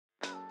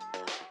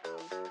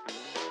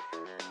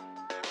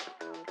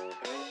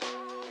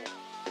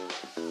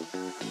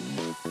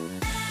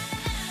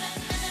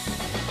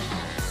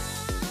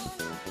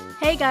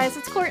Hey guys,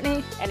 it's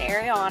Courtney, and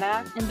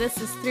Ariana. and this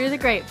is Through the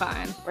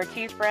Grapevine. We're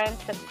two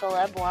friends sip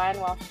celeb wine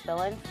while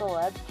spilling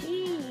celeb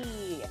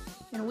tea.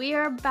 And we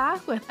are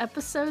back with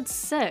episode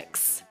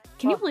 6.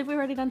 Can you believe we've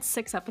already done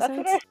 6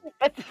 episodes?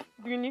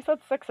 When you said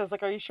 6, I was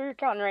like, are you sure you're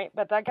counting right?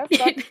 But I guess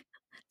Let's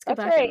go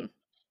back right. and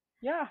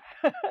Yeah.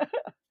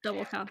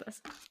 double count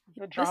this.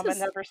 The drama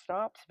never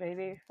stops,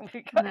 baby.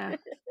 Nah.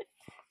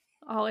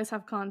 Always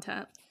have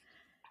content.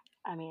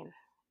 I mean,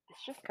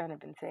 it's just kind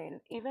of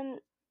insane. Even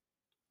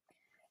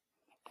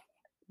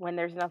when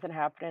there's nothing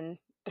happening,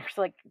 there's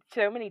like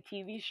so many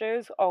TV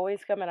shows always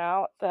coming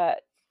out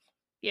that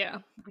we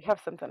have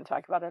something to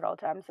talk about at all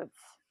times. It's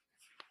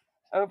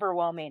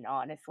overwhelming,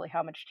 honestly,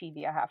 how much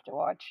TV I have to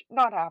watch.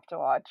 Not have to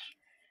watch,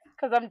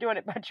 because I'm doing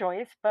it by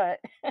choice,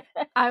 but...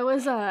 I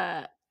was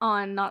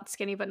on Not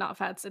Skinny But Not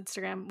Fat's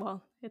Instagram.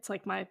 Well, it's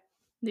like my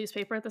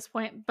newspaper at this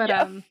point. But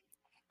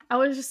I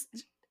was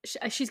just...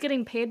 She's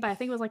getting paid by, I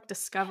think it was like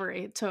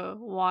Discovery, to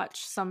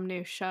watch some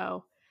new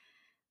show.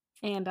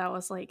 And I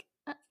was like,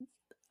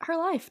 her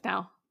life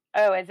now.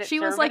 Oh, is it? She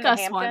was like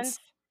us once.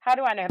 How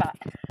do I know that?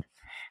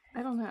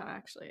 I don't know,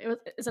 actually.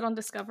 Is it on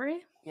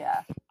Discovery?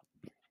 Yeah.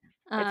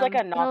 It's like a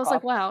knockoff. I was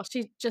like, wow,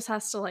 she just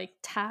has to like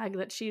tag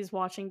that she's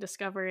watching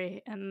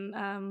Discovery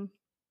and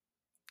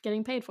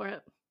getting paid for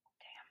it.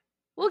 Damn.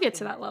 We'll get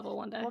to that level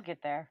one day. We'll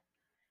get there.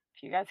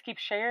 If you guys keep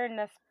sharing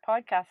this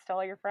podcast to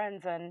all your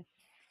friends and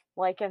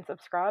liking,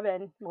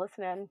 subscribing,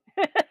 listening.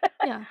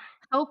 Yeah.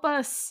 Help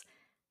us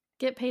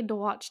get paid to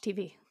watch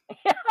TV.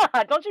 Yeah.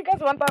 Don't you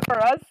guys want that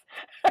for us?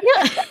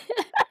 Yeah.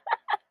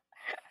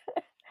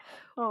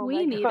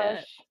 We need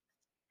it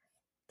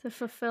to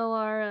fulfill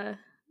our...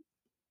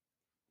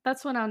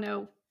 That's when I'll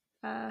know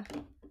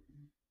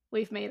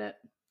we've made it.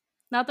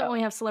 Not that when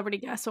we have celebrity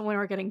guests, but when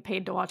we're getting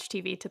paid to watch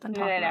TV to then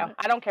talk about it.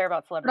 I don't care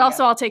about celebrity guests.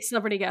 But also, guests. I'll take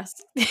celebrity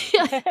guests.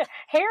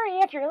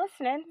 Harry, if you're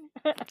listening.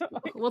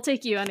 We'll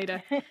take you any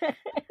day.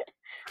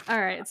 All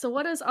right, so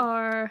what is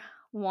our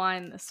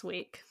wine this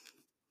week?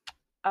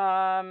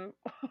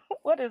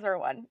 What is our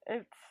one?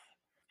 I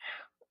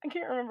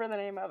can't remember the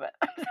name of it.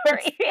 I'm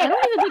sorry. I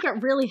don't even think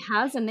it really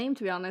has a name,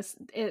 to be honest.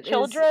 It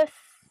Childress is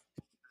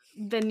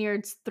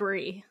Vineyards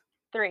 3.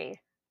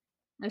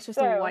 It's just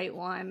a white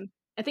wine.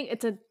 I think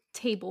it's a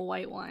table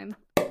white wine.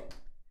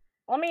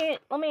 Let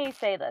me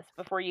say this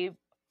before you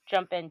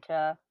jump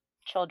into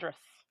Childress,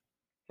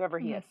 whoever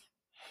he is.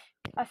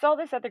 I saw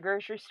this at the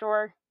grocery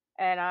store,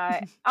 and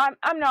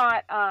I'm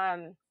not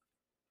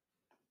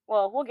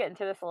well, we'll get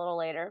into this a little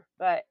later,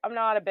 but I'm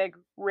not a big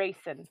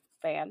racing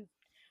fan.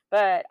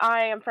 But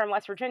I am from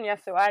West Virginia,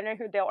 so I know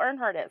who Dale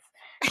Earnhardt is.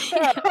 So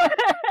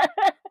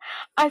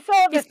I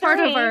saw this. It's part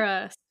of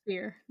our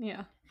sphere,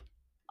 yeah.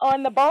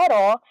 On the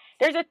bottle,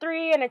 there's a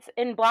 3, and it's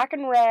in black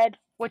and red,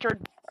 which are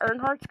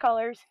Earnhardt's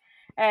colors.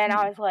 And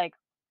I was like,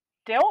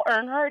 Dale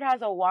Earnhardt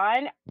has a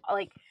wine?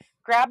 Like,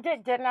 grabbed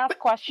it, didn't ask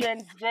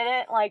questions,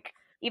 didn't, like,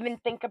 even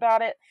think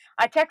about it.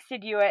 I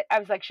texted you it. I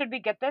was like, should we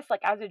get this, like,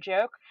 as a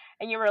joke?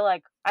 And you were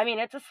like, I mean,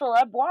 it's a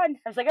celeb wine.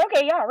 I was like,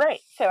 okay, yeah, right.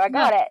 So I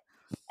got it.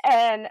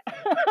 And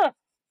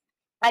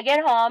I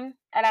get home,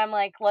 and I'm,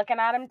 like, looking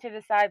at them to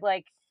decide,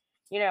 like,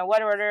 you know,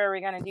 what order are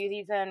we going to do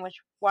these in? Which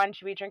wine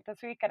should we drink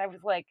this week? And I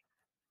was like,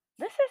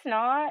 this is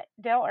not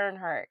Dale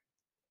Earnhardt.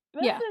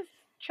 This is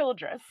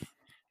Childress.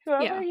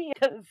 Whoever he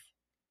is.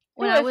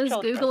 When I was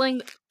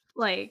Googling,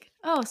 like,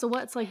 oh, so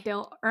what's, like,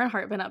 Dale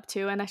Earnhardt been up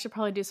to? And I should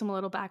probably do some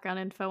little background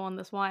info on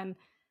this wine.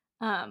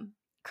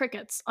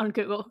 Crickets on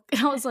Google.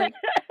 And I was like,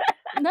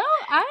 no,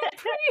 I'm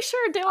pretty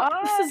sure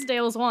this is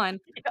Dale's wine.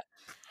 Yeah.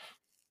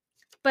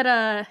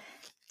 But,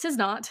 'tis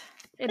not.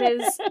 It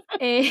is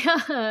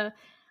a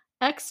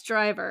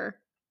ex-driver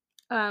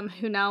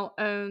who now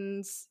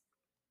owns,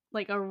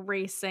 like, a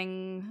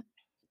racing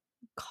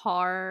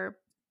car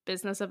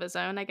business of his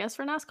own, I guess,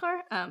 for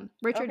NASCAR.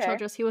 Richard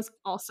Childress, he was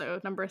also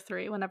number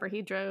 3 whenever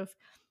he drove,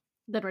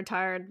 then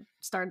retired,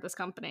 started this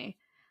company.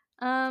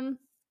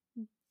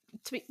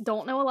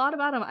 Don't know a lot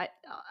about him.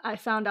 I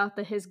found out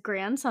that his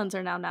grandsons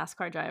are now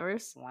NASCAR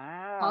drivers.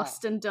 Wow.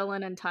 Austin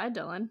Dillon and Ty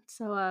Dillon.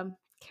 So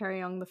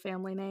carry on the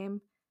family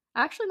name.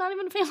 Actually, not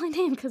even a family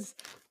name, because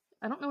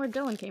I don't know where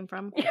Dillon came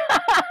from.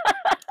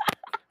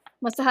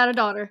 Must have had a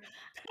daughter.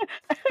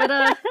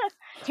 But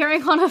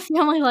carrying on a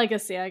family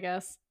legacy, I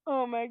guess.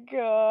 Oh my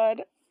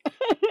god.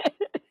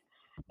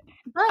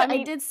 But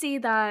I did see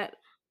that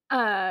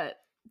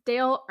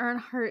Dale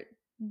Earnhardt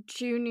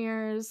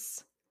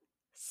Jr.'s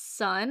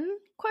son, ?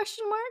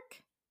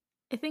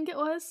 I think it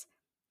was,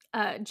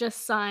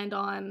 just signed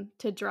on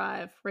to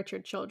drive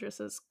Richard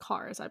Childress's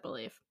cars, I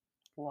believe.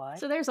 What?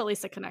 So there's at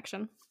least a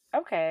connection.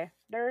 Okay.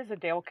 There is a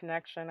Dale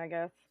connection, I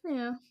guess.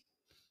 Yeah.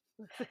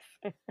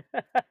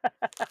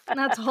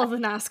 That's all the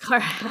NASCAR I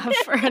have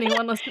for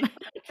anyone listening.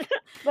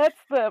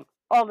 That's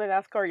all the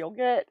NASCAR you'll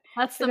get.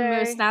 That's today. The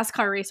most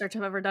NASCAR research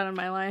I've ever done in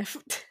my life.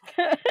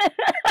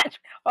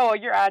 Oh,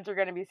 your ads are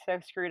going to be so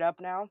screwed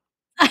up now.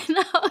 I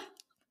know.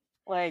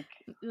 Like,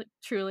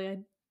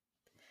 truly,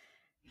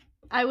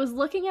 I was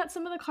looking at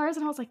some of the cars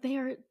and I was like, they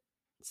are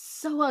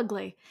so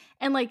ugly.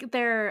 And like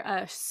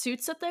their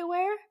suits that they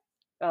wear,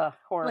 Ugh, like,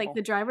 horrible.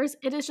 the drivers,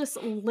 it is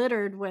just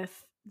littered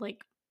with,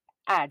 like,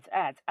 Ads,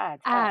 ads,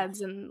 ads, ads.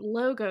 ads and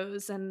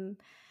logos and,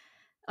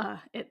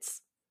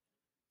 it's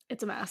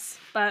a mess,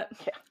 but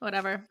Yeah,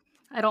 whatever.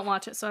 I don't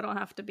watch it, so I don't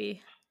have to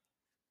be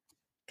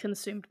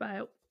consumed by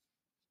it.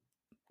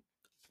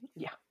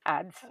 yeah,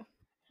 ads. So,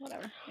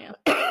 whatever, yeah.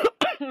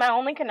 My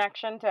only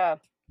connection to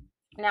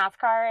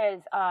NASCAR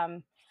is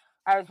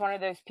I was one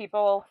of those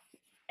people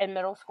in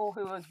middle school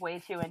who was way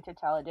too into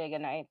Talladega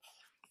Nights.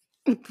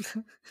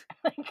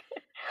 like,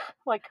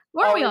 like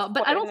Weren't we always all?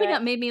 But I don't putting think it.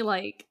 that made me,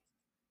 like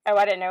Oh,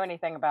 I didn't know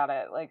anything about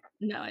it. Like,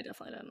 no, I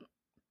definitely didn't.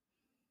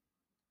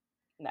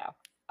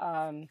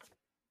 no.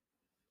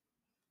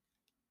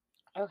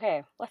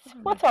 Okay,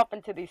 Mm. let's hop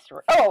into these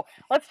stories. Oh,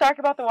 let's talk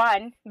about the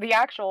wine, the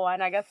actual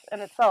wine, I guess, in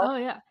itself. Oh,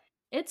 yeah.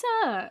 It's,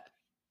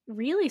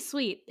 really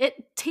sweet.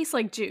 It tastes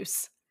like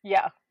juice.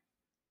 Yeah,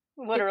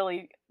 It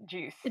literally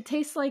juice. it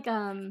tastes like,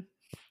 remember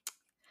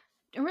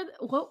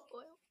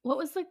what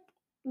was the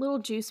little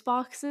juice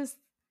boxes?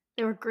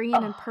 They were green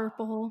Oh, and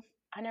purple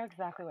I know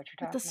exactly what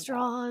you're with the talking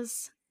about.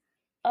 straws.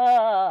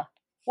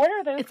 What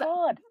are those It's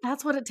called?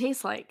 that's what it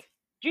tastes like.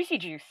 Juicy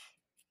juice.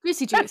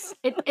 Juicy juice.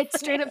 It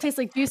straight up tastes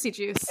like juicy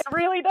juice. It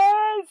really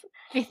does.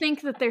 I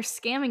think that they're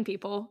scamming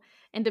people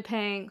into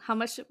paying how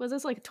much was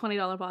this, like, a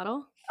 $20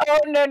 bottle? Oh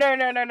no no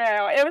no no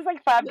no! It was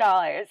like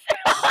 $5.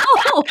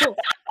 Oh!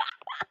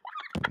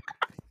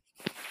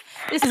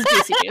 This is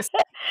juicy juice.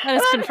 That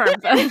is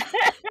confirmed then.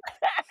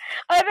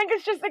 I think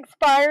it's just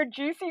expired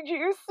juicy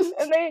juice,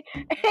 and they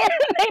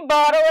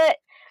bottle it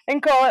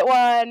and call it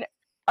wine.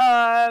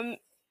 I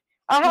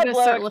I'm had gonna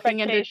low start looking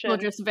into expectations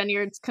Childress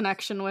Vineyard's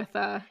connection with,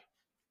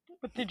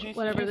 with the juicy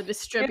whatever juice. the Do they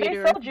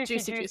distributor sell of juicy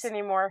juicy juice juice.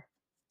 anymore?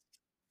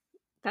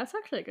 That's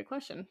actually a good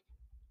question.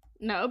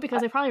 No,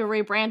 because they probably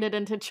rebranded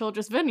into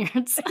Childress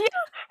Vineyards. Yeah,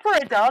 for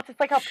adults, it's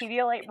like how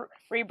Pedialyte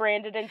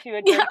rebranded into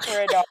a Yeah, drink for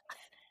adults.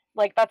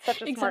 Like, that's such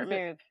a smart exactly.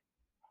 move.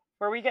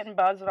 Were we getting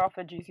buzzed off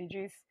the juicy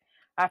juice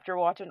after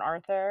watching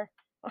Arthur?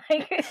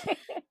 Like,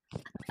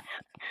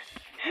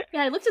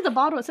 Yeah, I looked at the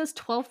bottle, it says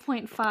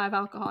 12.5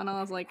 alcohol, and I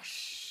was like,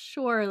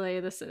 "Surely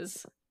this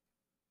is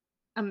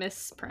a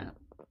misprint."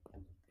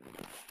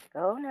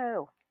 oh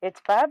no, it's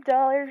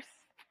 $5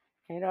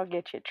 and I'll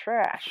get you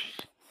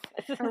trashed.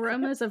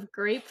 Aromas of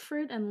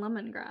grapefruit and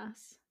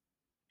lemongrass.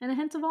 And a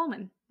hint of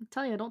almond. I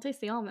tell you, I don't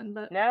taste the almond,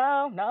 but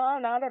No, no,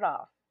 not at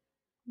all.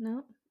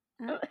 no.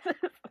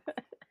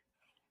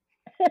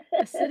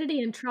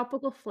 Acidity and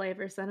tropical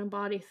flavors that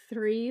embody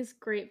three's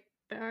grape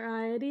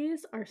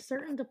varieties are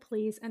certain to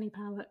please any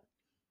palate.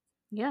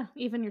 Yeah,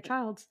 even your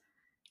child's.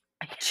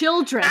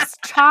 Childress.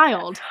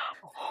 Child.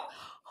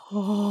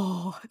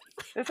 Oh.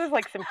 This is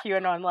like some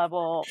QAnon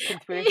level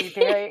conspiracy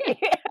theory.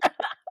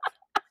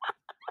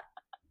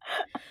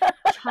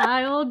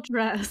 Child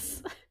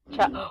dress.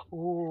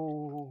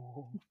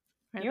 Ooh.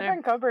 Right You've there.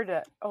 uncovered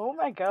it. Oh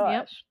my Yep.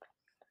 gosh.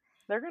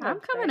 They're gonna I'm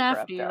coming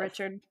after bankrupt you, us.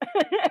 Richard.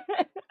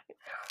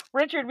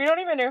 Richard, we don't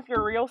even know if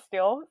you're real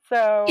still,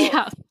 so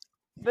Yeah.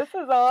 this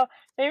is all.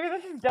 Maybe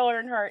this is Dale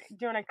Earnhardt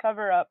doing a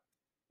cover up.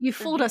 You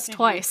For fooled us juicy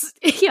twice.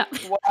 Yeah.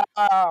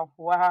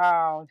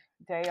 Wow,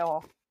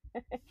 Dale.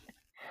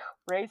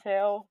 Praise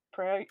Hale,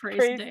 Praise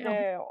praise Dale.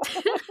 Dale.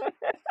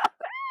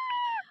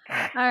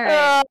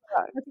 Alright.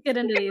 Let's get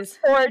into these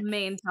Sports.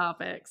 main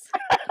topics.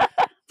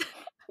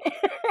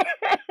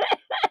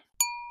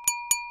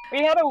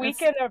 We had a Let's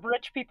weekend of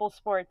rich people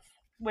sports,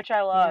 which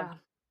I loved.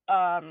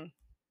 yeah.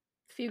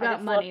 If you I got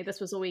just money, looked, this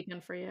was a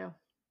weekend for you.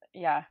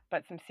 yeah,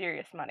 but some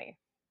serious money.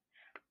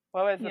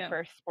 What was the Yeah.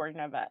 first sporting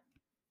event?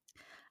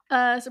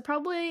 So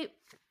probably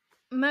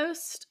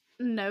most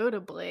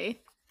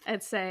notably,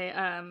 I'd say,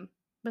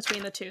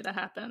 between the two that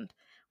happened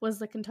was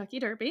the Kentucky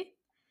Derby.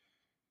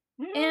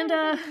 And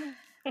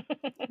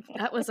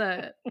that was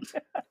a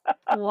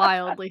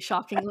wildly,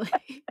 shockingly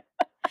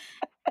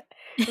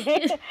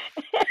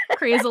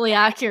crazily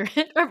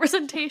accurate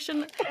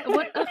representation of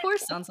what a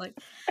horse sounds like.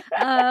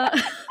 I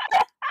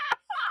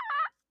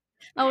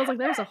was like,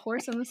 there's a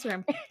horse in this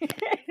room.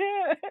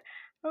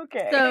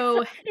 Okay.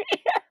 So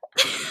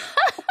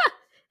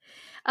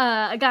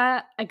a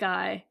guy,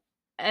 I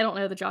don't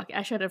know the jockey.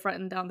 I should have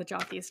written down the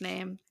jockey's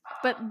name.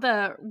 But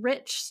the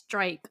Rich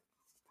Strike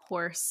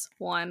horse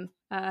won.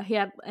 He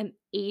had an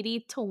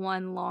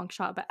 80-1 long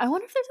shot. But I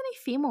wonder if there's any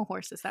female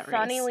horses that race.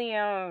 Sunny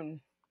Leone.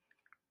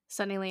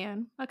 Sunny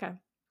Leone. Okay.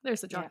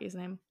 There's the jockey's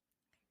name.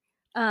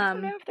 I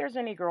don't know if there's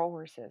any girl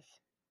horses.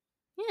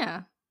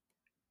 Yeah.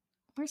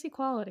 Where's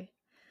equality?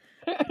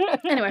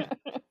 Anyway,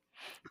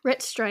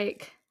 Rich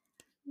Strike,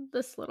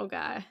 this little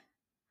guy,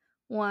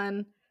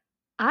 won.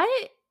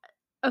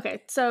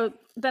 Okay, so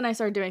then I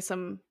started doing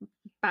some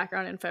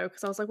background info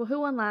because I was like, well,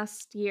 who won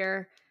last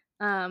year?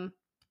 And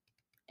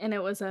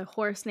it was a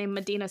horse named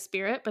Medina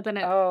Spirit, but then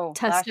it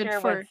tested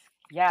for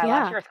last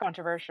year was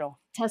controversial.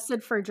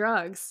 Tested for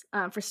drugs,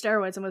 for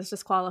steroids, and was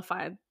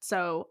disqualified.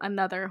 So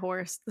another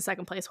horse, the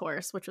second place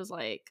horse, which was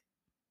like,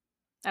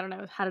 I don't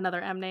know, had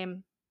another M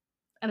name,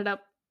 ended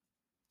up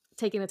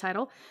taking the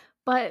title.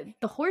 But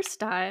the horse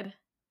died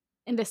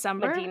in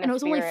December, Medina and it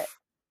was Spirit. only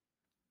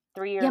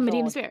 3 years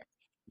Medina old. Spirit.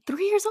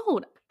 3 years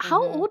old.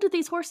 How Mhm. old did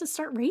these horses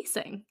start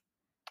racing?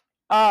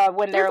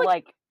 When They're they're,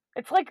 like like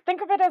it's like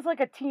think of it as, like,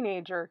 a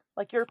teenager,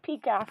 like, you're a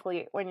peak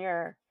athlete when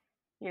you're,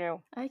 you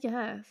know, I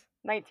guess.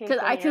 19, 'Cause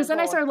 20 years then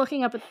I old. started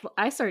looking up at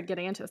I started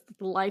getting into the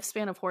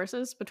lifespan of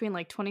horses between,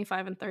 like,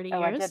 25 and 30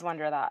 Oh, I did years.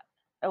 wonder that.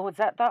 Oh, was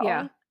that Yeah.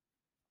 long?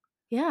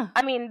 Yeah.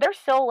 I mean, there's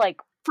still, like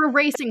For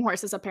racing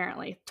horses,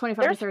 apparently,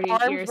 25 to there's 30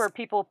 farms years. where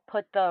people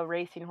put the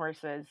racing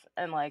horses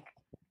and, like,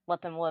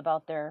 let them live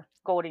out their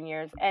golden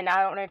years, and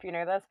I don't know if you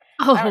know this.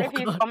 I don't know Oh if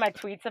you god. saw my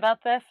tweets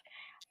about this.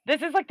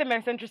 This is, like, the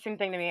most interesting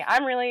thing to me. I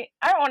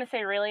don't wanna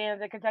say really into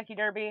the Kentucky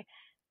Derby,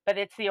 but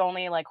it's the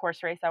only, like,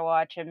 horse race I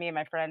watch, and me and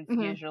my friends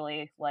Mhm.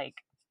 usually, like,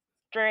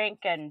 drink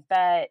and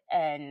bet,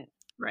 and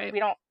Right. we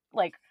don't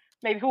like,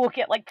 maybe we'll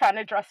get, like,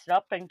 kinda dressed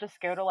up and just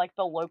go to, like,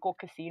 the local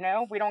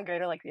casino. We don't go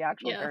to, like, the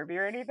actual Yeah. derby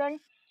or anything,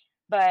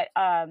 but,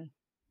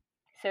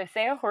 so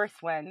say a horse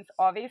wins,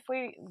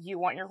 obviously, you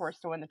want your horse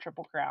to win the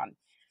Triple Crown,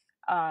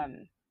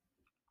 um,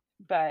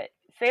 but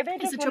say they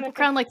Is just the win the Triple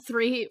Crown, like,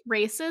 3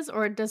 races,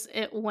 or does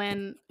it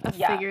win a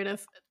yeah,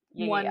 figurative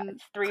yeah, 1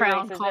 it's 3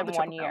 crown races called the in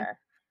 1 Triple Crown? year.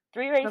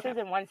 3 Okay. races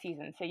in 1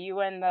 season, so you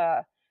win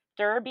the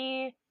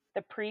Derby,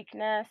 the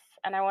Preakness,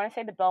 and I wanna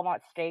say the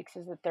Belmont Stakes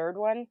is the 3rd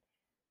one,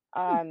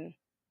 Hmm. um,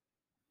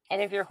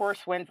 and if your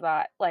horse wins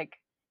that, like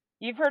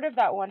you've heard of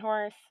that one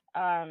horse,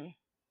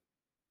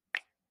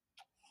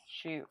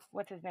 shoot,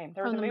 what's his name?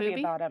 There was From a the movie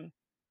movie? about him.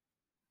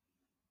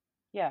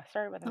 Yeah,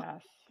 started with an Oh,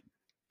 S.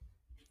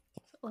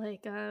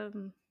 like,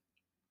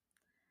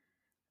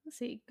 let's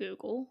see,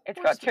 Google It's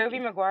got horse Tobey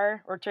movie.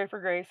 Maguire or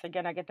Topher Grace,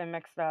 again, I get them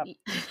mixed up. Ye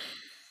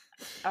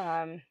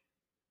Um,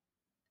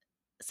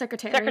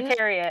 Secretariat?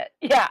 Secretariat,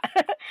 yeah.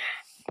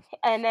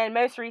 And then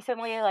most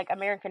recently, like,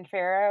 American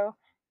Pharoah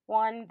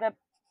won the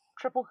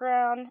Triple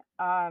Crown,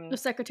 The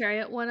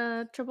Secretariat won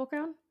a Triple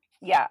Crown?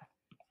 yeah.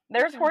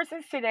 There's Okay.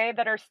 horses today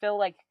that are still,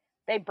 like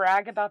they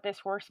brag about this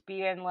horse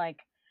being, like,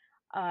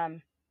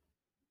 um,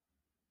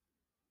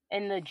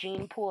 in the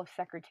gene pool of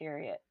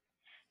Secretariat.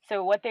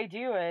 So what they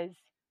do is,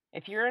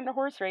 if you're into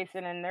horse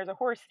racing and there's a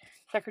horse,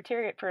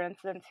 Secretariat, for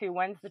instance, who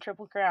wins the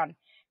Triple Crown,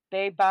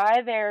 they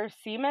buy their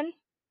semen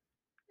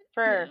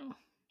for Ew.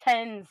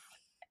 tens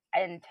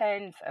and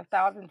tens of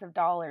thousands of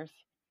dollars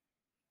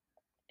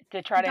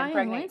to try to Diane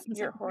impregnate Langston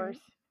your horse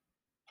Secretariat.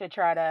 to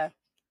try to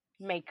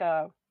make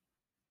a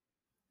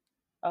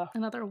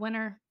Another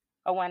winner.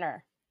 a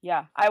winner.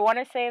 Yeah, I want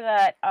to say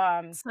that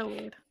So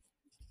weird.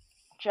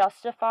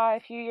 Justify a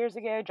few years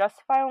ago.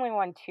 Justify only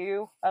won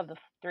 2 of the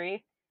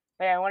 3,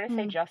 but I want to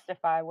say Mm.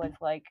 Justify was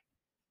like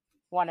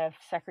one of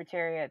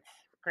Secretariat's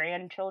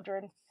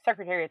grandchildren.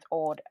 Secretariat's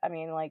old. I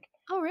mean, like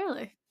Oh,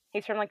 really?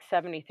 he's from like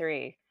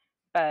 73,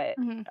 but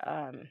Mhm.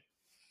 um,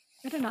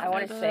 I did I not know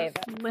want to say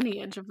the that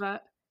lineage of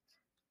that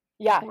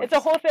yeah, it's a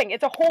horse. whole thing.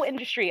 It's a whole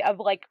industry of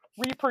like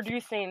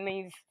reproducing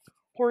these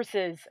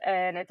horses,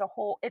 and it's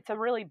a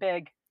really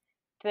big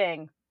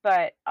thing.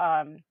 But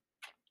It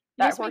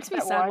that just horse makes me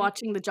that sad won,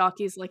 watching the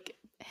jockeys, like,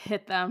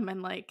 hit them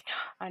and, like,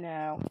 I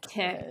know it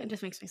kick. It is.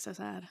 just makes me so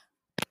sad.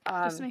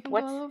 Just to make them go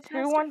a What's little who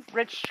faster. won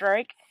Rich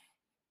Strike?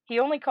 He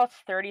only costs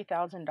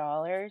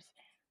 $30,000,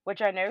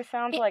 which I know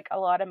sounds It like a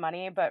lot of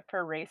money, but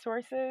for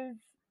racehorses,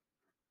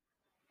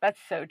 that's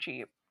so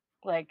cheap.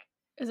 Like,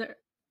 is there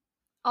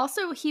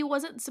also, he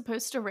wasn't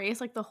supposed to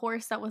race, like, the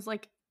horse that was,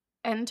 like,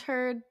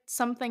 entered,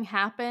 something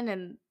happened,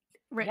 and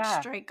Rich yeah,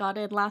 Strike got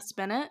in last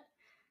minute,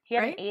 he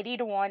had an right? 80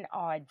 to 1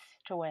 odds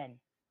to win.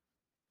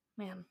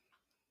 Man,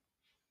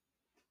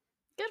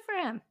 good for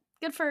him.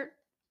 Good for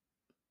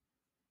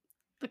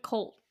the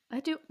colt.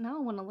 I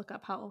wanna look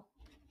up how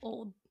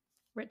old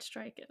Rich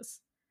Strike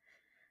is.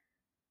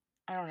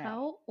 I don't know.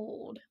 How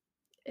old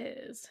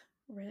is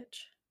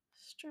Rich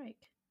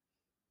Strike?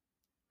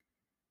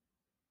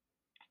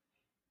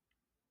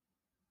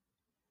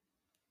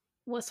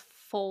 Was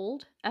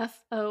foaled,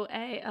 Foaled.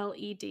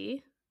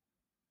 Does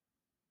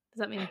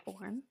that mean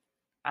born?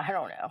 I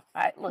don't know.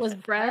 Was Listen.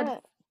 I bred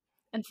don't.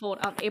 and foaled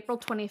on April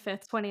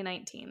 25th,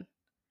 2019.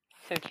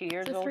 So 2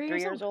 years So old, 3 3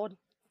 years years old.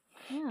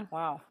 old. Yeah.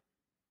 Wow,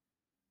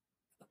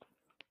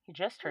 he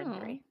just turned Oh,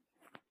 3.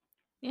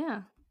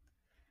 yeah.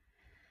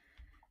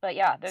 But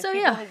yeah, those So,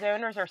 people, yeah. his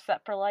owners, are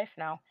set for life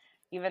now,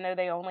 even though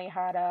they only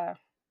had a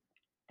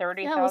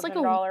thirty Yeah, it was like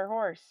thousand a dollar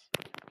horse.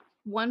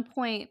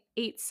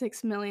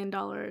 $1.86 million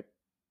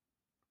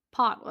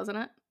pot, wasn't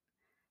it?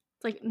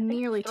 It's like I think it's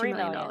nearly $3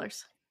 million. $2 million.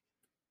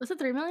 Was it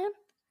 3 million?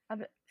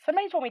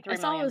 Somebody told me I three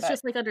saw it million, was but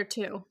just like under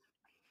 2.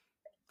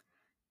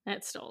 And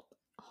it's still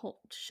a whole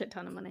shit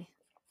ton of money.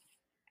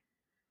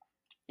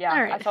 yeah, I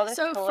Alright, saw this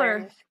so for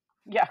hilarious.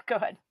 Yeah, go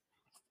ahead.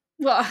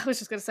 well, I was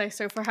just gonna say,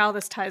 so for how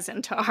this ties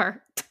into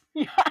our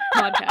Yeah,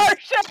 podcast. our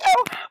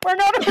show. We're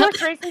not a horse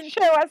racing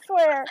show, I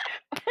swear.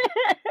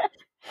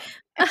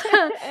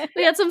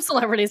 We had some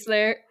celebrities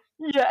there.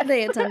 Yes.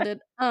 They attended.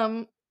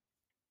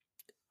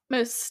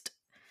 Most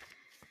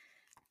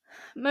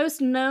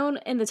known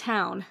in the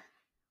town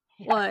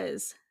Yeah.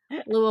 was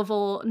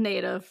Louisville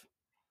native,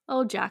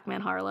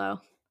 Jackman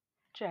Harlow.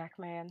 Jack,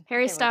 man. I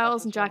Harry can't believe that's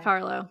Styles his and real Jack name.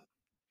 Harlow.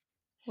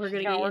 We're She's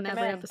gonna gonna get you in work him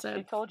every in. She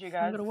episode. told you I'm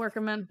guys. gonna work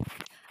them in.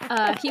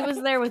 He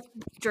was there with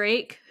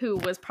Drake, who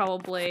was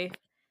probably,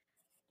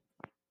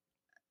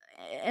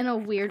 in a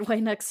weird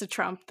way, next to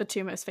Trump, the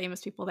two most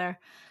famous people there.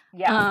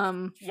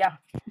 Yeah.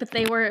 But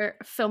they were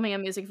filming a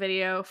music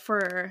video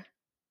for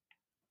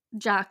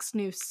Jack's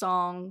new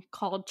song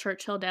called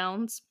Churchill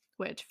Downs,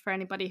 which, for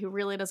anybody who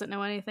really doesn't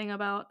know anything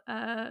about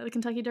the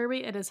Kentucky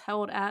Derby, it is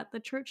held at the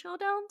Churchill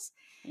Downs.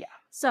 Yeah.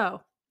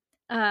 So,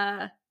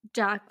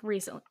 Jack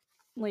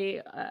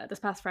recently, this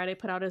past Friday,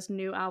 put out his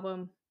new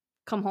album,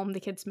 Come Home, the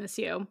Kids Miss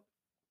You,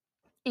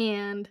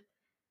 and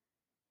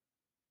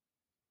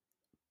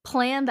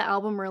planned the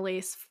album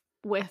release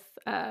with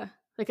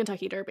the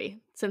Kentucky Derby,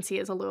 since he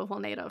is a Louisville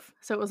native.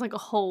 So it was like a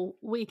whole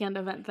weekend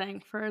event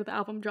thing for the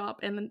album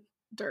drop and the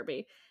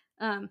Derby.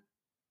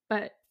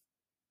 But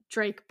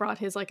Drake brought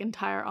his like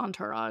entire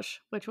entourage,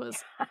 which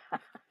was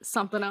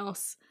something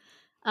else.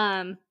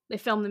 They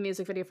filmed the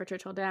music video for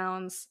Churchill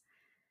Downs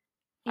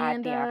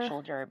At the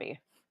actual Derby.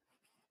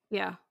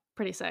 Yeah,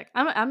 pretty sick.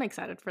 I'm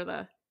excited for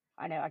the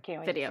I know, I can't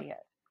wait video. to see it.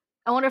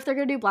 I wonder if they're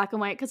gonna do black and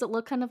white, because it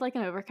looked kind of like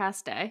an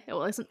overcast day. It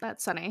wasn't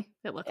that sunny.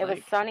 It was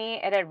sunny.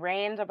 It had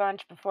rained a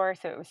bunch before,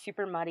 so it was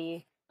super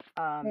muddy.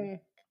 I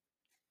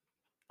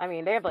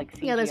mean, they have like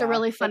CGI. Yeah, there's a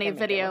really funny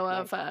video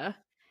of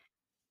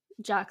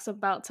Jack's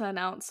about to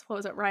announce, what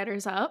was it,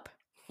 Riders Up?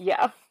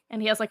 Yeah.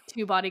 And he has like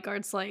two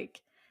bodyguards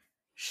like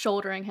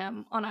shouldering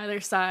him on either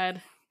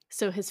side,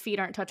 so his feet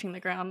aren't touching the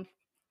ground.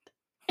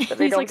 So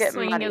they he's don't like get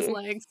swinging muddy. his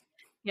legs.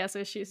 Yeah, so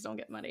his shoes don't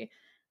get muddy.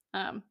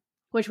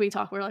 Which we're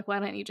like, why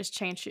don't you just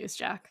change shoes,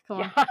 Jack?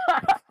 Come on.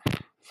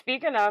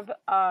 Speaking of,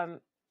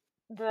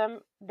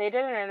 they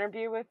did an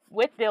interview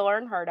with Dale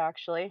Earnhardt,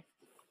 actually.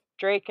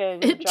 Drake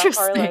and Jack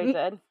Harlow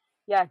did.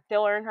 Yeah,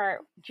 Dale Earnhardt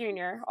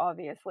Jr.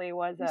 obviously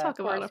was a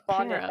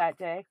correspondent that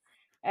day,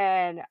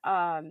 and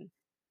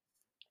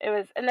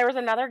there was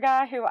another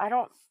guy who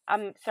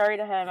I'm sorry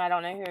to him, I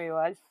don't know who he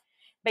was,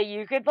 but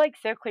you could like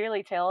so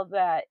clearly tell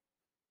that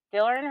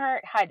Dale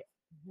Earnhardt had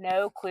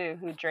no clue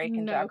who Drake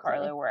and Jack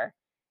Harlow were.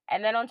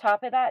 And then on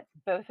top of that,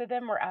 both of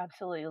them were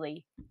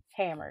absolutely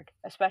hammered,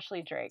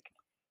 especially Drake.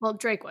 Well,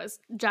 Drake was.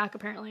 Jack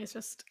apparently is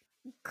just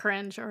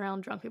cringe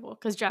around drunk people,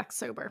 because Jack's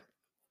sober.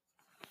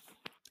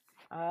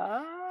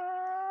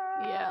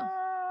 Yeah.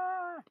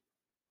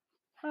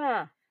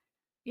 Huh.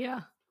 Yeah.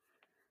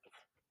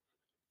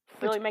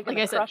 Really making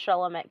the crush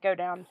element go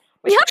down.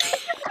 Yeah.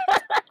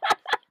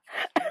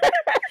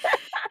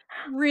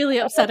 Really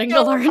upsetting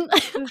to learn.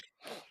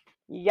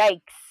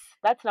 Yikes.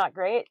 That's not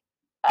great.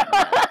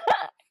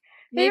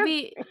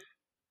 Maybe,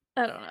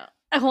 I don't know.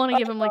 I want to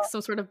give him like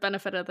some sort of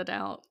benefit of the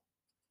doubt.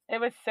 It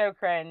was so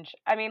cringe.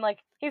 I mean, like,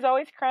 he's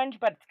always cringe,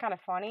 but it's kind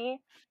of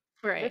funny.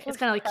 Right. It's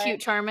kind of like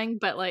cute, charming,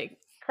 but like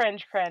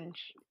cringe.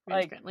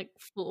 Like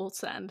full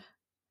send.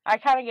 I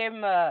kind of gave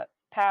him a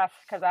pass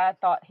because I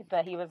thought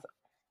that he was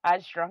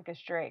as drunk as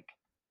Drake.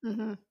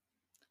 And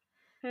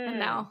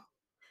now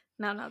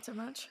not so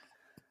much.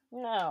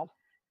 No.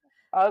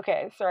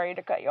 Okay, sorry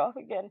to cut you off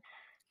again.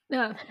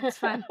 No, it's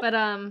fine. But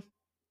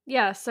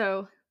yeah,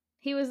 so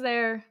he was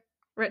there,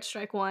 Rich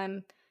Strike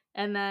won,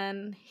 and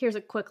then here's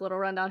a quick little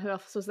rundown who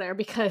else was there,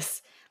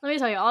 because let me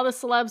tell you, all the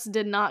celebs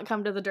did not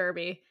come to the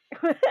Derby.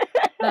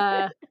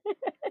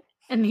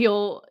 And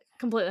you'll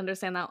completely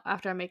understand that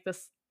after I make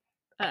this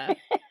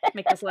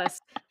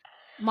list.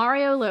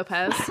 Mario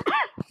Lopez,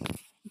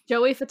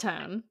 Joey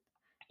Fatone.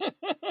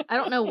 I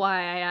don't know why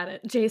I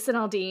added Jason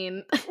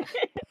Aldean.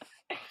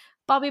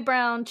 Bobby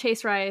Brown,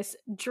 Chase Rice,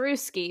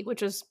 Drewski,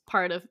 which is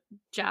part of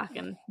Jack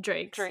and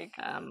Drake's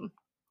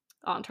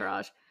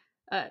entourage.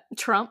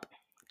 Trump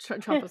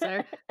was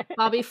there.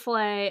 Bobby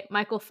Flay,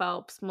 Michael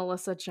Phelps,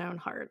 Melissa Joan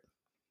Hart.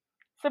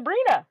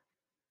 Sabrina.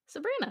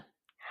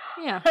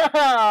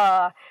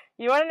 Yeah.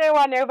 You want to know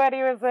why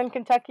nobody was in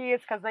Kentucky?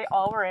 It's because they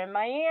all were in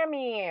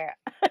Miami.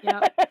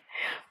 Yeah.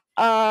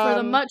 For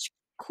the much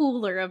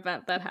cooler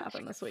event that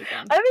happened this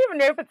weekend. I don't even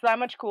know if it's that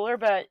much cooler,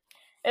 but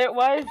it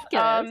was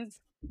the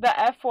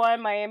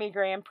F1 Miami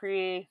Grand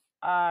Prix,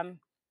 the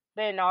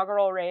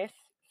inaugural race.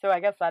 So I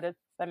guess that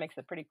makes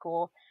it pretty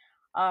cool.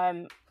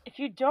 If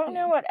you don't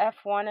know what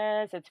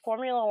F1 is, it's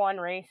Formula One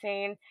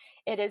racing.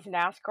 It is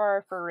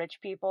NASCAR for rich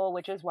people,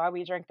 which is why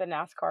we drank the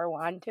NASCAR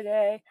wine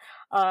today.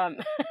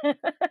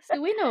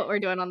 So we know what we're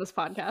doing on this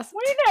podcast.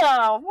 We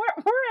know.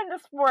 We're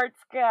into sports,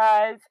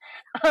 guys.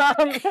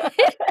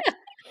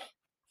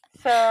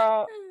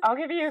 So I'll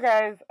give you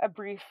guys a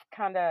brief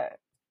kind of...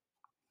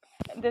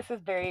 This is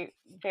very,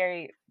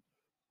 very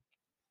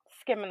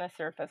skimming the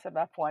surface of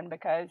F1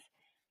 because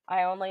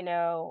I only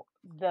know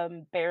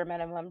the bare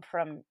minimum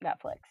from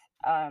Netflix.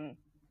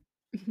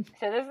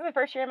 So this is the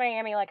first year in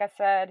Miami, like I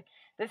said.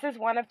 This is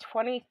one of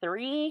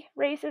 23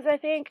 races, I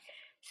think.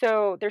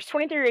 So there's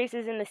 23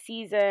 races in the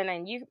season,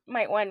 and you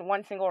might win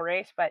one single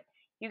race, but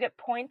you get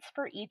points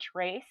for each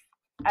race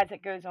as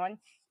it goes on.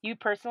 You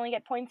personally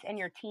get points, and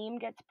your team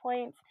gets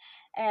points.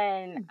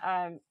 And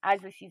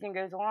as the season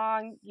goes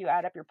along, you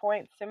add up your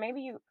points. So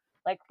maybe you,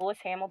 like Lewis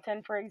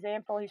Hamilton, for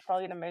example, he's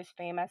probably the most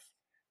famous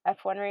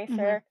F1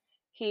 racer.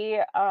 He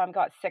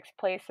got 6th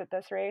place at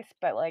this race,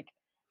 but like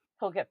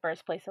he'll get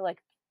 1st place at like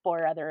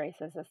 4 other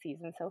races this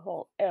season,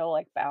 so it'll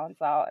like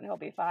balance out and he'll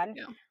be fine.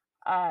 Yeah.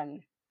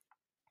 Um,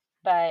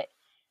 but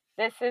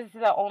this is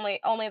the only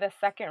the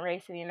second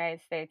race in the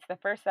United States. The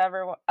first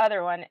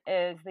other one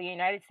is the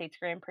United States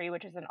Grand Prix,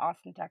 which is in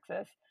Austin,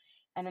 Texas.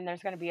 And then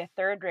there's going to be a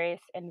third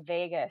race in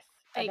Vegas,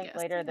 I think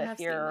Vegas. later I this have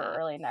year seen or that.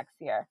 early next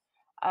year.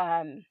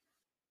 Um,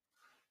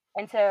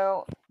 and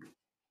so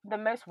the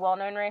most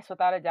well-known race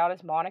without a doubt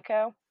is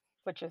Monaco,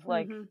 which is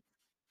like, Mhm.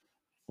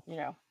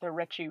 the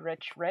richy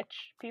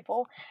rich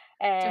people.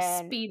 Just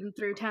And speeding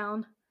through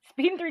town.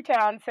 speeding through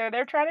town. So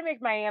they're trying to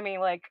make Miami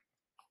like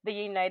the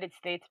United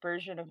States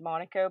version of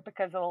Monaco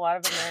because a lot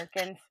of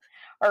Americans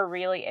are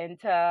really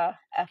into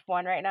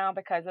F1 right now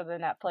because of the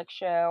Netflix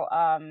show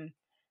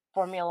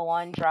Formula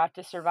One Drive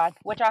to Survive,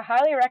 which I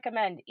highly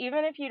recommend.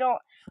 Even if you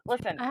don't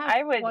listen, I have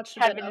I would watched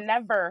a have bit of.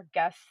 never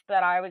guessed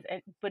that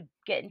would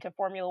get into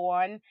Formula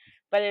One,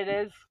 but it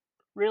is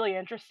really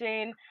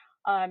interesting.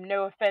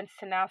 No offense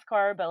to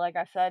NASCAR, but like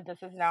I said,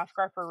 this is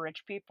NASCAR for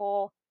rich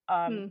people.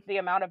 Mm, The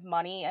amount of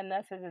money in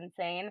this is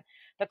insane.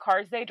 The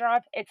cars they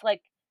drive, it's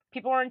like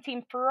people are in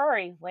Team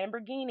Ferrari,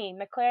 Lamborghini,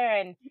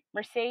 McLaren,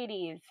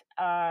 Mercedes,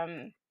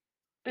 yeah.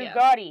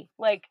 Bugatti.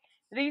 Like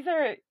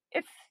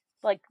it's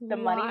like the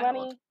Wild.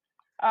 money.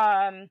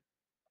 Um,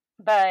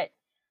 but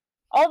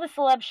all the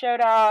celebs showed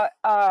out.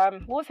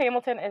 Lewis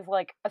Hamilton is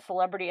like a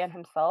celebrity in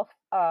himself.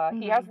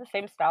 He has Mhm. the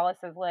same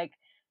stylist as like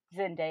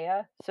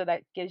Zendaya, so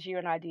that gives you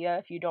an idea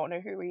if you don't know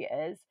who he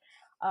is.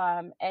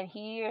 And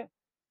he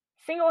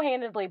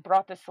single-handedly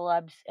brought the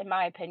celebs, in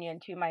my opinion,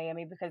 to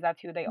Miami because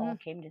that's who they all Mhm.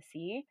 came to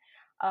see.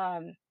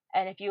 And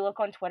if you look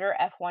on Twitter,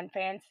 F1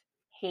 fans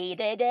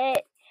hated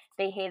it.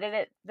 They hated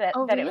it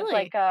Oh, that it was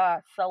like really?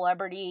 a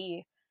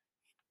celebrity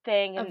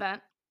thing and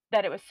Event.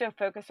 that it was so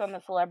focused on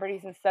the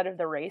celebrities instead of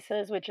the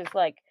races, which is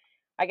like,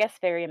 I guess,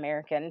 very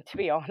American to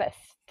be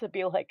honest, to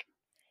be like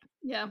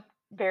Yeah.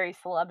 very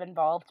celeb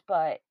involved.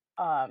 But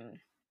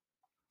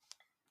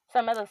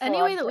some of the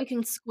Any way celebs, that we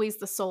can squeeze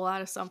the soul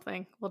out of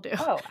something, we'll do.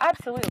 oh,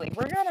 absolutely,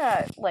 we're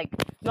gonna like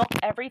milk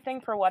everything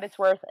for what it's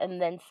worth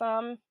and then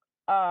some.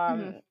 Mhm.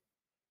 Um,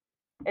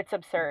 it's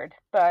absurd,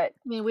 but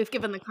I mean, we've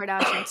given the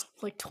Kardashians,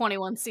 like,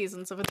 21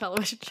 seasons of a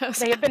television show,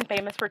 so they have been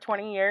famous for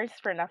 20 years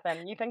for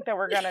nothing. You think that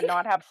we're gonna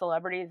not have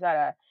celebrities at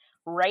a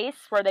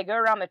race where they go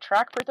around the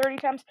track for 30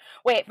 times?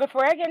 Wait,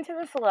 before I get into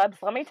the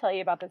celebs, let me tell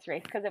you about this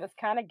race because it was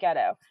kind of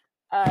ghetto.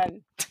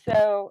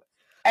 So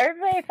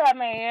everybody thought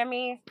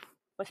Miami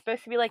was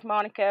supposed to be like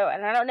Monaco,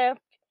 and I don't know if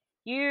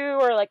you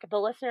or like the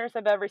listeners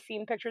have ever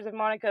seen pictures of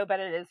Monaco, but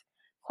it is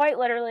quite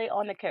literally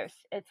on the coast.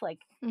 It's like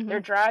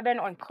they're Mhm. driving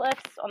on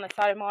cliffs on the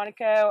side of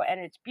Monaco, and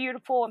it's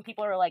beautiful, and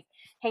people are like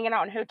hanging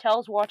out in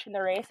hotels watching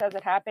the race as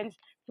it happens.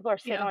 People are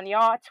sitting Yeah. on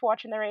yachts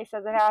watching the race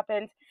as it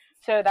happens.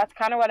 So that's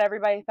kind of what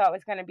everybody thought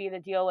was going to be the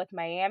deal with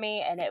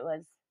Miami, and it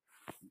was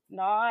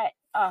not.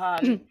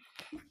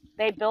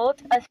 They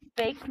built a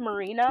fake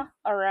marina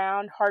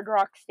around Hard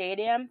Rock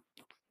Stadium,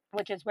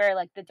 which is where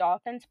like the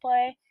Dolphins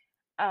play.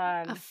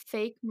 A Um,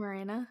 fake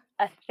marina?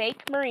 a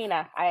fake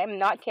marina. I am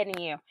not kidding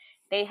you.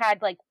 They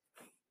had like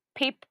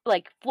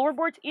like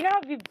floorboards. You know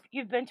how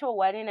you've been to a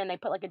wedding and they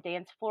put like a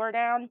dance floor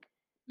down?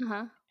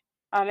 Uh-huh.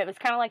 It was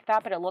kind of like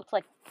that, but it looked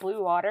like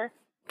blue water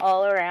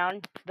all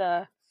around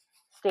the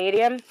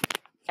stadium.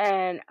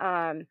 And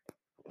I'm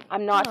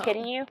not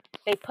kidding Oh. you.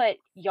 They put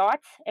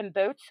yachts and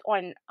boats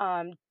on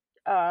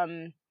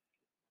um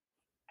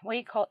what do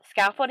you call it?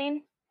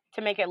 Scaffolding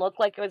to make it look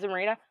like it was a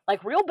marina,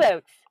 like real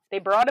boats. They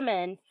brought them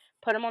in,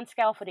 put them on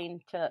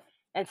scaffolding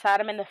and sat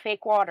them in the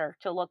fake water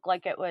to look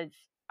like it was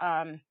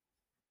um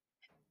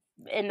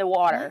in the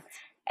water.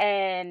 What?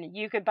 And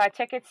you could buy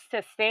tickets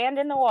to stand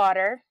in the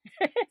water.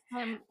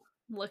 I'm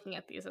looking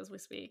at these as we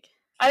speak.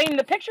 I mean,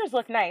 the pictures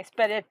look nice,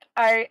 but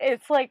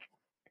it's like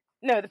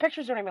no, the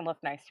pictures don't even look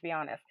nice to be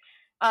honest.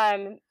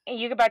 And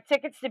you could buy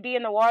tickets to be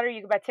in the water.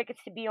 You could buy tickets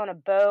to be on a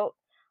boat.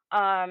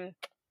 Um,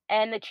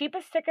 and the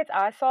cheapest tickets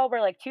I saw were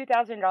like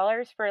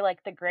 $2,000 for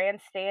like the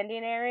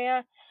grandstanding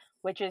area,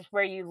 which is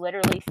where you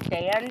literally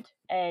stand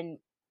and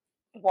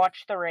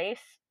watch the race.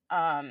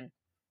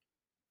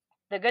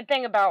 The good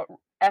thing about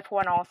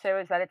F1 also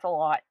is that it's a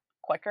lot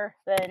quicker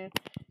than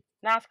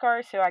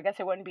NASCAR, so I guess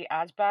it wouldn't be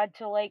as bad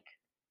to like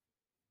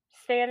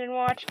stand and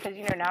watch because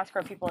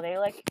NASCAR people they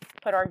like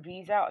put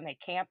RVs out and they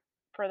camp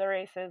for the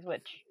races,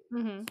 which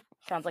Mhm.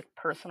 sounds like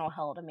personal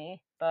hell to me.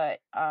 But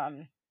yeah.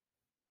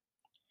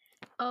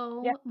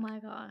 Oh my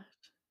gosh.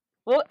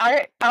 Well,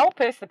 I'll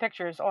post the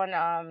pictures on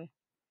our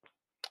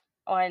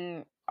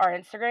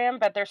Instagram,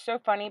 but they're so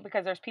funny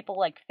because there's people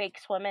like fake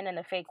swimming in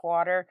the fake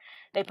water.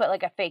 They put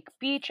like a fake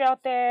beach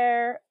out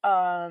there.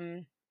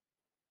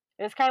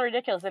 It was kind of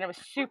ridiculous, and it was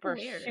How super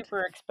weird.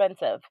 super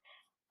expensive.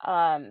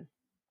 Um,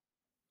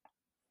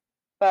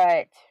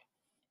 but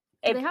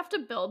Do it they have to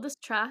build this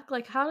track?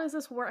 Like, how does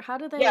this work? How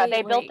do yeah, they,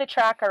 they built the like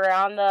track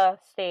around the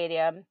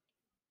stadium.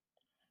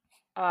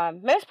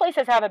 Most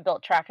places have a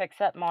built track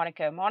except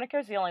Monaco.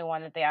 Monaco's the only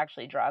one that they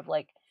actually drive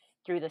like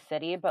through the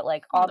city, but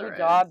like on the Abu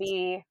roads?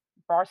 Dhabi,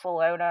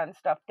 Barcelona, and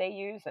stuff, they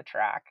use a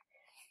track.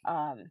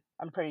 I'm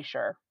pretty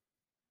sure,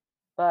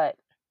 but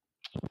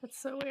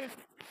That's so weird.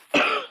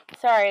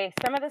 Sorry,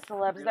 some of the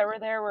celebs that were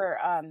there were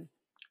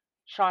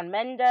Shawn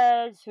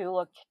Mendes, who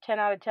looked 10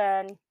 out of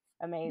 10, That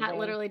amazing.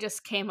 literally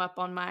just came up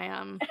on my,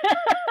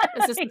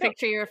 is this the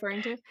picture you're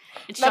referring to?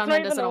 It's That's Shawn not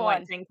Mendes even in the a white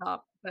one. tank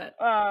top, but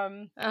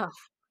Um, oh,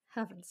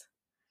 heavens.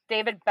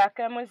 David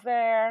Beckham was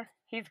there.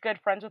 He's good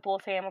friends with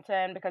Lewis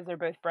Hamilton because they're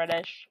both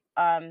British.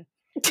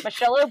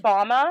 Michelle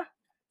Obama.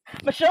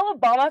 Michelle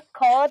Obama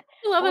called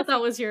I love that Lewis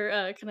that was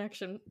your,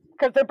 connection.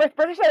 because they're both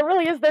British. That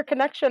really is their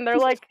connection. They're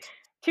like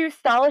two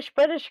stylish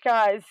British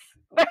guys.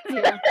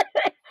 Yeah,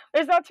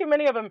 There's not too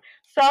many of them.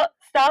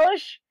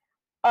 Stylish,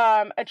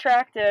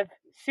 attractive,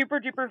 super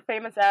duper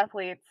famous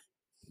athletes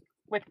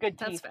with good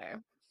that's teeth.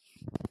 fair.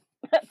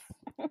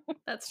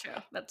 That's true.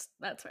 That's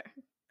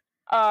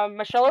fair.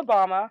 Michelle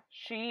Obama.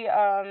 She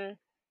Love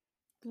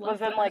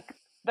was in that. like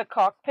the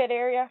cockpit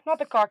area. Not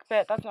the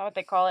cockpit. That's not what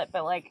they call it.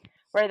 But like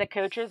where the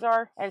coaches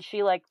are, and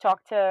she like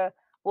talked to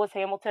Lewis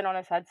Hamilton on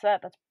his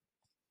headset. That's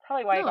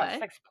probably why he No got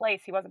way. 6th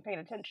place. He wasn't paying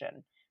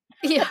attention.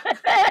 Yeah.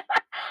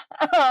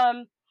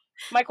 um,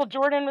 Michael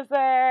Jordan was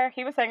there.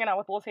 He was hanging out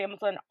with Lewis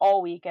Hamilton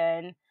all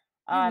weekend.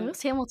 Man, Um,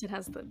 Lewis Hamilton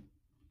has the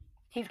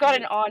he's got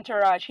an like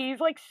entourage. He's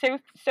like so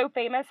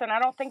famous, and I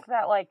don't think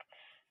F1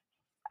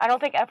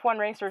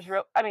 racers,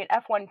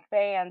 F1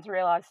 fans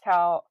realized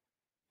how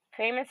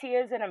famous he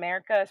is in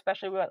America,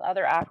 especially with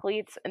other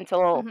athletes,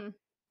 until mhm.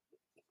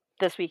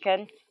 this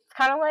weekend. It's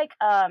kind of like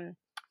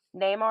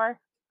Neymar.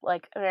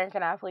 Like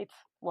American athletes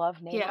love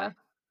Yeah. Neymar.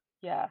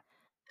 Yeah.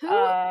 Who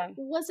Um,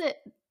 was it?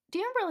 Do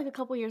you remember, like, a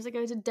couple years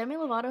ago, did Demi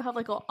Lovato have,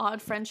 like, an odd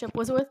friendship?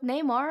 Was it with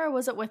Neymar or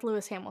was it with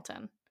Lewis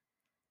Hamilton?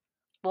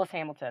 Lewis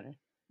Hamilton.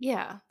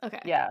 Yeah, okay.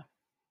 Yeah.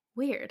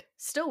 Weird.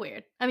 Still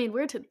weird. I mean,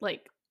 weird to,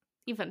 like,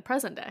 even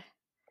present day.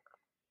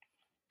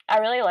 I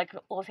really like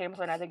Lewis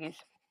Hamilton. I think he's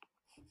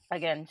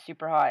again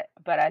super hot,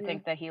 but I Mm,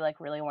 think that he like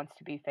really wants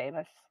to be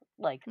famous.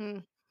 Like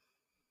mm,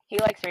 he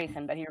likes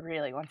racing, but he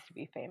really wants to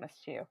be famous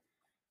too.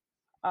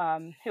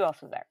 Who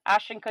else was there?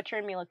 Ashton Kutcher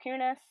and Mila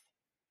Kunis.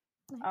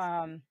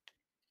 nice. Um,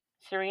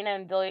 Serena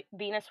and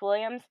Venus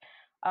Williams.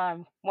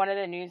 One of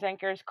the news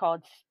anchors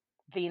called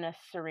Venus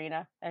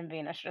Serena, and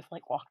Venus just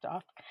like walked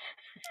off.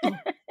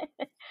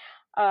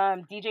 Oh,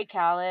 DJ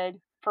Khaled,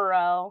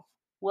 Pharrell,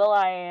 Will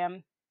I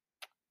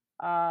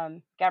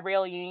Am,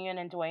 Gabrielle Union,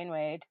 and Dwayne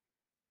Wade.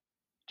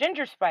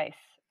 Ginger Spice.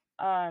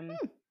 Um,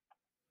 hmm.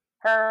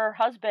 Her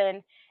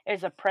husband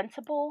is a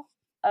principal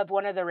of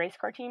one of the race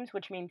car teams,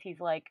 which means he's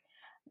like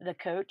the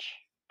coach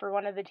for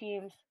one of the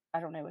teams.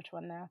 I don't know which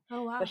one now,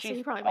 Oh, wow. but So she's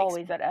he probably makes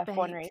always at F1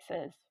 bank.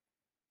 races.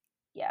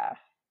 Yeah.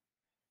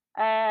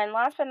 And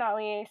last but not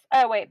least,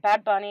 oh wait,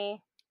 Bad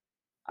Bunny,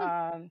 Hmm.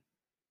 um,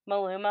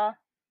 Maluma,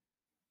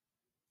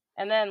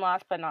 and then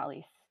last but not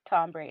least,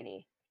 Tom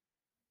Brady.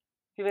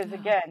 He was Oh,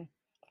 again.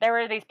 There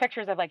were these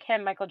pictures of like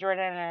him, Michael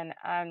Jordan,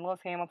 and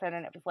Lewis Hamilton,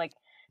 and it was like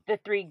the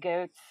three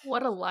goats.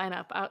 what a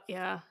lineup. Out,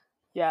 yeah.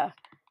 Yeah.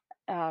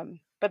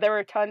 But there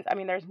were tons. I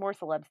mean, there's more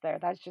celebs there.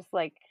 That's just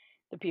like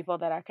the people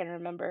that I can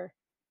remember,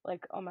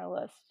 like on my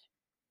list.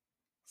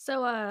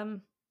 So,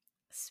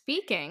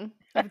 speaking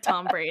of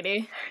Tom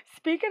Brady,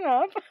 Speaking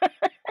of,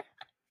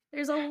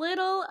 there's a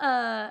little,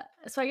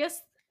 so I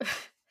guess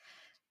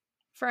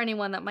for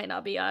anyone that might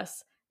not be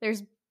us,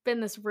 there's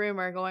been this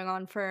rumor going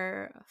on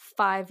for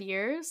 5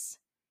 years,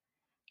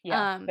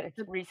 yeah, but it's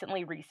that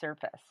recently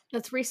resurfaced.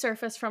 that's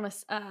resurfaced from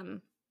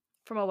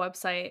a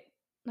website,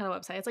 not a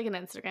website, it's like an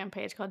Instagram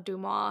page called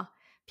Dumois.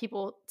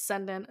 People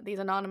send in these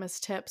anonymous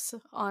tips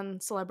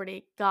on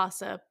celebrity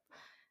gossip,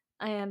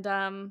 and,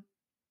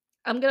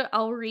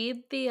 I'll read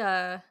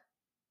the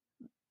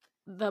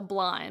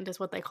blind is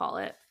what they call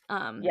it, Yeah,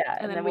 and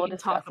and then then we we'll can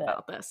talk discuss it.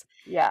 about this.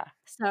 Yeah,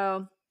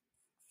 So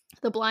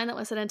the blind that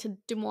was sent into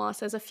Dumois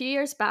says a few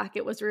years back,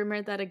 it was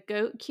rumored that a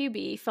GOAT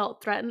QB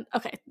felt threatened.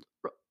 Okay,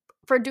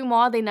 for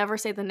Dumois, they never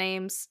say the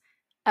names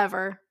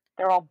ever.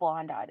 they're all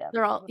blonde items,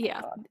 They're is all what they're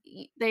yeah. called.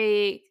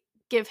 They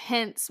give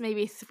hints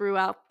maybe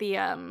throughout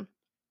the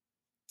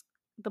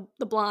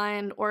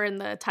blind or in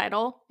the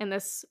title. And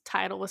this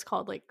title was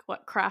called like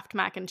what Kraft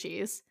mac and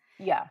cheese.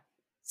 Yeah,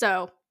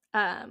 So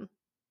um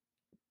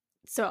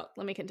So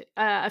let me continue.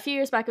 A few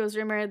years back, it was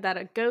rumored that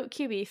a GOAT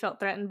QB felt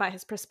threatened by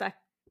his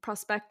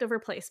prospective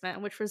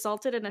replacement, which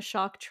resulted in a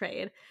shock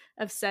trade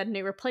of said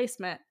new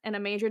replacement and a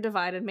major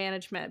divide in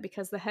management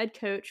because the head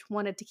coach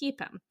wanted to keep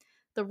him.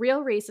 The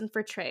real reason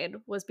for trade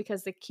was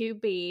because the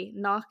QB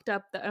knocked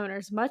up the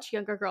owner's much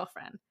younger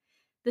girlfriend.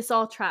 This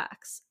all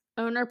tracks.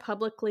 Owner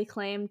publicly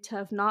claimed to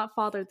have not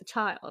fathered the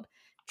child,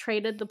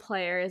 traded the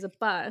player as a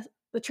bust.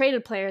 The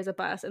traded player is a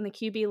bust, and the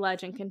QB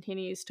legend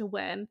continues to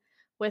win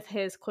with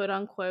his quote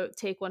unquote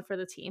take one for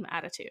the team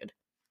attitude.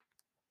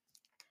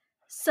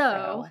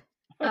 So,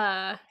 so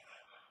uh,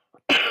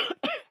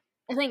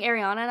 I think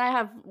Ariana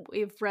and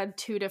we've read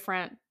two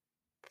different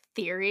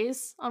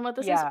theories on what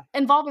this is, yeah,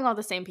 involving all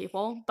the same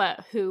people,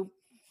 but who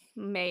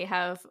may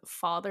have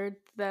fathered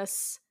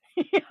this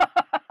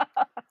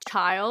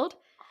child.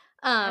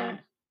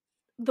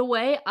 The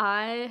way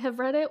I have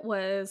read it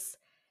was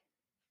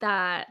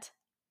that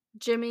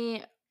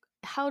Jimmy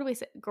how do we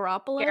say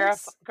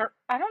Garoppolo's?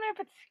 I don't know if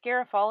it's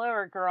Garofalo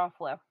or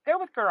Garofalo. Go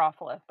with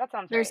Garofalo. That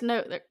sounds There's right.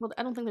 no there well,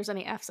 I don't think there's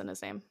any F's in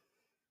his name.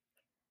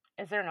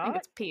 Is there I think not?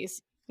 it's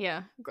P's.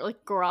 Yeah,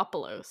 like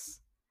Garoppolo's.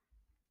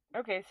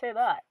 Okay, say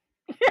that.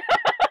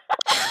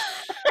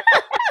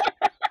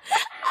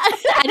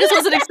 I just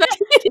wasn't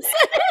expecting you to say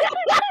it.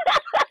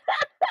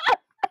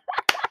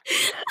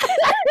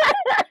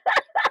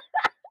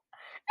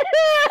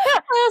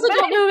 I also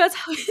don't know if that's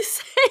how you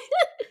say it.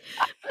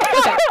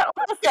 Okay.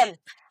 Listen,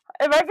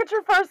 if I get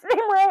your first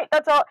name right,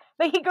 that's all.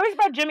 But he goes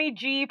by Jimmy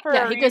G for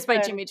Yeah, a he goes by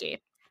reason. Jimmy G.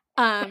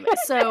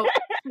 So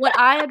what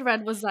I had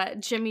read was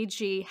that Jimmy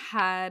G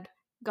had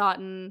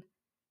gotten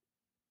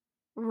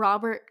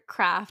Robert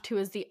Kraft, who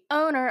is the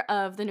owner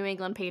of the New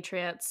England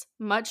Patriots,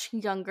 much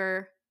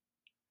younger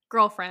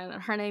girlfriend,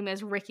 and her name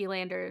is Ricky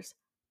Landers,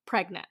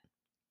 pregnant.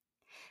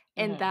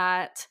 And Mhm.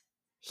 that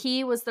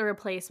he was the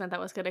replacement that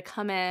was going to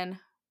come in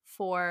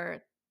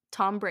for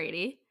Tom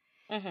Brady,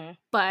 Mhm.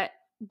 but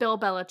Bill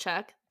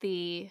Belichick,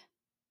 the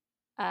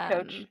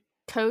Coach.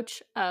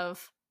 coach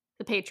of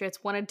the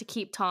Patriots, wanted to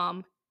keep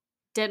Tom,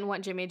 didn't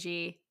want Jimmy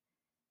G,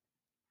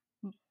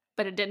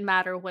 but it didn't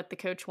matter what the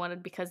coach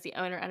wanted because the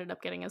owner ended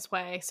up getting his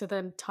way. So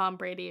then Tom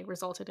Brady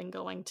resulted in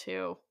going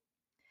to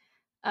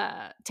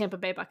Tampa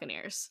Bay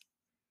Buccaneers.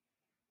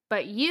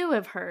 But you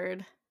have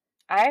heard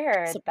I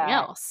heard something that.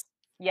 else.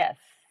 Yes.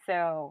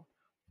 So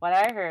what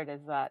I heard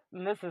is that,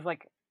 and this is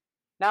like,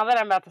 now that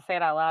I'm about to say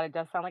it out loud, it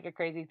does sound like a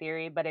crazy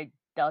theory, but it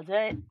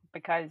doesn't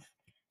because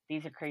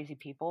these are crazy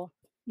people.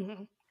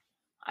 Mhm.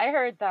 I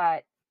heard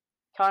that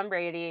Tom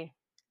Brady.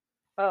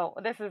 Oh,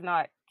 this is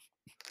not.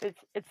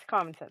 It's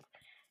common sense.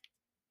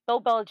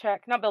 Not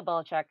Bill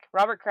Belichick.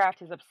 Robert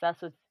Kraft is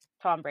obsessed with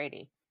Tom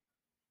Brady,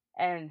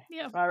 and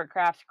Yeah. Robert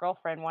Kraft's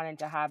girlfriend wanted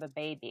to have a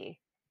baby,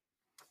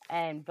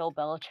 and Bill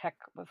Belichick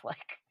was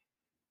like,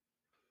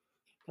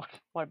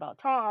 "What about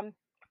Tom?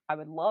 I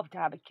would love to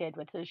have a kid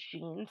with his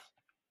genes."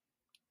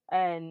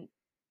 And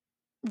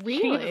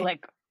she was Really?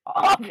 like,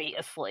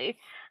 "Obviously."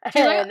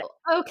 She's like, And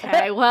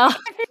okay, well,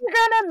 if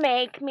you're gonna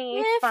make me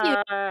if you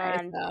guys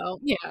fun, so.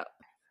 Yeah.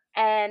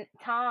 and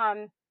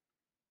Tom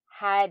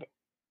had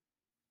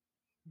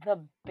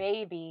the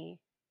baby.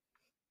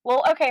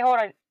 Well, okay, hold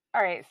on.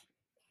 All right,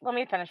 let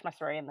me finish my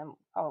story and then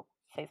I'll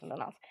say something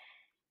else.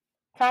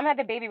 Tom had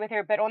the baby with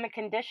her, but on the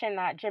condition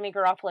that Jimmy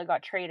Garoppolo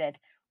got traded,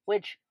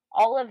 which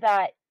all of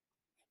that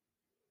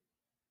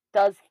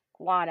does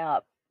line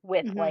up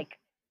with Mhm. like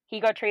he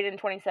got traded in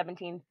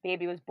 2017.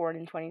 Baby was born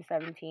in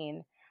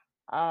 2017.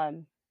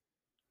 Um,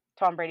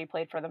 Tom Brady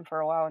played for them for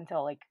a while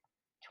until like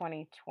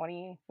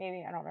 2020,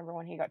 maybe. I don't remember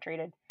when he got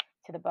traded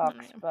to the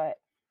Bucks, Mm, but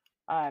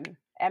um,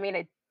 I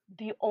mean,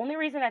 the only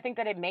reason I think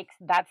that it makes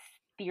that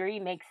theory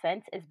make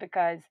sense is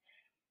because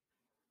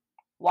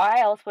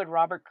why else would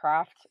Robert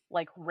Kraft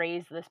like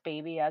raise this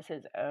baby as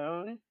his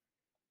own?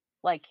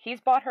 Like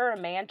he's bought her a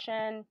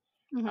mansion.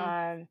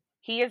 mhm.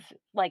 He is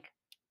like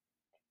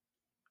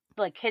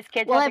his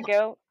kids Well, had to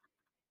go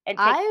and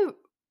take. I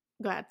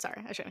go ahead,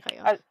 sorry, I shouldn't cut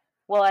you Uh, off.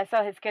 well, I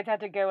saw his kids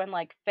had to go and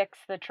like fix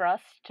the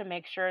trust to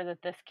make sure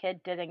that this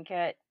kid didn't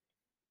get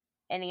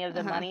any of the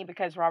Uh-huh. money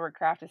because Robert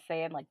Kraft is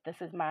saying like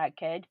this is my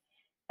kid,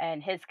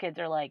 and his kids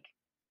are like,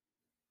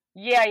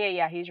 yeah, yeah,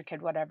 yeah, he's your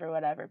kid, whatever,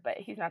 whatever, but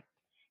he's not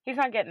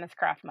getting this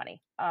Kraft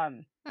money.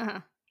 Uh-huh.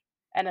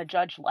 And a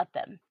judge let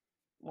them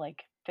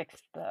like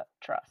fix the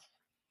trust.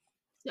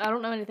 I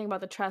don't know anything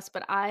about the trust,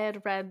 but I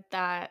had read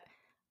that,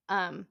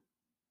 um,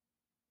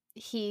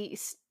 he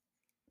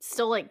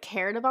still, like,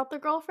 cared about the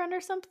girlfriend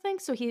or something,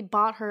 so he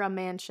bought her a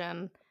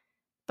mansion,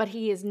 but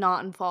he is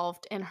not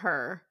involved in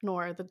her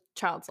nor the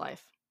child's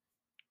life.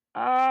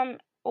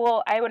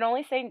 Well, I would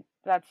only say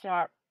that's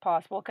not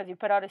possible because he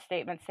put out a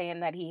statement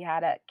saying that he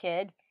had a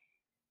kid,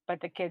 but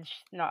the kid's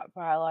not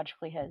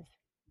biologically his.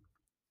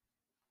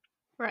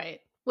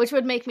 Right. Which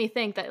would make me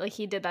think that, like,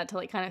 he did that to,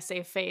 like, kinda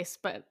save face,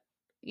 but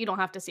you don't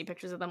have to see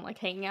pictures of them, like,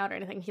 hanging out or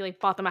anything. He, like,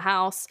 bought them a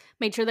house,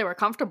 made sure they were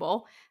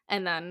comfortable,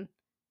 and then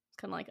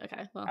kinda like,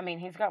 "Okay, I well, mean,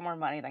 he's got more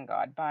money than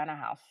God. Buying a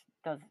house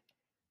does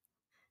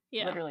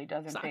yeah, literally it's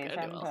doesn't not phase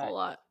gonna do him, a whole but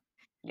lot."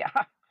 yeah.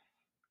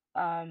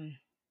 Um,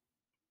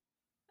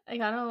 I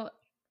kinda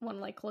wanna,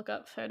 like, look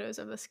up photos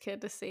of this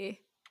kid to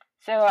see.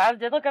 so I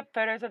did look up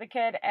photos of the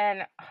kid,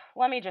 and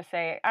let me just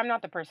say, I'm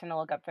not the person to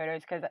look up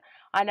photos because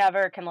I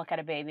never can look at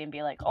a baby and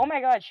be like, oh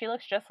my God, she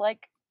looks just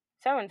like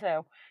so and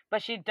so.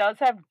 But she does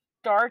have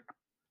dark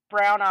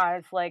brown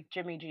eyes like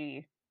Jimmy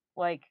G.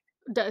 Like,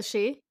 Does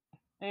she?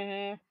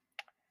 mm-hmm.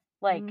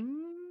 Like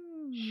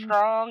Mm,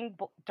 strong,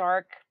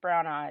 dark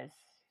brown eyes,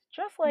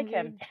 just like maybe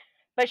him. a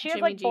But she has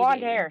Jimmy like G blonde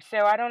baby. hair,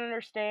 so I don't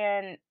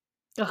understand.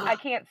 I Ugh,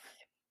 can't,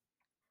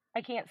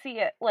 I can't see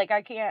it. Like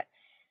I can't,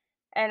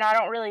 and I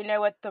don't really know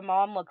what the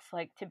mom looks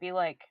like to be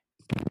like.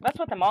 That's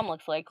what the mom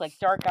looks like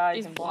dark eyes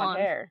she's and blonde blonde.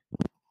 hair.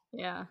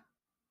 Yeah.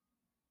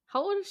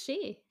 How old is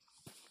she?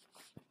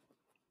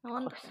 I Close,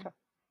 wonder.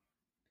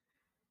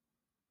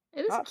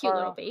 It is a not cute far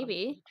little off of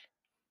baby. age.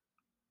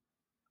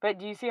 But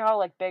do you see how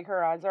like big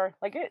her eyes are?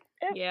 Like it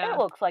Yeah.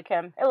 looks like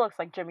him. It looks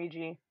like Jimmy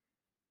G.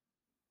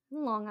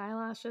 Long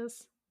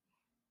eyelashes.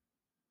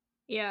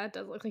 Yeah, it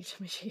does look like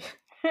Jimmy G.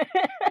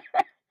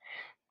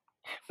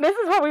 This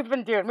is what we've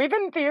been doing. We've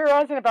been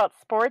theorizing about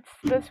sports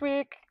this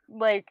week.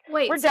 Like,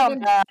 we're Wait, so down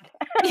then bad.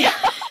 yeah,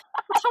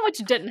 that's how much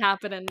didn't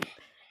happen in,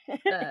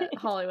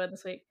 Hollywood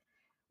this week.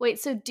 Wait,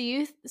 so do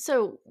you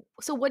so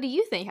what do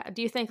you think?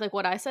 Do you think, like,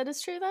 what I said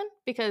is true then?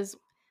 Because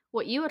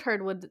what you had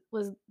heard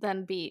was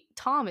then be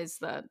Tom is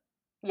the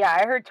Yeah,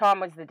 I heard Tom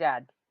was the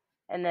dad.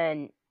 And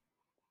then,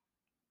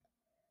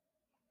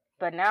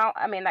 but now,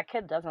 I mean, that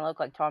kid doesn't look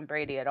like Tom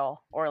Brady at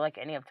all, or like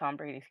any of Tom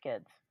Brady's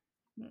kids.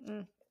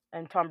 mm-mm.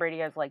 And Tom Brady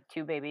has like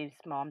 2 babies'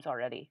 moms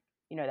already.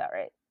 You know that,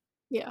 right?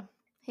 Yeah.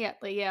 Yeah.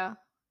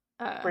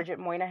 Bridget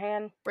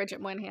Moynihan.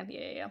 Bridget Moynihan,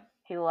 yeah.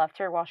 He left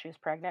her while she was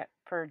pregnant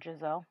for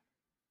Giselle.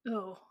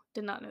 Oh,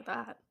 did not know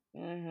that.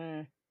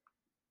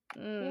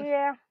 Mm-hmm. Mm,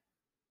 Yeah.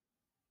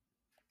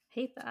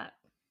 hate that.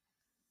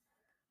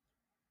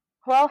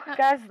 Well, Uh,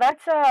 guys,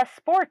 that's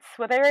sports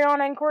with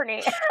Ariana and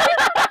Courtney.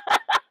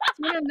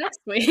 Tune in next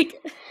week.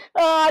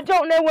 I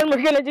don't know when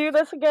we're gonna do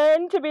this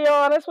again, to be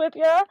honest with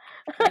you.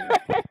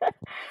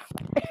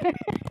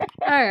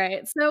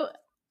 Alright, so,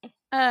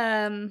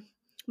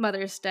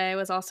 Mother's Day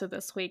was also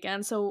this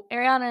weekend, so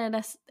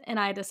Ariana and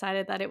I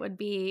decided that it would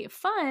be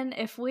fun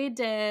if we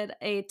did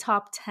a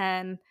top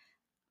 10,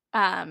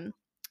 not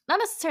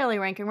necessarily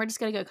ranking, we're just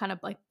gonna go kind of,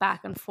 like,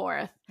 back and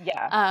forth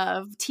Yeah.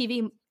 of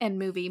TV and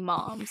movie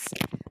moms.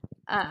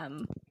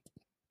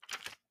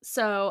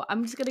 So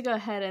I'm just gonna go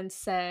ahead and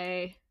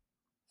say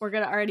we're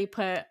gonna already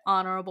put an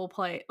honorable.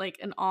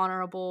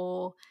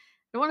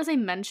 I don't want to say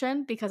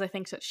mention because I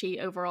think that she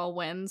overall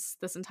wins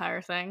this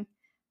entire thing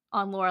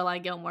on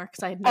Lorelai Gilmore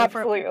because I know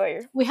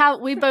Absolutely.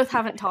 we both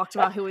haven't talked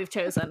about who we've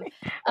chosen,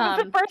 What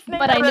was the first name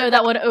but I know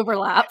that would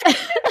overlap.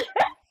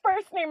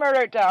 First name I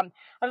wrote down.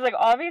 I was like,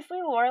 obviously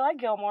Lorelai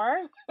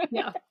Gilmore.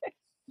 Yeah.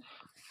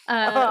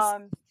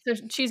 So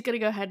she's gonna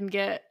go ahead and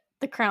get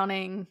the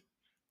crowning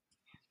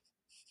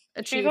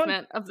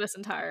achievement of this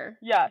entire.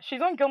 Yeah,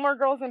 she's on Gilmore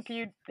Girls, and if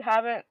you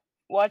haven't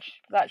watched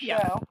that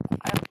show,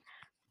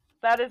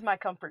 that is my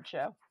comfort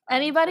show.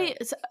 Anybody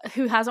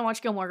who hasn't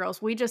watched Gilmore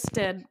Girls, we just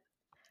did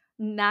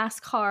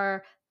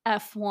NASCAR,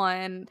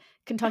 F1,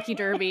 Kentucky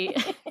Derby,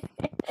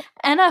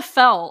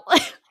 NFL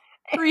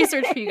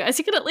research for you guys.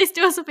 You could at least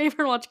do us a favor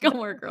and watch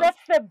Gilmore Girls. That's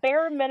the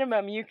bare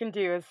minimum you can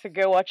do is to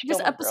go watch just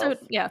Gilmore episode,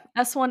 Girls. yeah,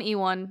 S1,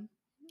 E1,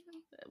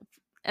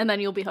 and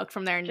then you'll be hooked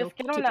from there and just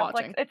you'll get on keep Netflix.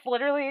 watching. It's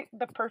literally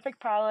the perfect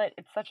pilot.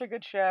 It's such a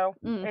good show.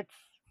 You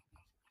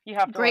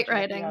have to great watch it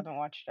writing. if you haven't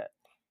watched it.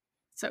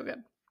 So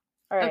good.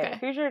 All right, okay.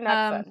 Who's your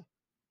next one?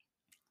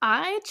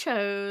 I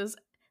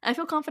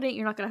feel confident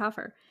you're not going to have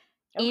her.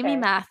 Okay. Amy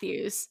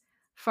Matthews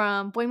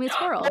from Boy Meets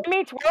World. Boy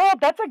Meets World,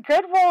 that's a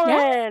good one.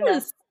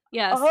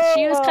 Yes. Oh.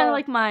 She was kind of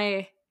like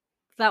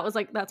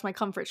that's my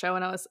comfort show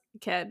when I was a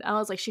kid. I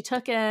was like, she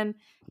took in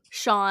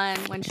Sean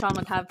when Sean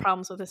would have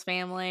problems with his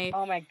family.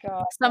 Oh my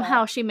god.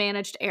 Somehow she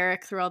managed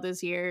Eric through all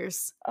those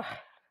years.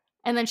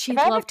 And then she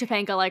loved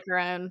Topanga like her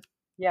own.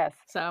 Yes.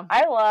 So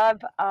I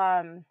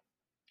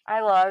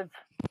love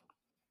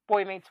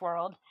Boy Meets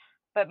World,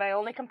 but my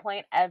only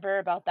complaint ever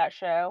about that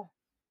show,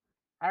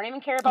 I don't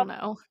even care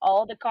about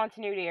all the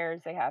continuity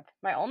errors they have.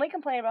 My only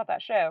complaint about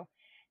that show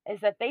is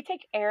that they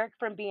take Eric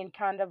from being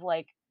kind of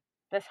like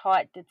this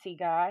hot ditzy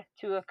guy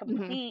to a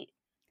complete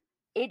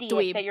idiot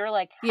dweeb. That you're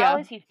like, how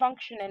is he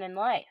functioning in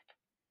life?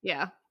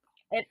 Yeah.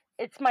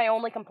 It's my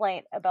only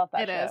complaint about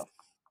that show. It is.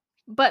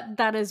 But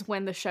that is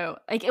when the show,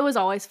 like, it was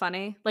always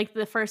funny. Like,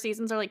 the first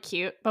seasons are, like,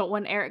 cute, but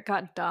when Eric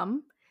got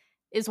dumb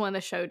is when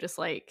the show just,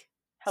 like,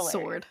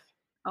 soared.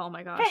 Oh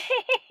my gosh.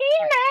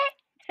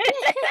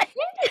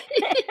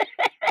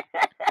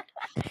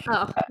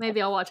 Oh,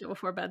 maybe I'll watch it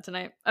before bed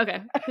tonight.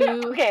 Okay.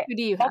 Who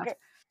do you have? Okay.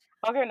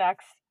 I'll go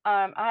next.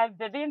 I have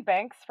Vivian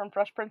Banks from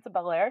Fresh Prince of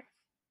Bel-Air.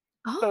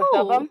 Oh. Both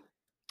of them.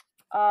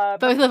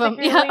 Both of them,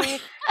 yeah. Really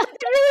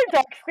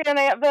dark skin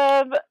Aunt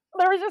Viv.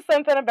 There was just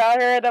something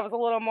about her that was a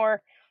little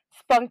more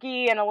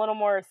spunky and a little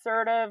more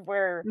assertive,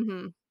 where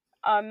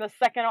the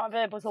second Aunt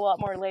Viv was a lot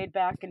more laid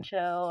back and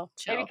chill.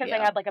 Maybe because they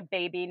had like a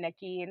baby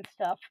Nikki and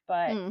stuff,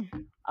 but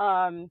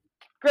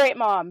great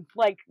mom.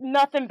 Like,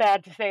 nothing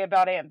bad to say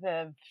about Aunt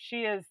Viv.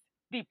 She is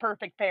the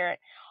perfect parent.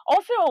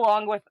 Also,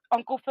 along with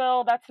Uncle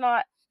Phil, that's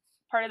not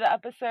part of the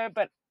episode,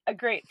 but a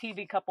great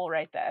TV couple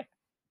right there.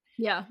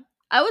 Yeah,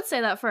 I would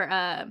say that for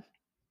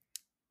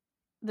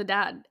the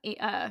dad.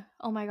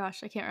 Oh my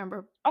gosh, I can't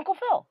remember. Uncle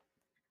Phil.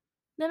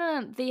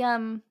 No.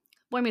 The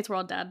Boy Meets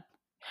World dad.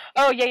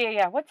 Oh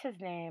yeah. What's his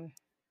name?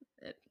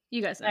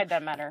 You guys know. It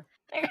doesn't matter.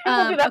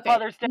 We'll do that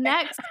Father's Day.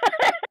 Next.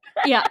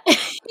 Yeah.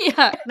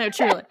 No,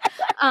 truly.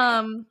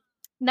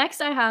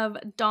 Next I have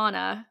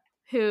Donna,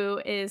 who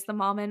is the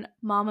mom in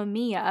Mamma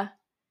Mia.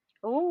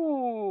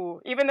 Ooh,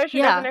 even though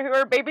she doesn't know who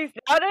her baby's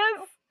dad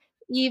is?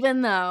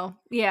 Even though,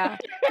 yeah.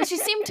 But she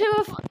seemed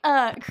to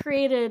have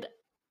created,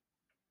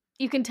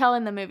 you can tell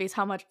in the movies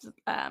how much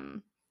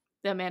the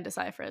Amanda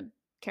Seyfried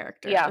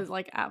character is,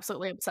 like,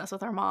 absolutely obsessed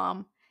with her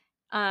mom.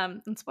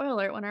 And spoiler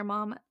alert, when her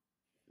mom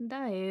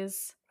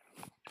dies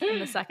in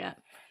the second.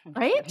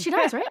 Right? She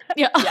dies, right?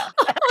 Yeah. I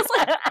was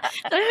like,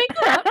 did I make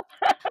that up?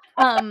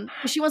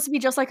 She wants to be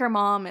just like her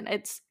mom, and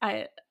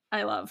I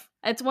love.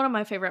 It's one of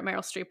my favorite Meryl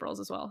Streep roles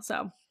as well.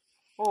 So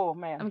Oh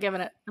man. I'm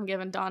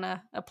giving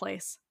Donna a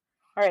place.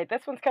 All right,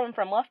 this one's coming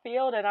from left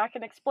field, and I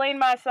can explain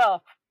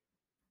myself.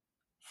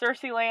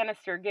 Cersei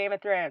Lannister, Game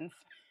of Thrones.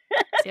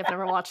 See, I've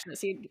never watched it,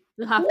 so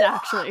you'll have to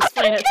actually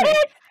explain it to me.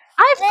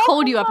 I've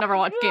told you I've never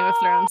watched Game of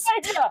Thrones.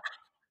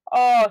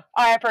 Oh,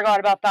 I forgot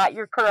about that.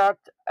 You're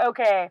correct.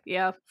 Okay.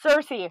 Yeah.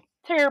 Cersei,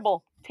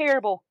 terrible,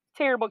 terrible,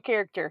 terrible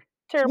character.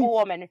 Terrible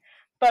woman.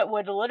 But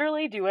would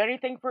literally do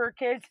anything for her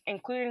kids,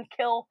 including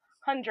kill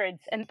hundreds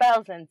and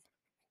thousands.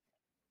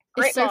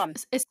 Great mom.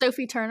 Is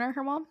Sophie Turner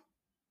her mom?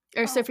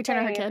 Or Sophie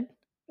Turner her kid?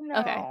 No.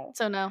 Okay.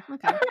 So no.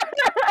 Okay.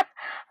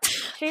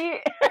 She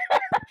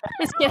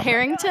Is Kit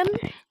Harington?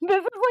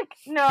 This is like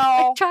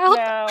no.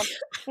 Child?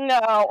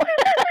 No.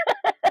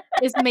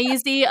 Is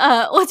Maisie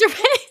what's her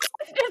face?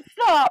 Just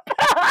stop.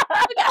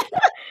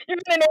 You're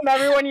gonna name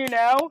everyone you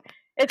know?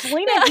 It's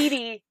Lena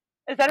Headey.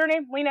 Is that her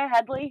name? Lena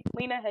Headey?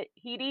 Lena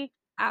Headey?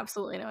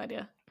 Absolutely no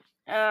idea.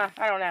 I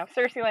don't know.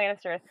 Cersei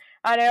Lannister.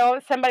 I know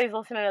somebody's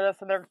listening to this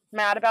and they're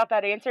mad about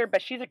that answer,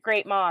 but she's a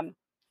great mom.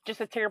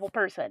 Just a terrible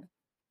person.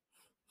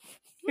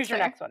 Who's your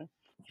next one?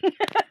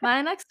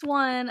 My next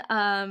one,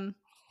 I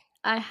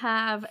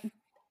kind of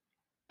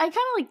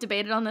like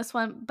debated on this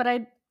one, but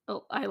I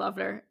loved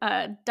her.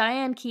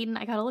 Diane Keaton.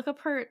 I gotta look up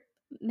her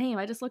name.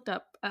 I just looked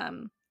up,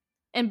 and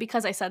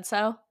Because I Said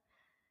So.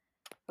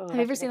 Have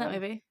you ever seen that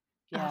movie?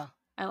 Yeah. Oh,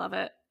 I love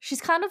it.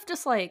 She's kind of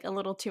just like a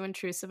little too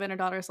intrusive in her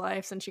daughter's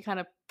life, and she kind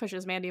of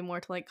pushes Mandy more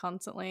to like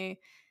constantly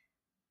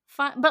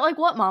find, but like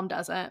what mom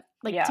doesn't?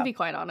 Like to be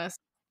quite honest.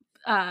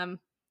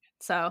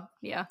 So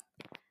yeah,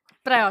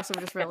 but I also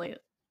just really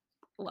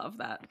love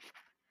that.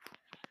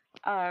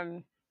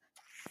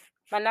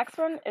 My next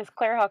one is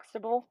Claire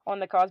Huxtable on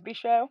The Cosby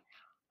Show.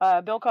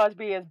 Bill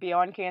Cosby is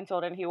beyond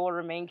canceled, and he will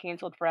remain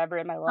canceled forever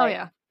in my life. Oh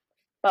yeah,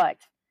 but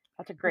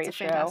that's a great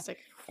show. Fantastic.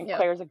 And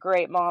Claire's a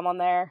great mom on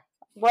there.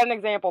 What an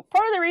example.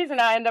 Part of the reason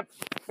I ended up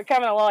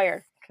becoming a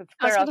lawyer because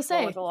Claire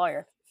Huxtable was a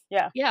lawyer.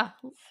 Yeah. Yeah.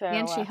 So,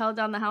 and she held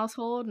down the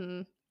household,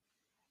 and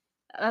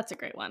that's a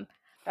great one.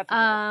 That's a good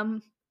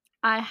one.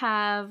 I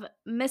have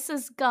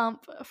Mrs.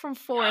 Gump from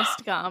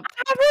Forrest Gump.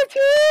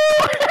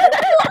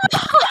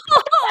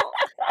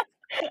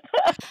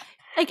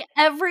 Like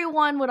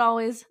everyone would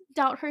always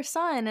doubt her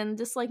son and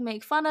just like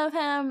make fun of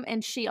him,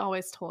 and she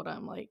always told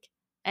him like,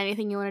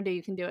 anything you want to do,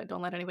 you can do it.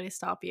 Don't let anybody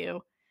stop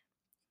you.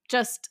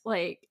 Just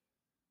like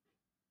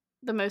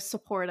the most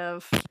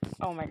supportive.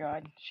 Oh my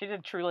god, she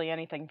did truly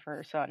anything for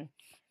her son.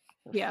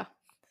 Yeah.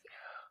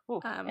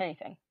 Ooh,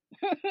 anything.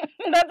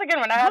 That's a good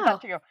one. I had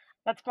that too.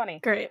 That's funny.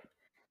 Great.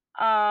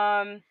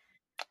 My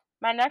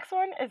next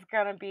one is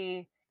gonna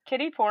be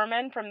Kitty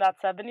Foreman from That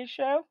 70s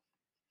Show.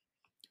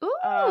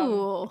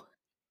 Ooh.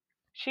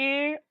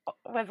 She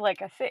was like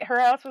her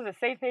house was a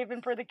safe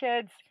haven for the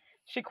kids.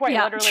 She quite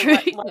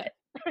literally let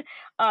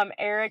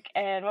Eric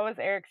and what was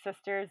Eric's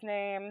sister's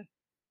name?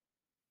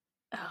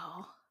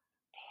 Oh.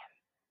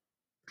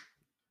 Damn.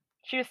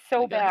 She was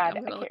so bad.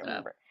 I can't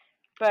remember.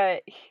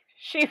 But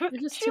she let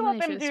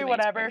them do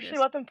whatever. She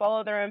let them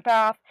follow their own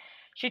path.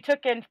 She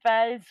took in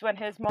Fez when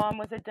his mom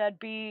was a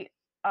deadbeat.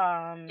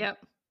 Yep.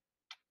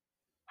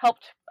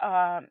 Helped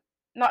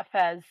not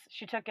Fez.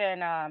 She took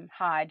in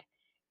Hyde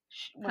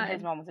when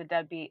his mom was a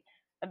deadbeat.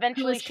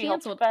 Eventually she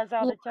helped Fez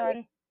out a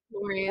ton.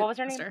 Lori, what was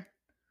her name?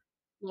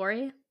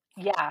 Lori?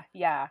 Yeah.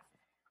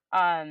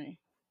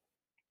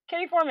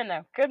 Kitty Foreman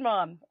though. Good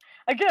mom.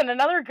 Again,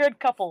 another good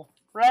couple.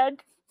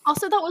 Red.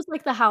 Also, that was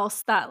like the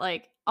house that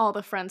like all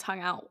the friends hung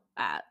out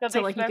at.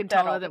 So like you could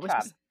tell that it was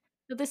just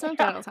that they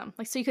smoked all the time.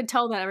 Like so you could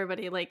tell that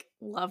everybody like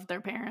loved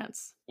their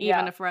parents,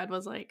 even if Red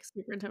was like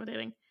super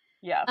intimidating.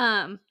 Yeah.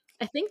 I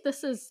think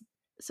this is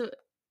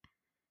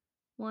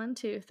 1,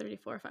 2, 3,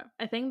 4, 5.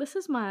 I think this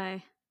is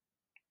my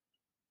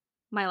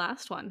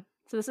last one.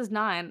 So this is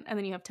 9, and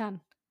then you have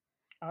 10.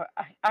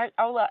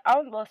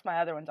 I'll list my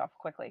other ones off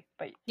quickly,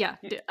 but yeah.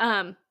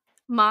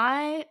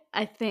 My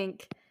I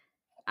think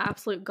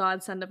absolute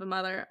godsend of a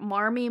mother,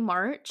 Marmee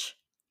March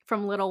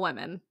from Little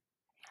Women.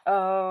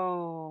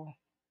 Oh.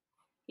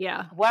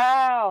 Yeah.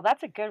 Wow,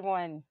 that's a good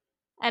one.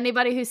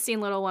 Anybody who's seen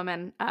Little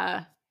Women,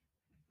 I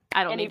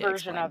don't any need to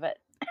version explain. of it.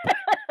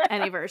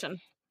 Any version.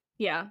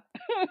 Yeah.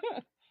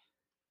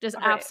 Just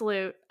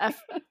absolute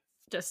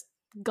just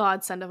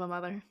godsend of a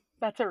mother.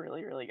 That's a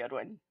really, really good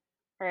one.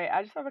 All right,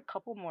 I just have a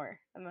couple more,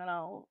 and then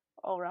I'll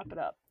wrap it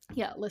up.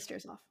 Yeah, list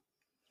yours off.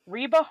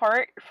 Reba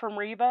Hart from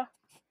Reba.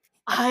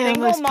 I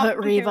almost put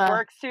Reba. Who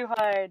works too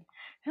hard.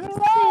 Who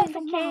loves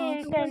a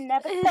kid and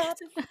never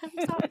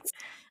stops.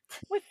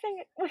 We sing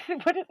it with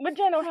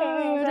gentle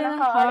hands and a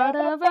heart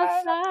of a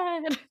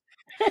fighter.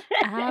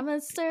 I'm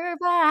a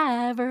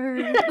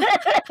survivor.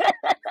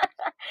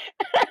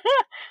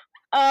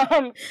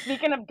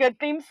 Speaking of good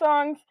theme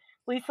songs,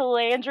 Lisa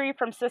Landry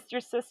from Sister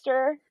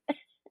Sister.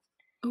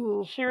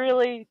 Ooh. She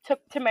really took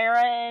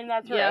Tamara in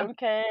as her own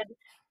kid.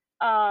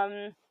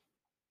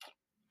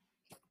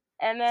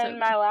 And then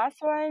my last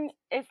one,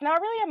 it's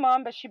not really a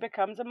mom, but she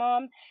becomes a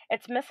mom.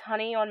 It's Miss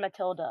Honey on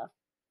Matilda.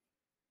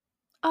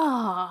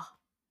 Oh.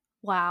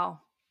 Wow.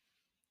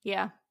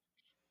 Yeah.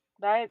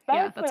 That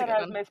Yeah, was the that's a one good I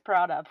was one. most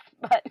proud of.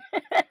 But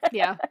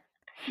Yeah.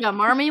 Yeah,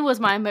 Marmee was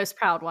my most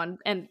proud one,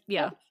 and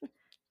yeah,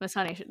 Miss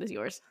Honey is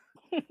yours.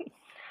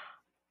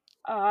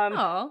 um,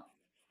 Oh,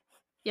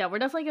 yeah, we're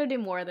definitely gonna do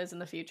more of those in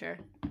the future.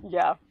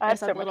 yeah, I I had just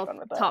so have a much little fun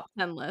with it. top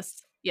 10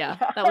 list. Yeah,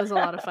 Yeah, that was a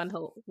lot of fun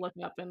to look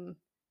up and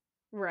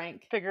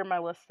rank. figure my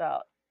list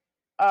out.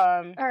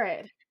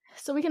 Alright,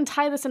 so we can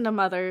tie this into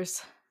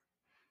mothers.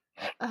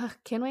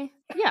 Can we?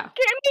 Yeah. Can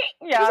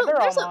we? There's Yeah, a they're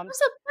all there's a moms.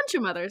 there's a bunch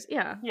of mothers,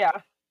 yeah. Yeah.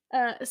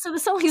 So the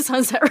Selling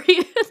Sunset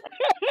reunion,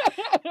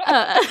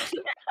 uh,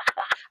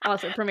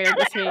 also premiered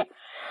this week.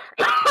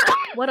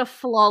 What a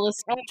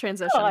flawless Oh my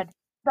transition. god,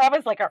 that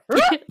was like a.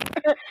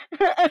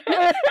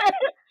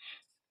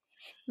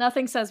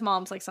 Nothing says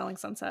moms like Selling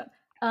Sunset.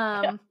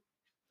 Yeah. Um,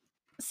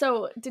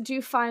 so did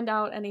you find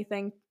out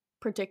anything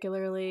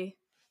particularly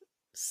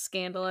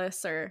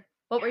scandalous, or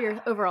what were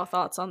your overall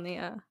thoughts on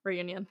the,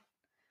 reunion?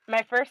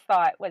 My first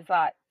thought was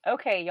that,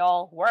 okay,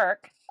 y'all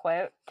work,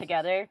 quote,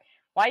 together.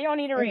 Why y'all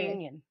need a Mhm,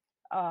 reunion?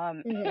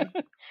 Um, mhm.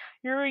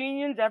 your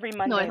reunion's every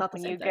No, I Monday thought the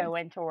when same you thing. go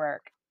into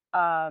work.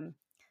 Um,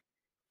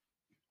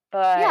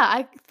 but Yeah,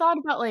 I thought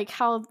about, like,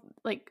 how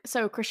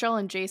so Chriselle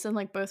and Jason,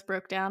 like, both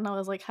broke down. I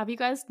was like, "Have you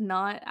guys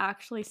not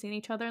actually seen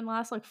each other in the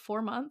last, like,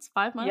 4 months,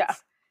 5 yeah,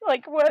 months?"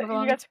 like what? However You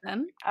long guys it's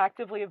been.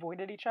 actively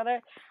avoided each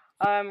other.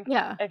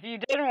 Yeah. If you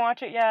didn't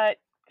watch it yet,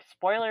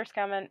 spoilers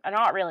coming.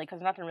 Not really,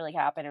 because nothing really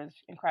happened. It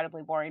was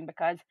incredibly boring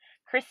because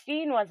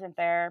Christine wasn't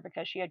there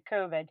because she had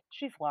COVID.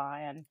 She's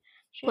lying.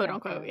 She didn't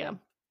Quote, have unquote, yeah. COVID.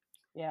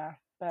 Yeah,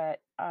 but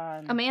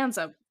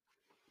Amanza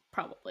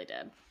probably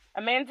did.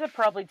 Amanda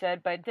probably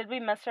did. But did we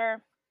miss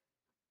her?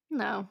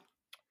 No.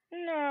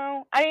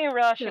 No, I didn't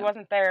realize she Yeah.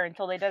 wasn't there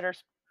until they did her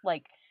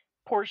like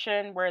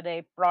portion where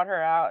they brought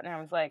her out, and I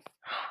was like,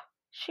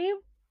 she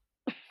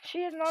she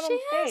is not She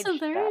on isn't stage.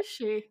 there, That is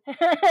she?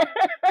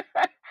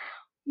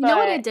 You know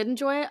what I but did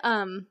enjoy?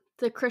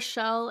 The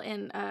Chriselle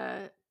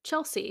and,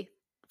 Chelsea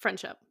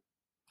friendship.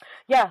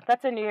 yeah,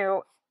 that's a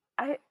new.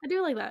 I I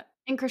do like that.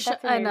 And Chriselle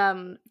that's a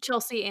and, new.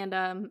 Chelsea and,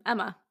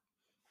 Emma.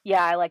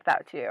 Yeah, I like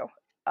that too.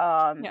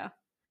 Um, Yeah.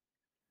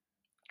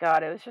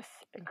 God, it was just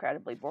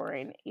incredibly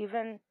boring.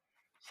 Even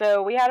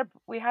so, we had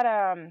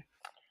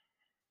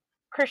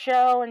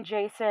Chriselle and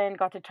Jason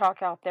got to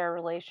talk out their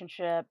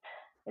relationship.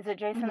 Is it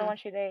Jason the Mhm. one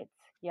she dates?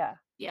 Yeah.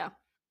 Yeah.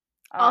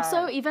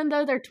 Also, Um, even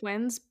though they're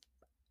twins,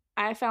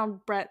 I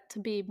found Brett to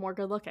be more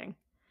good looking.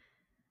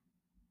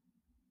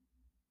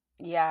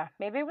 yeah,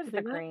 maybe it was You the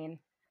think that? green.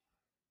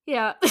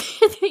 Yeah.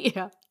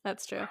 Yeah,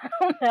 that's true. I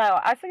don't know.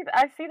 I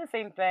see the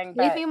same thing,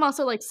 Do you but think I'm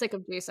also, like, sick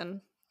of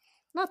Jason?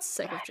 Not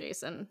sick of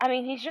Jason. I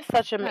mean, he's just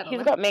such a I don't he's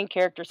know. got main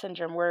character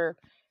syndrome where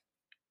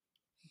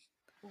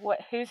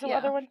who's the Yeah.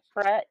 other one?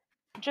 Brett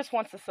just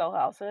wants to sell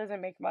houses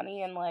and make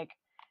money and like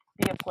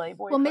be a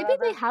playboy Well, maybe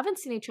they forever. haven't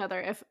seen each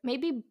other. If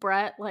maybe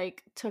Brett,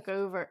 like, took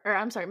over, or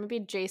I'm sorry, maybe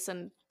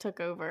Jason took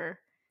over.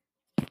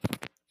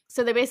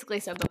 So they basically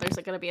said that there's,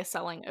 like, gonna be a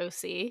Selling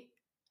OC,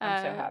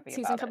 I'm so happy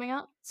season about it. coming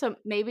out. So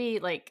maybe,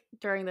 like,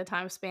 during the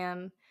time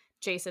span,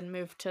 Jason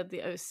moved to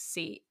the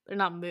OC, or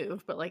not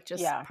moved, but, like,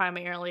 just Yeah.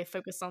 primarily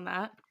focused on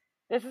that.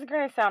 This is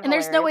going to sound And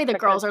there's no hilarious way the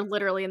because girls are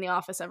literally in the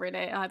office every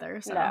day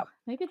either, so no.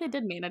 maybe they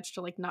did manage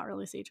to, like, not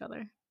really see each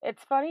other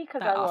It's funny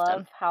cuz that I love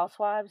often.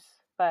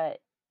 housewives,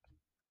 but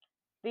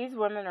these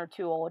women are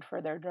too old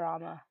for their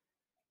drama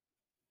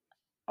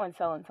on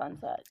Selling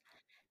Sunset.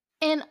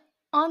 And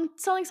on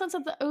Selling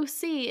Sunset, the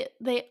OC,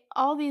 they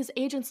all these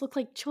agents look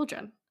like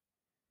children.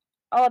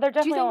 Oh, they're Do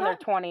you definitely think all in their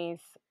that? 20s.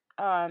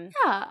 Yeah,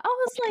 I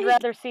was Which I'd like,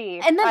 rather see.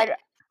 and then I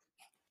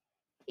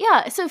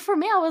yeah, so for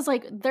me, I was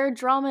like, their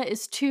drama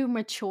is too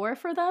mature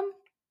for them,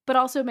 but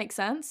also makes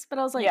sense. But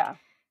I was like, yeah.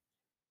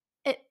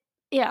 it,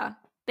 yeah,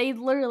 they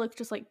literally look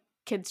just like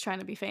kids trying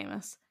to be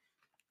famous.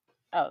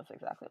 Oh, that's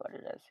exactly what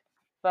it is.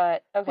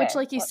 But Which, okay,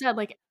 like you said,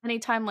 like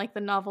anytime like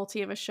the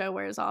novelty of a show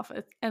wears off,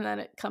 and then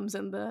it comes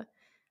in the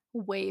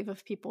wave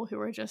of people who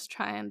are just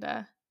trying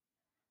to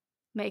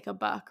make a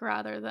buck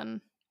rather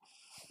than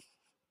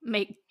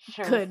make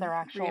show us good their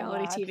actual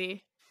reality lives.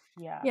 TV.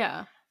 Yeah.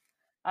 Yeah.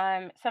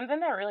 Something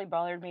that really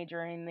bothered me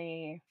during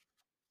the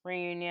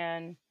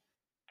reunion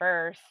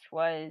first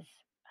was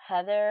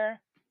Heather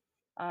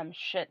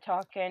shit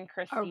talking Oh,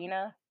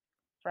 Christina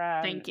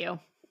thank from you.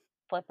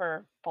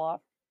 Flipper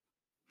Flop.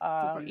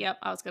 Flipper. Um Yep,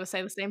 I was gonna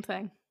say the same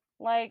thing.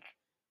 like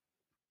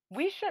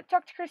we shit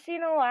talked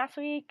Christina last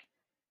week,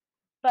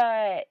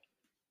 but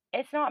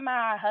it's not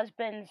my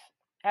husband's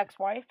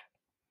ex-wife.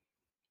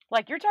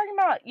 Like you're talking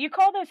about you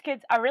call those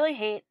kids I really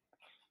hate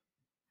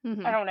I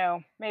Hmm. don't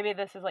know, maybe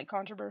this is like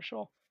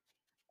controversial.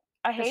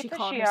 I That she hate that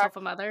called she herself a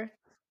acts mother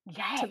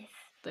yes. to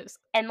those.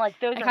 And like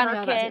those I are kind of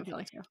her know that same kids.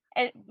 feeling too.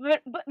 And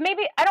but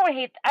maybe I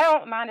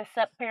don't mind a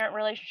step parent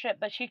relationship,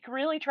 but she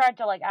really tried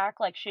to like act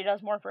like she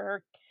does more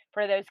for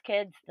those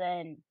kids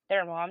than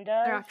their mom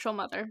Their does. actual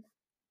mother.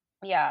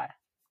 Yeah.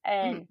 Mhm.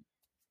 And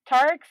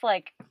Tarek's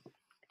like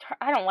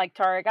I don't like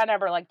Tarek. I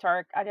never liked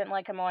Tarek. I didn't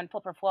like him on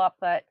Flip or Flop,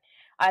 but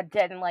I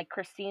didn't like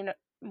Christine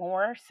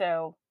more,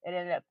 so it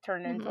ended up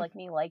turning into Mhm. like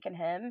me liking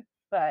him.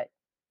 But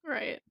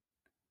Right.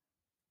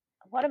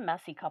 What a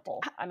messy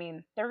couple. I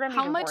mean, they're going to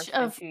be How much divorced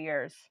in of 2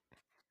 years.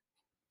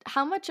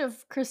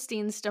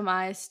 Christine's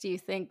demise do you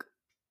think?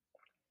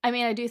 I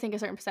mean, I do think a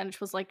certain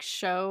percentage was like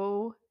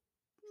show,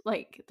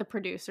 like the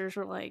producers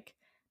were like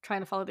trying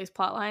to follow these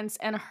plot lines,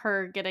 and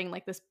her getting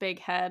like this big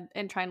head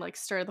and trying to like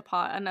stir the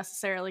pot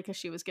unnecessarily because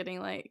she was getting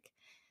like,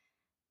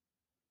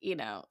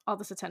 all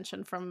this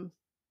attention from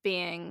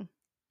being,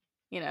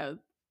 the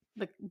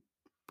The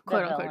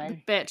quote unquote the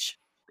villain. bitch,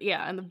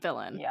 yeah, and the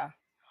villain. Yeah.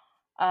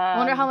 I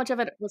wonder how much of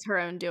it was her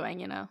own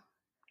doing.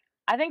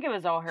 I think it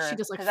was all She her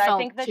just like because I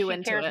think felt that too she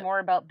into cares it. more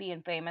about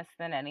being famous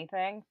than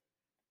anything.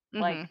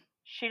 Mm-hmm. Like,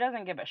 she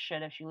doesn't give a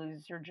shit if she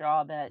loses her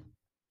job at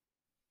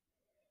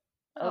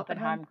Oppenheim.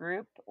 Oppenheim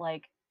Group.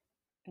 Like,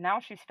 now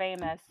she's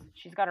famous.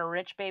 She's got a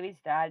rich baby's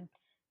dad,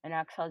 an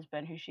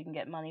ex-husband who she can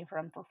get money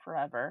from for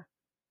forever.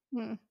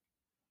 Hmm.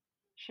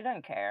 She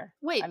doesn't care.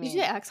 Wait, I did you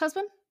mean, say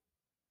ex-husband?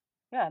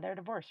 yeah, they're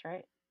divorced,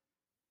 right?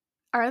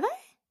 Are they?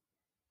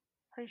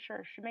 Pretty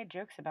sure. She made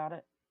jokes about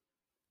it.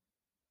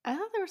 I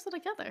thought they were still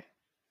together.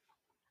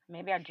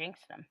 Maybe I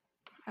jinxed them.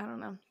 I don't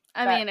know.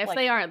 I But, mean, if like,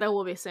 they aren't, they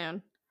will be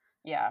soon.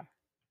 yeah.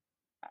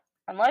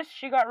 Unless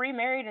she got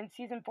remarried in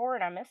season 4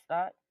 and I missed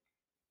that.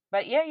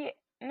 But yeah,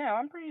 no,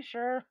 I'm pretty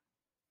sure.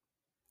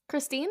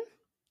 Christine?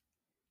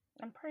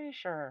 I'm pretty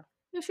sure.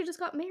 No, she just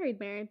got married.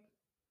 Well,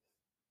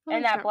 And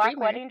she that got black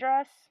remarried. wedding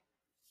dress?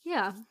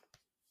 Yeah.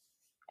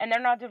 And they're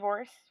not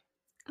divorced?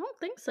 I don't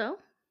think so.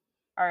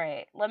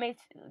 Alright, let me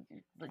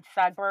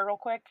sidebar real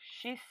quick.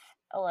 She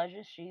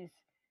alleges she's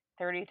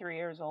 33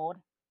 years old.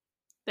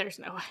 There's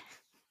no way.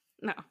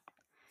 No.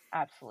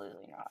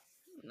 Absolutely not.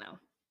 No.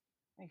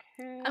 Like,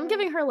 who? I'm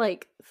giving her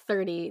like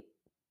 36?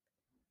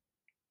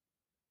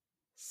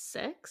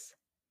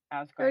 I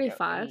was going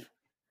 35? to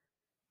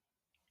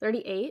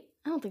 38?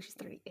 I don't think she's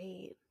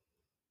 38.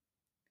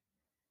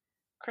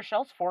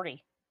 Chriselle's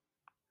 40.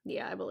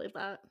 Yeah, I believe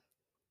that.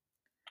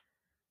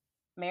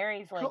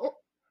 Mary's like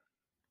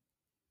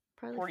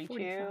probably 42,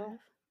 45.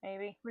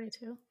 maybe.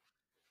 42.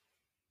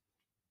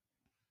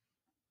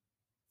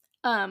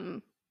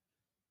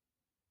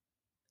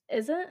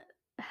 Isn't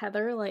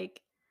Heather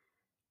like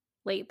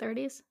late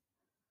 30s?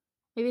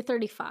 Maybe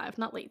 35,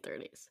 not late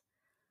 30s.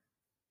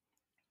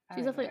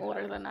 She's definitely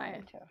older than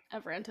I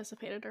ever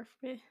anticipated her to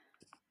be.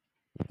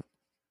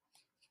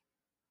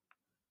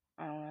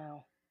 I don't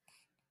know.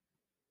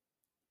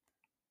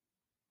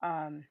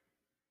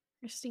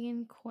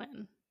 Christine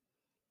Quinn.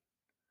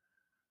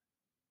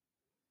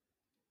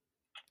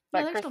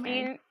 But yeah,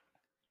 Christine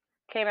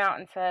came out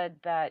and said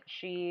that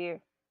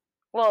Jason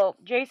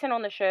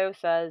on the show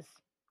says,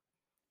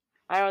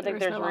 I don't think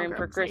there's room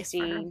for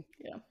Christine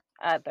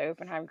at the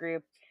Oppenheim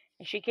Group.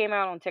 And she came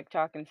out on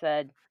TikTok and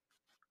said,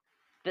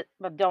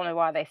 but don't know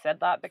why they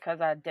said that,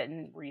 because I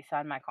didn't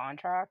re-sign my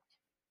contract.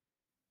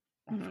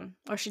 Mm-hmm.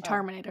 Or she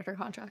terminated her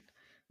contract.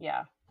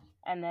 Yeah.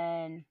 And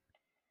then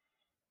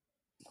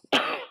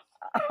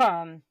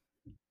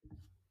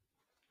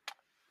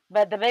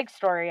but the big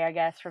story, I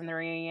guess, from the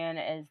reunion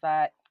is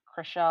that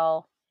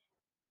Chriselle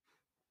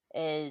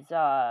is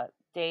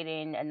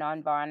dating a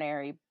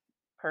non-binary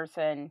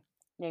person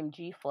named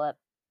G Flip.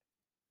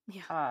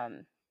 Yeah.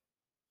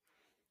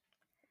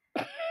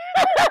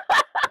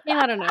 Came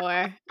out of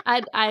nowhere.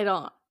 I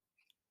don't.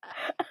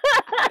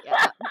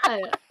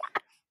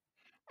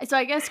 So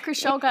I guess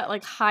Chriselle got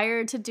like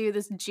hired to do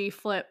this G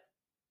Flip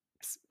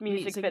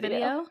music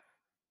video,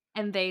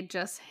 and they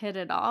just hit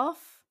it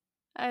off,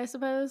 I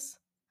suppose.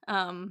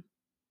 And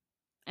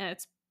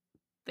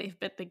they've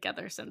been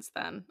together since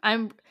then.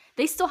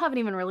 They still haven't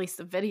even released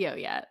the video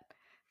yet.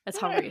 That's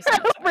how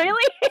recent it's been.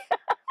 Really?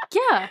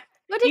 Yeah.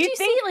 But did you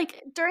see,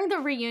 like, during the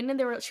reunion,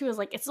 she was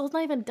like, it's still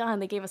not even done.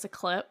 They gave us a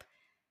clip.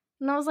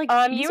 And I was like,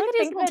 music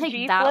videos don't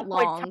take that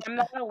long. Would time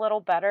that a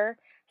little better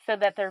so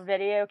that their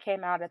video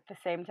came out at the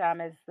same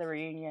time as the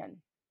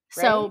reunion.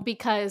 Right? So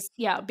because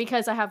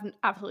I have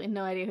absolutely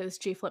no idea who this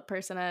G Flip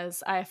person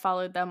is, I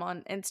followed them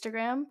on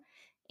Instagram,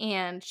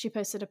 and she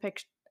posted a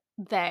picture.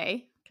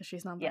 Because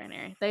she's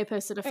non-binary, yes. They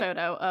posted a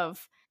photo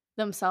of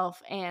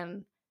themselves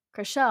and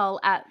Chriselle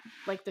at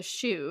like the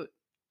shoot,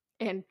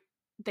 and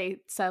they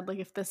said like,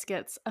 if this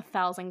gets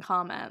 1,000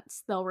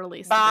 comments, they'll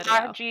release the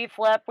video. G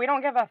Flip, we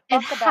don't give a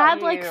fuck it about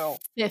had like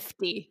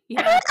 50.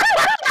 Yeah.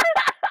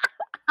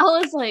 I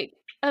was like,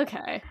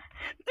 okay,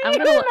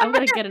 I'm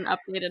gonna get an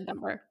updated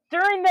number.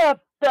 During the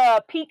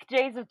peak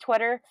days of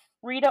Twitter,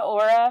 Rita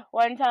Ora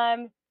one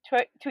time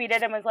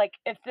tweeted and was like,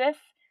 if this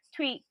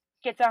tweet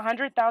gets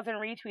 100,000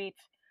 retweets,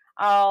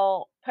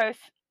 I'll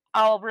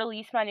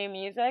release my new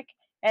music.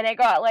 And it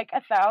got like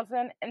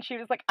 1,000, and she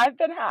was like, I've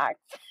been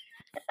hacked.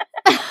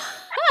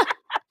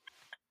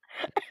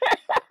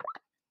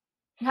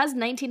 It has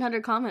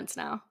 1,900 comments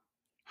now.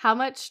 How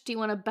much do you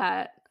want to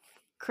bet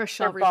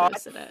Chriselle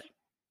reposted it?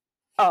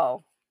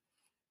 Oh.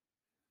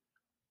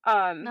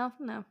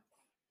 No.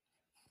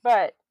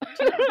 But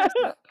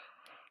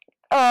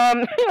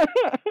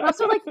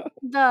also, like,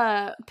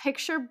 the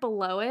picture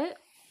below it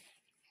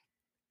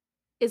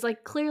is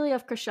like clearly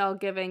of Chriselle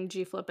giving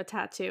G Flip a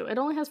tattoo. It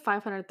only has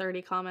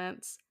 530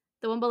 comments.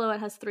 The one below it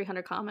has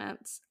 300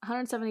 comments,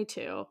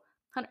 172.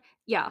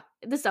 Yeah,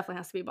 this definitely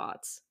has to be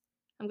bots.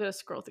 I'm gonna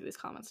scroll through these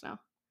comments now.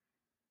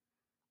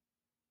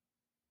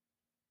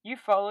 You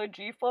follow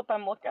G Flip?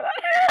 I'm looking at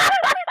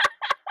it.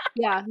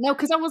 Yeah, no,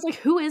 because I was like,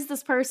 "Who is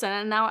this person?"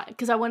 And now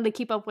because I wanted to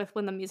keep up with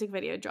when the music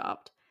video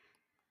dropped,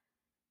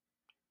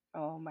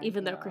 Oh my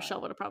even though god.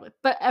 Chriselle would have probably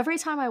but every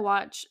time I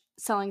watch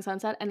Selling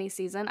Sunset, any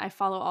season, I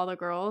follow all the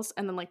girls,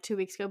 and then, like, 2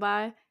 weeks go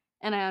by,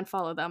 and I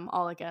unfollow them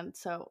all again,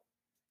 so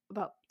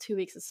about 2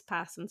 weeks has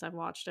passed since I've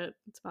watched it.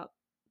 It's about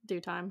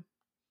due time.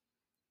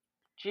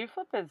 G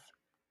Flip is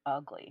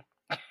ugly.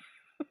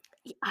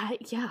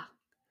 Yeah.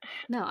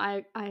 No,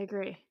 I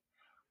agree.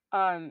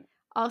 Um,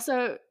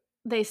 Also,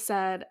 they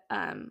said,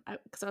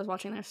 because I was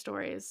watching their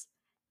stories,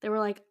 they were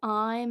like,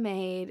 "I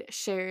made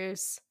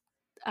Cher's,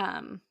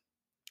 um,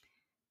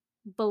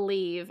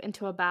 Believe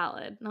into a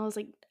ballad," and I was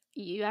like,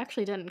 "You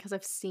actually didn't, because 'cause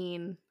I've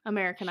seen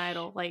American Sh-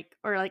 Idol, like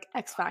or, like,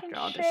 X Fucking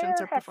Factor auditions Cher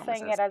or has sang it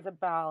performances." as a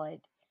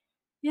ballad.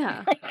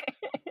 Yeah.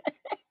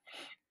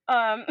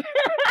 I'm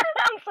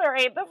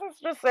sorry. This is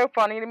just so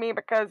funny to me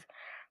because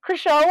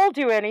Chriselle will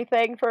do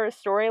anything for a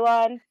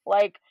storyline.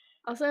 Like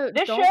Also,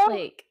 this don't, show.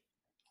 like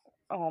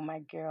Oh my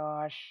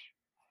gosh.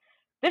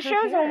 This her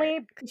show's hair. only.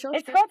 Michelle's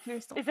It's got.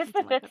 hair still Is this needs the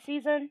some, like, fifth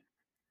season?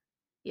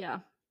 yeah.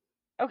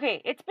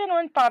 Okay, it's been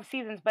on 5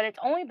 seasons, but it's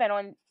only been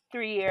on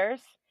 3 years.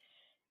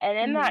 And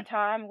in Mhm. that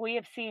time, we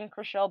have seen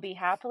Chriselle be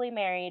happily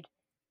married,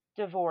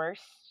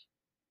 divorced,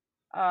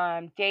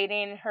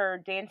 dating her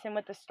Dancing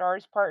with the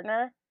Stars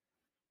partner,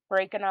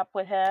 breaking up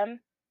with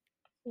him,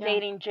 Yeah.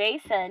 dating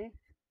Jason,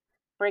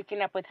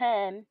 breaking up with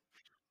him,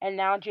 and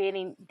now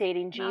dating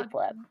G Now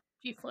Flip.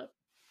 G Flip.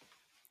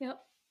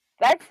 Yep.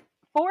 That's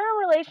 4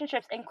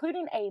 relationships,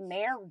 including a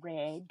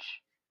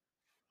marriage,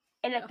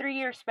 in a Yeah. 3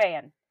 year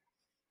span.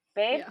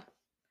 Babe, Yeah.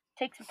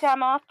 take some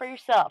time off for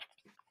yourself.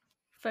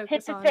 Hit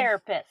Focus the on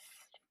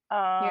therapist.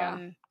 yeah.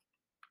 Um,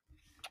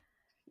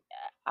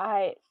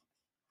 I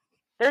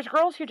there's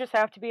girls who just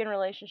have to be in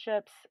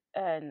relationships,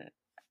 and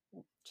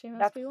She must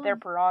that's be their one.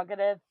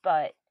 prerogative.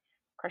 But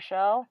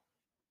Chriselle,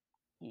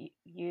 you,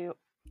 you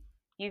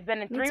you've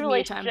been in Need 3 some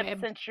me time, relationships babe.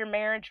 since your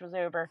marriage was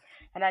over,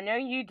 and I know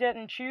you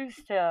didn't choose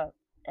to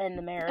end the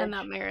And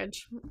that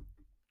marriage, marriage.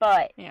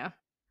 but Yeah.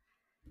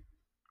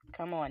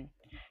 come on.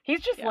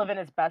 He's just Yeah. living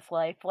his best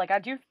life. Like I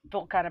do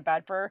feel kind of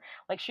bad for her.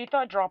 Like she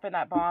thought dropping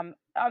that bomb.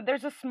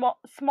 There's a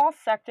small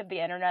sect of the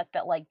internet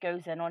that like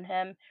goes in on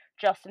him,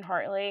 Justin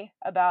Hartley,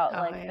 about Oh,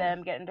 like yeah.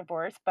 them getting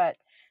divorced. But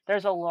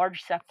there's a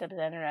large sect of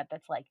the internet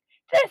that's like,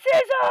 this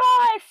is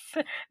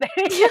us.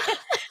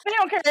 They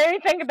don't care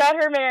anything about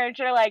her marriage.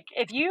 They're like,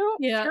 if you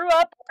Yeah. screw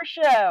up our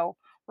show,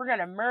 we're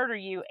gonna murder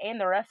you and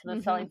the rest of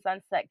the Selling Mhm.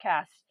 Sunset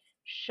cast.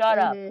 Shut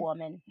up, Mhm.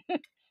 woman.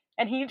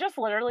 And he just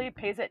literally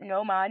pays it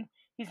no mind.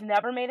 He's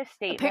never made a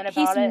statement He's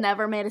about it,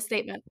 never made a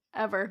statement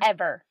ever.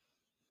 ever.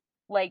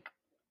 Like,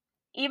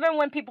 even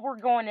when people were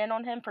going in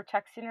on him for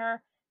texting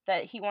her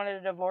that he wanted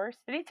a divorce,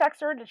 did he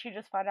text her or did she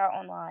just find out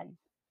online?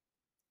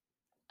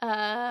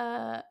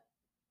 Uh,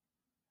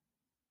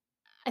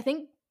 I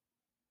think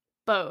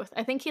both.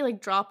 I think he,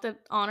 like, dropped it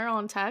on her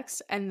on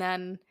text, and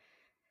then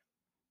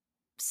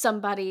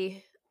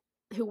somebody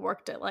who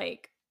worked at,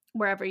 like,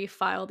 wherever you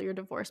filed your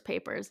divorce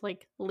papers,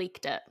 like,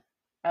 leaked it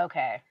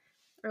Okay,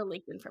 or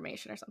leaked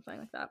information or something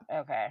like that.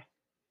 okay.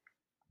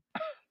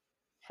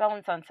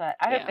 Selling Sunset.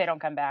 I hope Yeah. they don't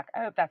come back.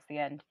 I hope that's the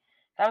end.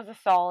 That was a I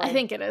solid.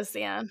 think it is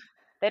the end.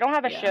 They don't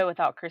have a Yeah. show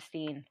without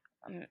Christine.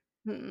 Um,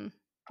 Mm-mm.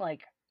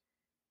 like,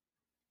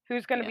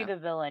 who's going to be Yeah. the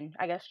villain?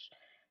 I guess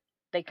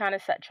they kind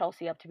of set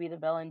Chelsea up to be the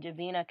villain.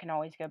 Davina can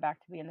always go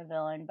back to being the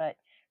villain, but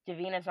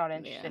Davina's not Yeah.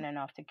 interested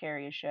enough to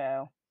carry a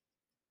show.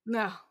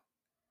 No.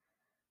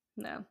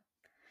 No.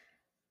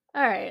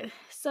 Alright.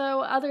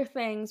 So, other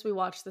things we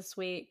watched this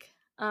week.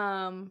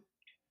 Um,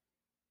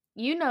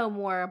 you know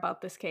more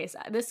about this case.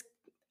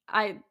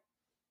 I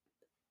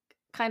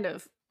kind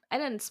of I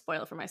didn't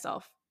spoil it for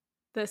myself.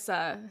 This, It's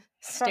not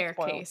spoiled.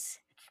 staircase.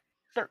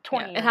 They're Yeah,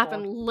 20 it years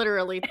happened old.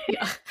 literally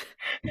yeah.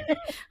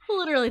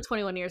 Literally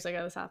 21 years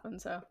ago this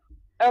happened, so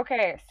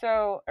Okay,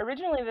 so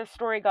originally this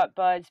story got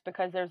buzzed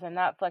because there's a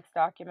Netflix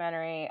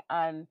documentary.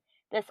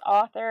 This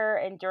author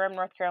in Durham,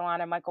 North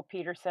Carolina, Michael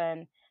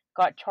Peterson,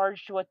 got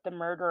charged with the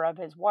murder of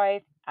his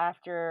wife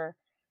after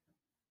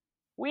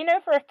we know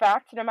for a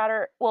fact, no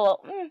matter,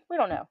 well, we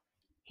don't know.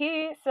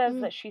 He says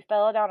mm, that she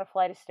fell down a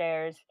flight of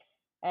stairs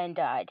and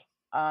died.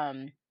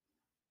 Um,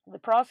 the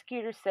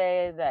prosecutors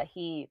say that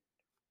he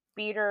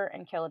beat her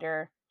and killed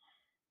her,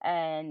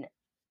 and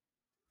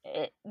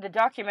the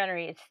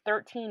documentary, it's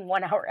 13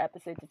 1-hour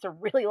episodes. It's a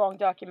really long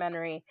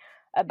documentary it's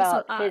a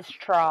about lot. his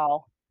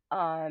trial.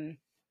 Um,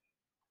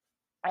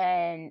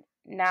 and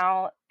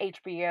now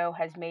HBO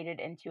has made it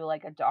into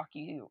like a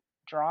docu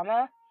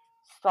drama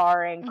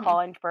starring Mhm.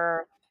 Colin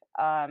Firth,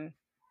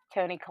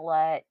 Tony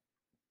Collette,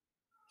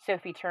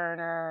 Sophie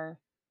Turner,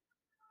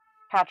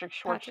 Patrick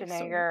Patrick Stewart.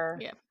 Schwarzenegger.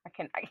 Yeah. I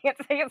can't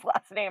say his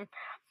last name.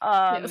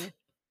 Yeah. Um,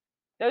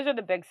 those are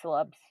the big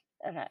celebs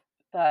in it.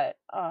 But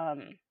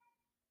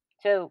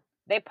so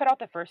they put out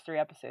the first 3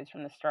 episodes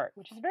from the start,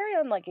 which is very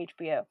unlike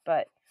HBO,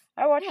 but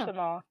I watched Yeah. them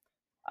all.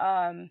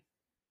 Um,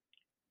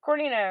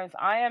 Courtney knows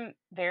I am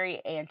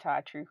very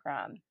anti true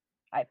crime.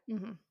 I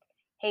Mhm.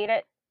 hate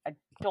it. I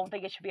don't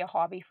think it should be a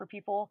hobby for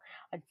people.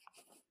 I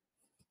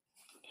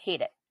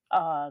hate it.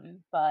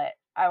 But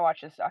I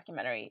watched this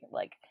documentary.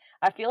 Like,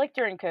 I feel like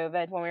during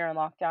COVID, when we were in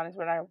lockdown, is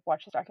when I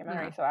watched this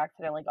documentary. Yeah. So I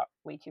accidentally got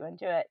way too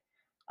into it.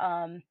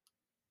 Um,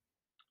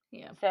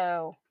 Yeah.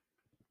 so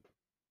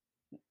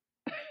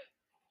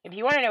if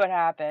you want to know what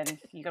happens,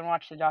 you can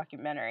watch the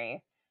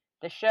documentary.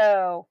 The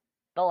show,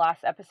 the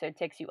last episode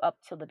takes you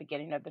up to the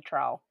beginning of the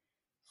trial.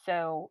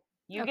 So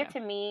you get Okay.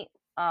 to meet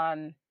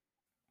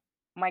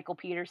Michael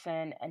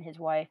Peterson and his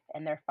wife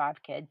and their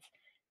 5 kids.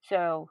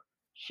 So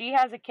she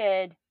has a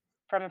kid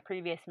from a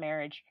previous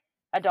marriage,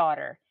 a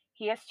daughter.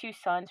 He has 2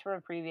 sons from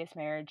a previous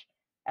marriage,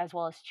 as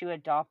well as 2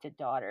 adopted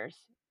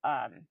daughters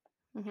Mhm.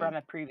 from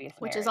a previous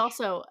Which is marriage.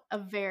 also a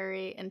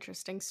very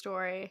interesting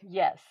story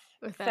Yes.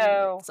 within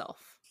So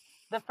itself.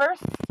 the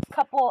first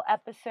couple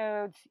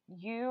episodes,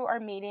 you are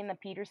meeting the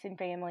Peterson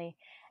family,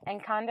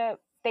 and kind of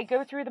they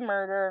go through the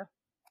murder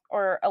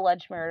or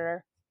alleged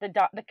murder,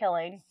 the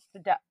killing, the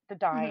Mhm.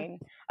 dying.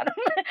 I don't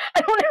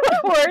know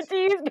what word to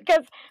use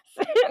because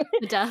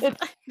The death.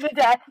 it's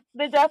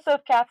the death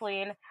of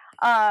Kathleen,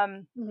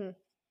 Mhm.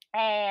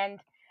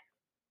 and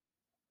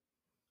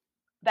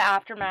the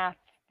aftermath,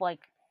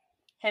 like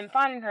him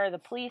finding her, the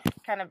police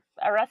kind of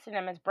arresting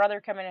him, his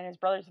brother coming in, his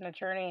brother's an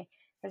attorney,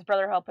 his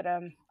brother helping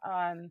him,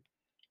 and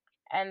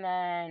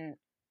then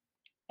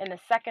in the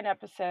second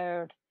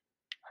episode,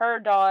 her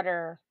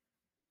daughter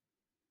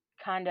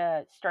kind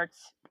of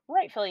starts,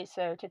 rightfully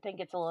so, to think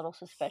it's a little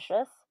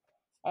suspicious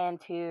and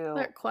to,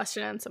 Start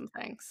questioning some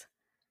things.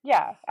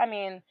 yeah, I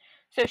mean,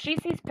 so she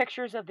sees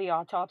pictures of the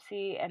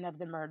autopsy and of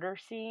the murder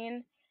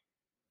scene,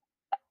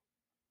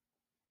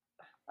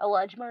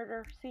 alleged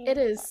murder It scene.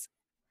 is.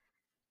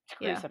 It's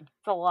Yeah. gruesome.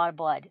 It's a lot of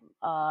blood.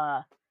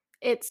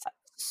 It's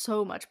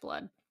so much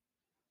blood.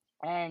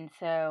 And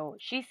so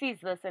she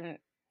sees this and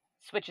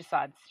switches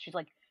sides. She's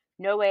like,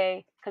 no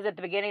way. Because at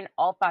the beginning,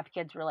 all 5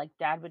 kids were like,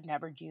 Dad would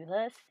never do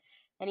this.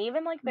 And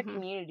even like the Mhm.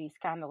 community's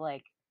kind of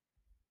like,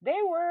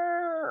 they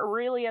were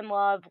really in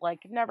love.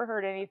 Like, never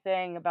heard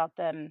anything about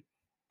them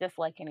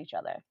disliking each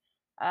other.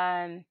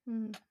 Um,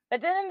 Mhm.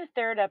 but then in the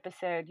third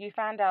episode, you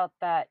find out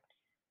that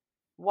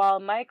while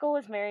Michael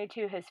was married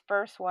to his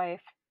first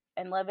wife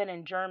and living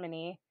in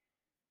Germany,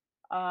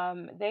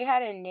 they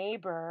had a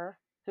neighbor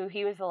who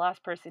he was the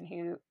last person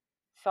who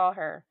saw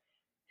her,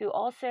 who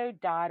also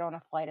died on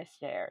a flight of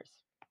stairs.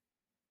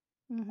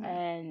 Mhm.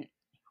 And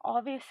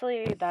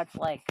obviously, that's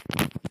like,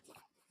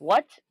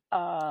 what?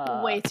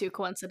 Way too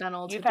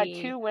coincidental to You've had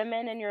be 2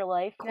 women in your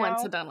life now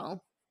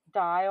coincidental.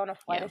 die on a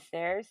flight Yeah. of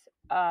stairs.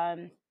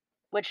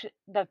 Which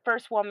the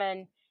first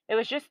woman, it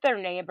was just their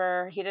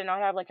neighbor. He did not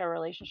have like a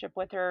relationship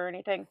with her or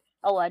anything,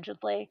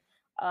 allegedly.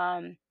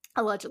 Um,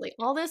 Allegedly.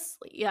 All this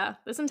yeah,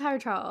 this entire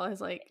trial is,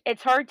 like,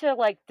 it's hard to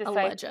like decipher.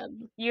 alleged.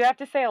 You have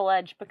to say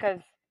alleged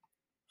because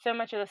so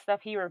much of the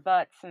stuff he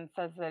rebuts and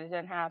says that it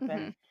didn't happen.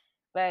 Mhm.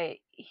 But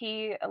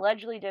he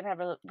allegedly did have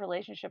a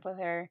relationship with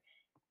her,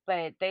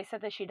 but they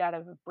said that she died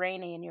of a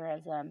brain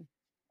aneurysm,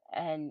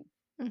 and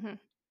Mhm.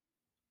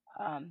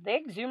 they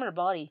exhumed her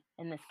body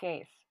in this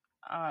case,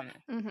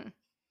 Mhm.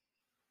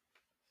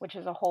 which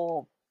is a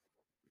whole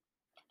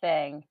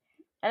thing.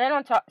 And then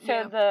on top, so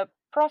Yeah. the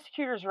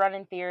prosecutor's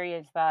running theory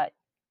is that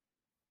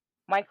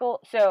Michael,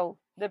 so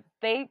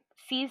they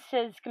seized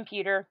his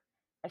computer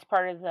as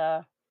part of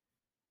the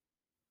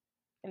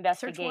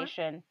Search warrant?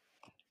 investigation,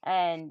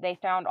 and they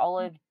found all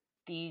Mm. of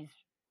these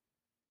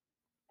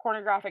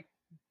pornographic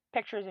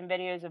pictures and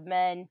videos of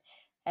men,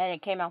 and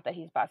it came out that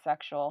he's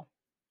bisexual.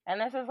 And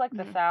this is like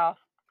the Mhm. South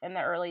in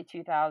the early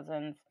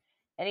 2000s.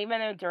 And even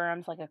though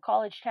Durham's like a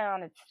college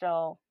town, it's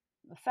still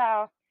the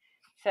South.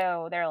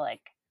 So they're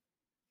like,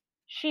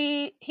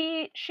 she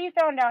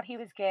found out he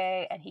was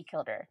gay and he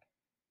killed her.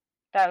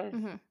 That was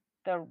Mhm.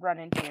 the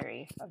running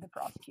theory of the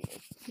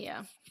prosecutors.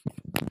 Yeah.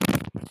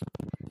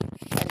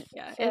 And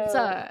Yeah. It's,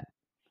 so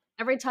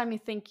every time you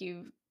think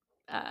you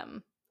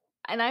um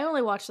and I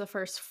only watched the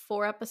first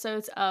 4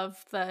 episodes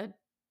of the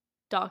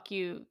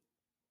docu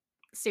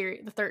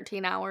series, the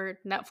 13-hour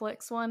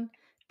Netflix one,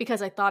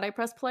 because I thought I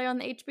pressed play on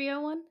the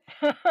HBO one.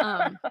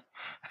 Um,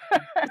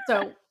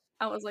 so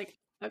I was like,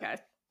 "Okay,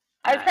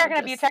 I was cracking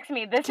up. You just texted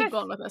me. This keep is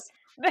going with this."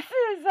 this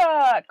is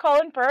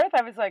Colin Firth.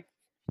 I was like,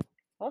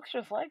 looks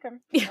just like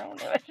him. I Yeah. don't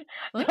know what,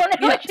 What? don't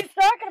know Yeah. what she's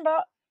talking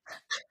about.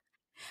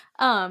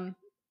 Um,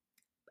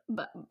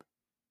 but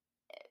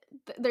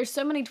there's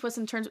so many twists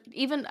and turns.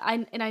 Even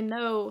I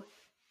know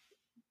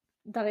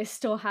that I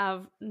still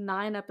have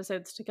 9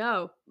 episodes to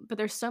go, but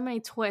there's so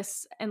many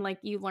twists and, like,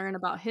 you learn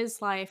about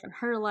his life and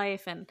her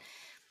life and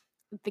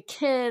the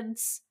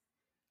kids.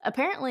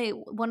 Apparently,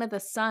 one of the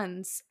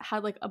sons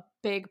had, like, a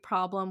big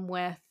problem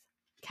with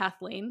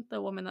Kathleen,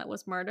 the woman that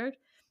was murdered,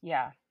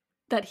 Yeah,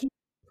 that he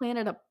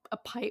planted a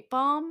pipe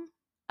bomb,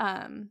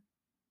 um,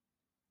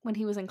 when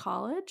he was in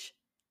college.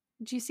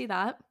 Did you see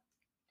that?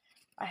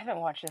 I haven't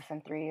watched this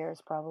in 3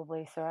 years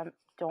probably, so I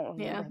don't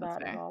Yeah, remember that's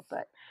that at fair. all.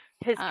 But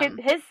his But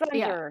sons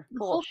yeah, are the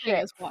full of whole thing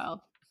shit. is wild.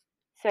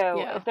 So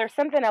Yeah. if there's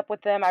something up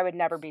with them, I would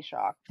never be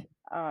shocked.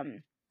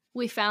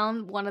 We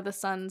found one of the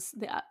son's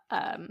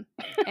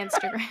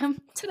Instagram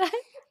today.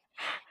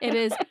 It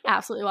is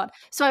absolutely wild.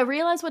 So I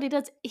realized what he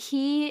does.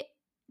 He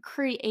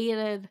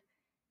created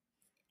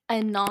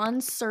a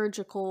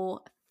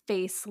non-surgical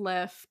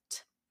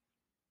facelift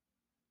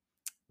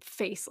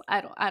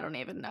I don't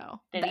even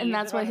know. Did he And use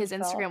that's it what on his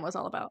himself? Instagram was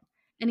all about.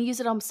 And he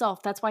used it on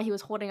himself. That's why he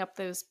was holding up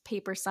those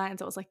paper signs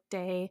that was like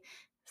day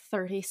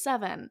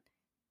 37.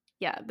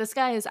 Yeah, this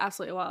guy is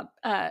absolutely wild.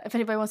 If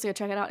anybody wants to go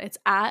check it out, it's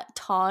at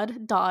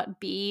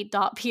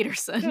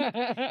todd.b.peterson.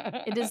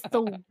 It is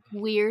the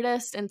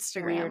weirdest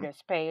Instagram.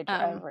 Weirdest page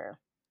Um, ever.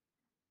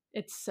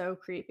 it's so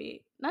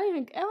creepy. Not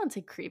even I wouldn't say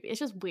creepy. It's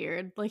just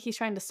weird. Like he's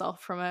trying to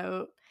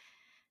self-promote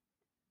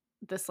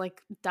this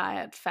like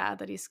diet fad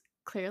that he's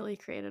clearly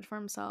created for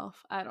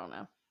himself. I don't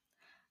know.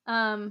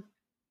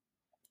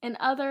 In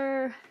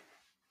other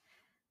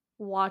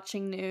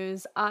watching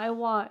news, I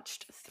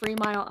watched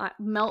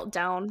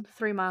Meltdown,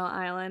 3 Mile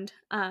Island.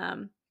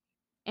 And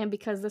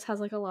because this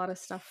has like a lot of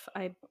stuff,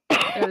 it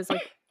was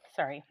like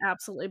Sorry.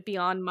 absolutely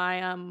beyond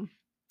my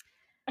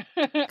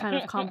kind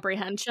of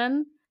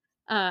comprehension.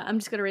 I'm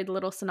just gonna read the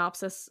little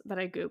synopsis that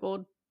I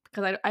googled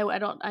because I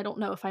don't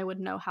know if I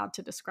would know how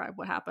to describe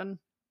what happened.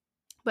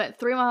 But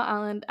 3 Mile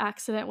Island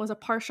accident was a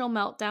partial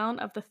meltdown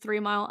of the 3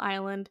 Mile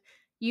Island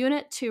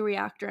Unit 2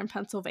 reactor in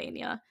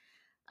Pennsylvania.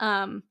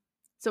 So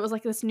it was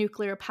like this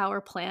nuclear power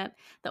plant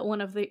that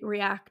one of the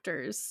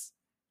reactors,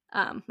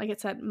 like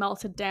it said,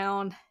 melted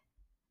down.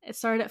 It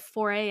started at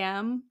 4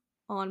 a.m.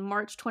 on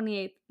March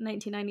 28th,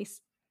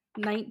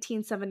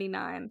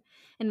 1979,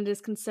 and it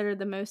is considered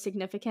the most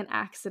significant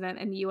accident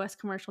in U.S.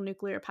 commercial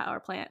nuclear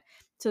power plant.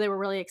 So they were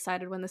really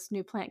excited when this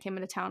new plant came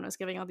into town and was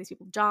giving all these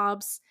people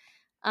jobs.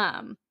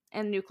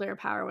 And nuclear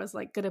power was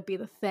like going to be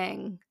the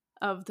thing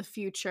of the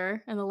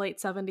future in the late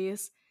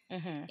 70s.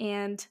 Mm-hmm.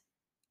 And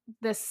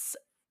this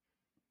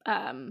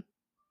the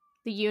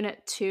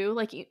unit 2,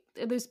 like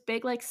those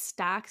big like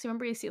stacks, you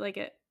remember you see like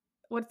it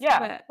what's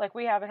that like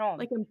we have at home.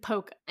 like in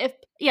that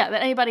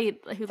anybody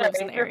who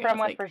lives in the If you're area from is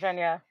West like,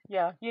 Virginia,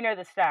 yeah, you know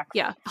the stacks.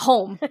 yeah,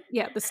 home,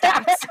 yeah, the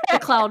stacks, the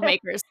cloud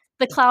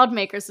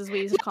makers as we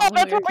used to call them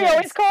when That's we were what we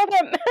always kids. called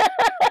them.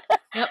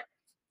 Yep.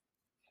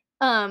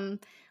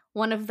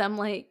 One of them,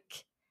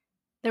 like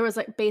there was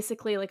like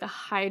basically like a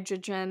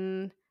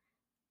hydrogen,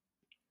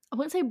 I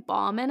wouldn't say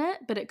bomb in it,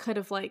 but it could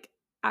have like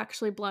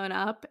actually blown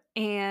up.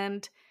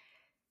 And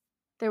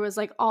there was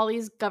like all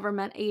these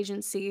government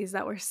agencies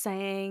that were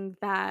saying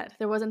that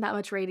there wasn't that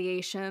much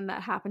radiation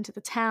that happened to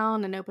the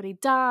town and nobody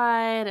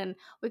died and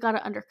we got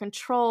it under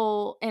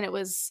control. And it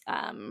was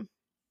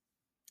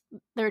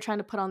they were trying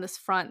to put on this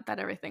front that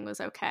everything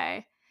was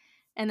okay.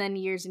 And then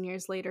years and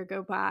years later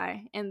go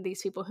by, and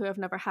these people who have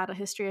never had a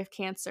history of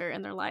cancer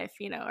in their life,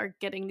 are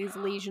getting these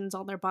lesions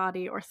on their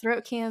body or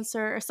throat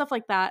cancer or stuff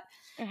like that.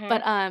 Mm-hmm.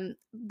 But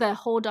the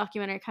whole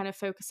documentary kind of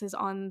focuses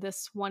on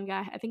this one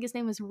guy. I think his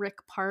name is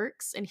Rick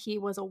Parks, and he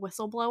was a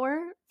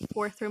whistleblower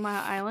for 3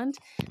 Mile Island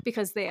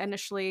because they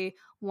initially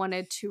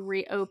wanted to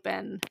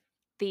reopen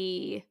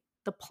the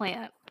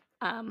plant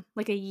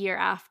like a year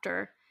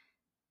after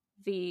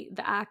the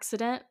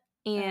accident.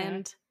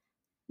 And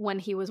when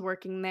he was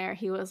working there,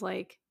 he was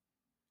like,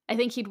 I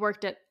think he'd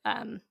worked at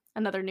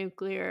another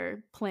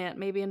nuclear plant,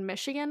 maybe in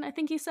Michigan, I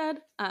think he said.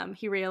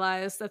 He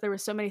realized that there were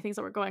so many things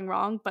that were going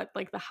wrong, but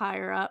like the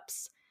higher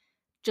ups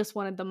just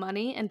wanted the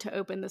money and to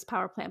open this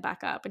power plant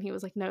back up. And he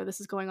was like, no,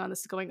 this is going on, this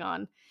is going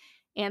on.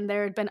 And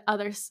there had been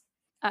other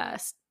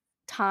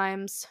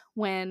times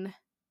when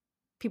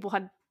people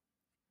had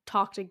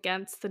talked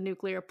against the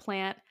nuclear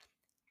plant.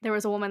 There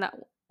was a woman that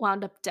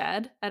wound up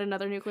dead at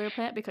another nuclear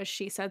plant because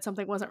she said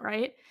something wasn't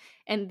right,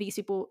 and these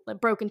people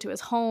like broke into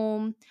his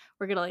home,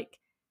 were gonna like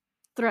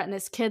threaten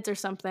his kids or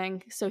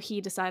something. So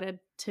he decided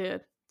to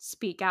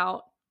speak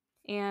out,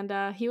 and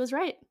he was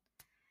right.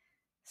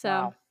 So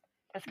wow.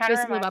 This kind of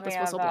basically reminds about this me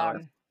of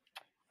whistleblower.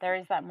 there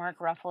is that Mark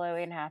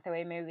Ruffalo and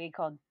Hathaway movie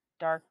called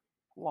Dark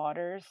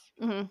Waters.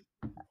 Mm-hmm.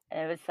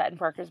 It was set in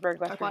Parkersburg,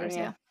 West Dark Waters,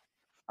 Virginia.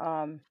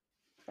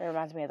 It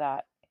reminds me of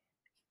that.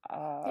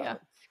 yeah.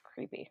 It's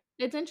creepy.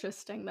 It's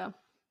interesting though.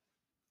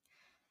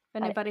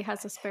 If anybody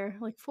has a spare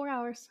like 4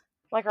 hours.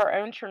 Like our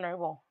own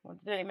Chernobyl. I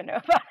didn't even know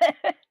about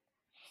it.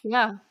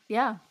 Yeah,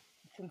 yeah.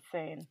 It's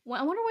insane.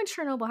 Well, I wonder when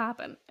Chernobyl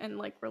happened in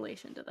like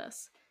relation to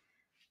this.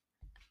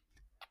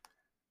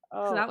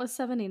 Oh, So that was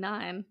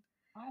 79.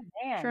 Oh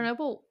man.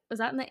 Chernobyl, was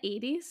that in the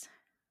 80s?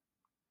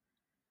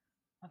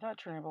 I thought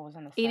Chernobyl was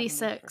in the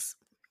 86. 70s.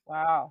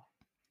 Wow.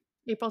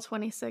 April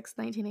 26,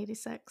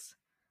 1986.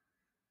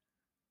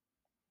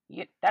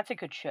 Yeah, that's a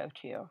good show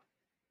too.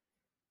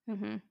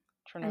 Mm-hmm.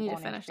 Chernobyl I need to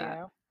on finish HBO.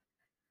 that.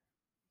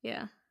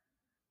 Yeah.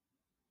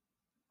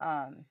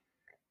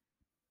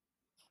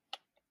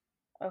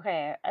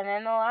 Okay, and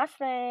then the last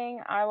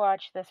thing I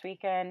watched this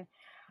weekend,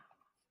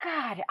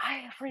 God,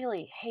 I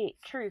really hate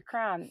true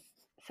crime,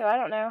 so I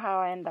don't know how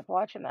I ended up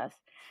watching this,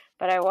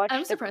 but I watched.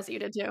 I'm surprised that you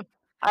did too.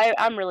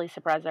 I'm really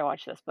surprised I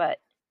watched this, but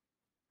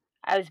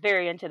I was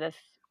very into this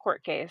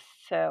court case,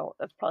 so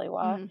that's probably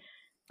why.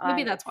 Mm-hmm.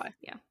 Maybe that's why.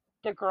 Yeah.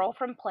 The Girl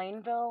from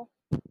Plainville,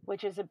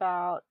 which is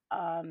about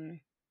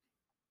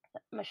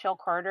Michelle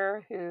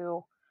Carter,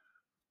 who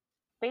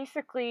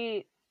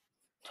basically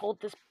told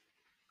this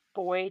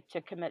boy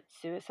to commit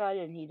suicide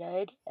and he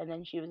did, and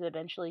then she was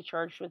eventually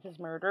charged with his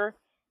murder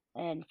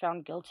and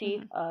found guilty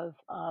Mhm. of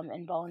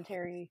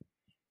involuntary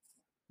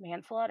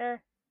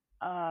manslaughter.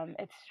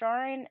 It's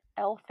starring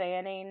Elle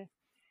Fanning,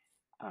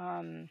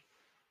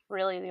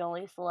 really the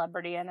only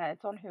celebrity in it.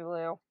 It's on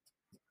Hulu.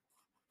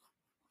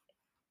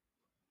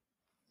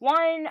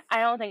 One,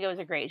 I don't think it was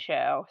a great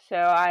show, so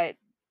I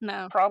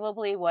No.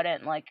 probably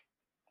wouldn't like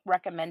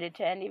recommend it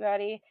to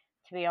anybody,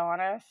 to be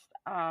honest.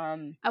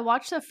 I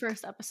watched the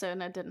first episode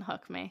and it didn't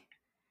hook me.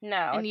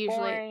 No, And it's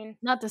usually, boring.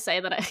 not to say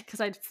that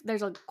because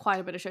there's quite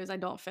a bit of shows I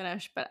don't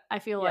finish, but I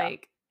feel Yeah,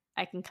 like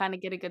I can kind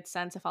of get a good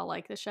sense if I'll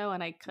like the show,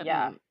 and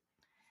yeah,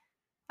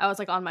 I was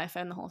like on my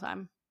phone the whole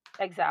time.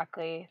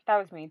 exactly. That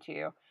was me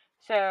too.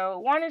 So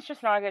one, it's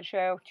just not a good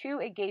show. Two,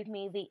 it gave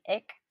me the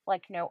ick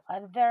like no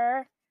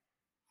other.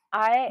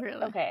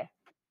 Really. Okay.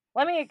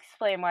 Let me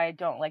explain why I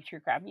don't like true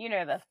crime. You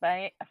know this, but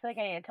I feel like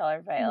I need to tell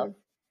everybody else.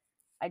 Mhm.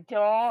 I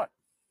don't.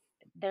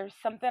 There's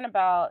something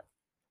about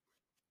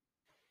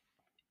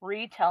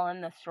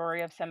retelling the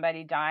story of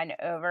somebody dying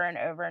over and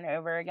over and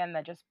over again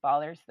that just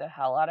bothers the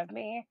hell out of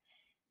me.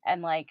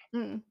 And like,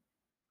 Mm.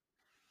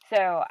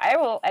 so I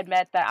will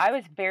admit that I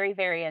was very,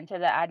 very into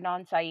the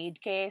Adnan Syed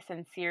case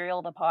and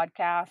Serial the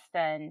podcast,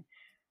 and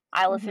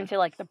I listened Mhm. to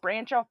like the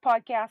branch off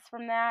podcasts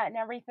from that and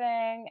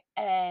everything,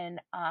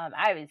 and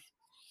I was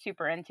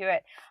super into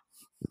it.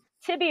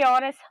 To be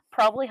honest,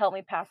 probably helped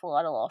me pass a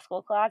lot of law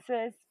school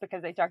classes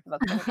because they talked about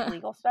so much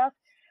legal stuff.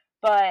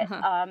 But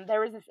Uh-huh. there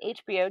was this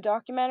HBO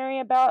documentary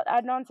about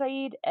Adnan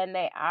Syed, and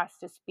they asked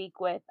to speak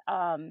with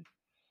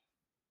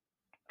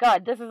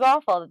God, this is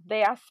awful.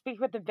 They asked to speak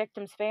with the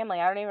victim's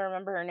family. I don't even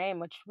remember her name,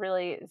 which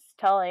really is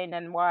telling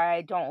and why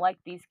I don't like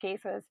these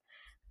cases.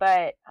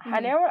 But I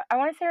Mhm. know I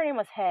want to say her name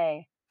was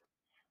Hay.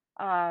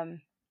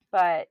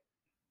 But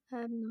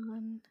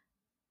Adnan.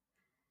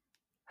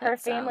 her That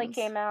family sounds.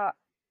 came out.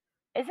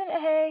 Isn't it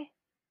Hay?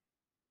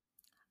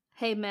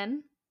 Hey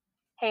men.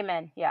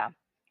 Heyman, yeah.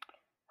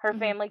 Her Mhm.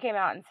 family came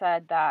out and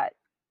said that,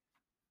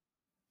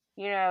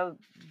 you know,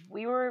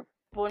 we're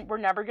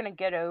never gonna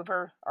get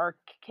over our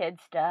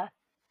kid's death,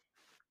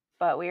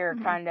 but we were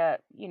Mhm. kind of,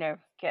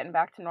 getting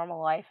back to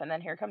normal life. And then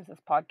here comes this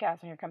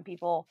podcast, and here come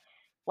people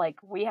like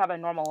we have a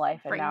normal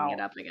life, and Bringing it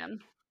now, up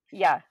again.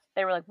 yeah,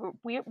 they were like,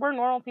 we're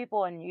normal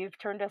people, and you've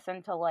turned us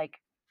into like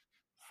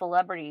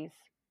celebrities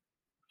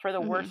for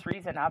the Mhm. worst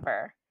reason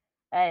ever.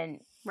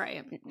 And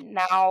Right.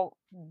 now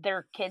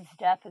their kid's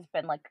death has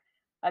been like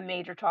a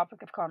major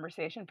topic of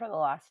conversation for the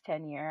last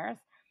 10 years.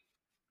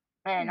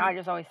 And Mhm. I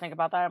just always think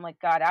about that. I'm like,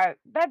 God,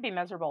 that'd be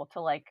miserable to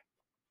like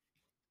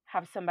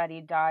have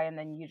somebody die and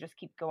then you just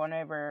keep going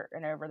over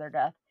and over their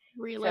death.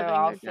 So Reliving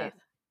I'll their say, death.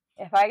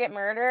 if I get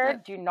murdered,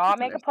 That do not that's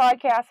make a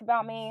understandable. podcast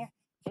about me.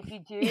 If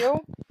you Yeah.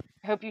 do,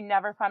 I hope you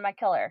never find my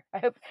killer. I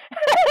hope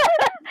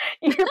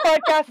your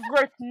podcast is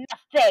worth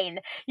nothing.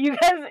 You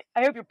guys,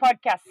 I hope your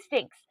podcast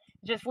stinks.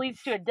 It just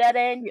leads to a dead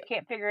end. Yeah. You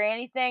can't figure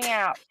anything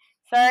out.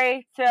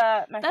 Sorry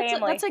to my That's a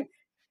family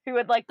who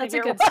would like to that's a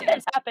hear good what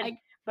stance. happened,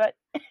 but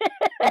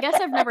I guess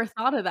I've never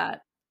thought of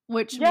that,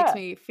 which makes yeah.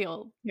 me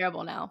feel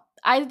terrible now.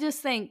 I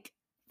just think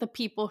the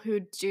people who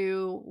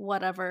do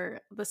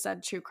whatever the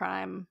said true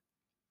crime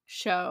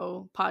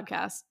show,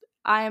 podcast,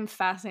 I am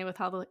fascinated with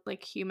how the,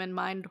 like, human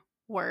mind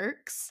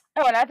works,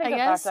 Oh, and I think I that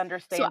that's guess. So,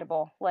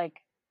 understandable.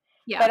 Like,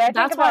 yeah, but I think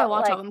that's why I about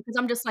watch all of like, them because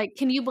 'cause I'm just like,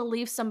 can you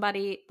believe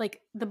somebody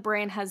like, the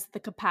brain has the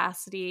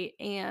capacity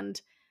and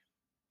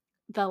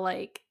the,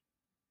 like,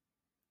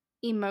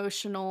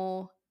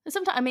 emotional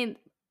sometimes I mean,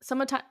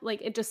 sometimes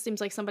like, it just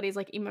seems like somebody's,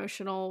 like,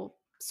 emotional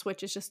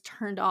switch is just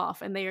turned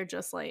off and they are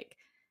just, like,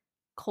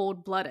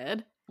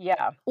 cold-blooded,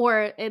 yeah,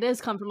 or it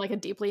is come from, like, a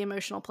deeply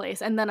emotional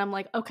place, and then I'm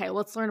like, "Okay,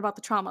 let's learn about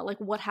the trauma, like,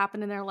 what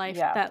happened in their life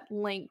yeah, that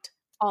linked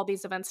all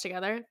these events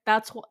together."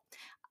 That's what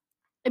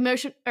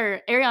emotion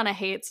or Ariana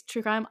hates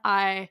true crime,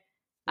 I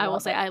will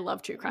love say it. I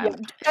love true Yeah, crime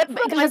that's the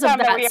one because of time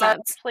that that we are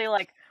sense. actually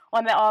like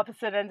on the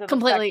opposite ends of the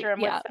Completely, spectrum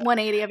with yeah,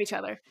 180 of each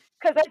other.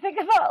 because I think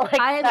about like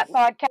I that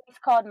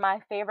podcast called My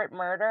Favorite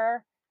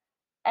Murder,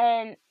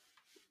 and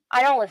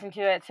I don't listen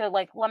to it. So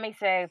like, let me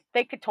say,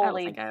 they could I don't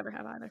totally. think I ever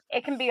have either.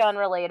 It can be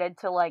unrelated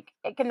to like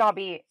it could not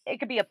be it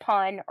could be a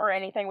pun or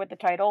anything with the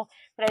title,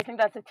 but I think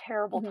that's a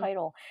terrible Mhm.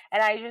 title.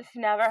 And I just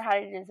never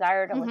had a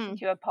desire to listen Mhm.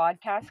 to a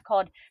podcast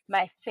called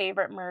My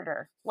Favorite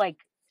Murder. Like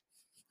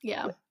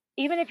Yeah.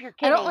 even if you're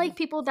I don't like kidding,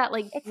 people that,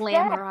 like, it's death.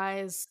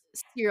 glamorize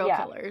serial Yeah.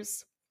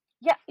 killers.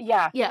 Yeah,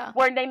 yeah. Yeah.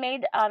 When they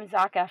made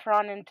Zac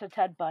Efron into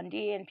Ted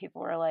Bundy and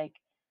people were like,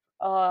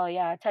 "Oh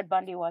yeah, Ted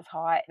Bundy was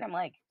hot." And I'm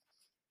like,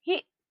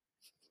 "He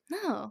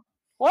No.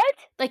 what?"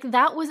 Like,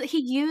 that was he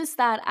used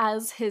that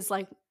as his,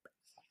 like,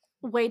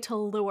 way to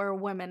lure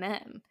women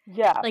in.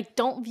 Yeah. Like,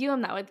 don't view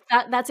him that way.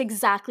 That's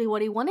exactly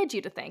what he wanted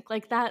you to think.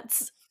 Like,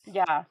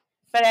 Yeah.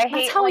 But I that's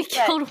hate how he like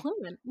that killed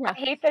women. I Yeah.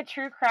 hate that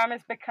true crime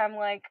has become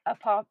like a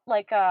pop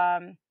like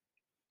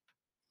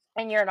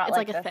And you're not It's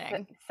like like a this,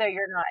 thing. so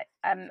you're not.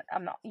 I'm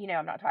not.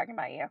 I'm not talking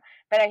about you.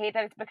 But I hate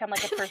that it's become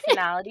like a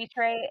personality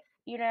trait.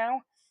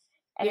 And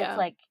it's Yeah.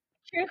 like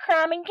true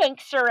crime and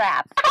gangster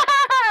rap,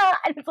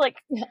 and it's like,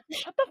 Yeah.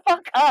 shut the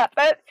fuck up.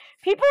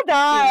 People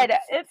Yeah. died.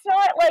 It's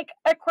not like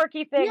a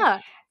quirky thing.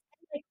 Yeah.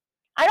 Like,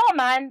 I don't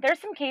mind. There's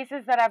some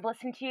cases that I've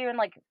listened to and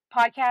like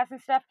podcasts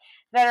and stuff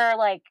that are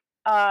like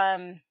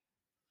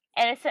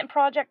innocent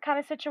project kind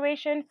of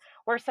situation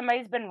where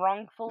somebody's been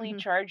wrongfully Mhm.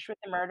 charged with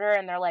a murder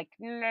and they're like,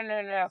 no,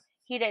 no, no,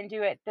 he didn't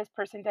do it. This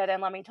person did,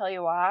 and let me tell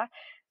you why.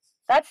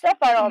 That stuff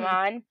I don't Mhm.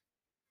 mind.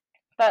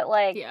 But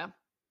like Yeah.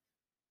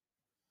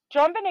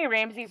 John Benet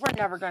Ramsey, we're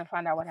never gonna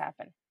find out what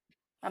happened.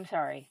 I'm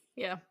sorry.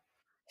 Yeah.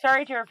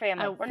 Sorry to her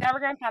family. I We're never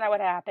gonna find out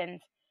what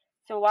happened.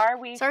 So why are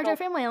we sorry to her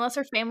still family unless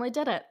her family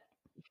did it.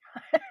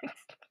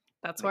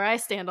 That's where I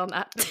stand on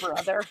that. the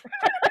brother?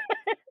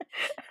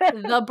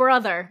 The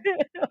brother.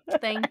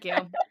 Thank you.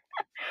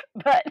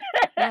 But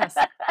Yes.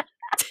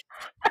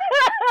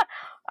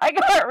 I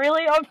got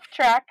really off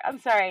track. I'm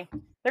sorry.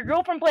 The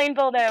girl from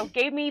Plainville though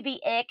gave me the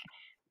ick.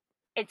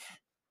 It's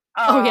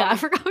Oh, yeah, I um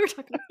forgot we were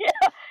talking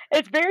yeah,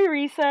 it's very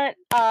recent.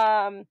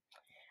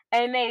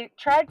 And they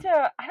tried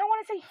to, I don't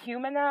want to say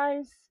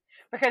humanize,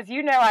 because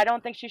I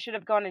don't think she should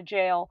have gone to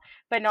jail,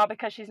 but not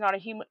because she's not a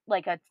human,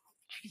 like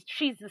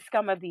she's the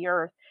scum of the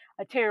earth,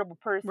 a terrible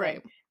person.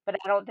 right. But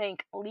I don't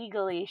think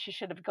legally she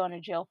should have gone to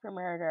jail for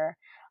murder.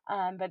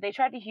 But they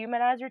tried to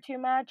humanize her too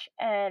much,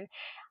 and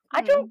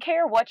I don't Mm.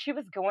 care what she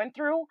was going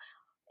through.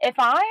 If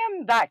I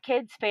am that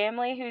kid's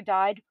family who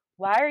died,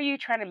 why are you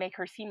trying to make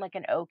her seem like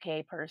an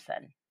okay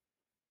person?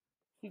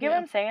 You get what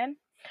Yeah. I'm saying?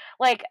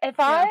 Like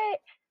Yeah.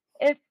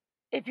 if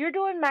if you're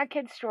doing my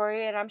kid's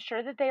story, and I'm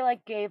sure that they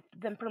like gave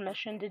them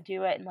permission to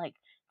do it and like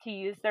to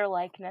use their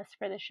likeness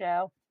for the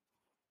show,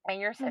 and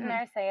you're sitting Mhm.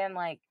 there saying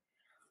like,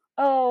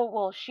 "Oh,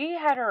 well, she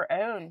had her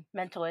own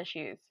mental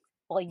issues."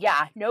 Well,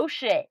 yeah, no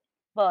shit.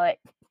 But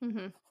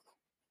Mhm.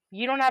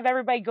 you don't have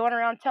everybody going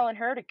around telling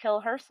her to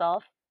kill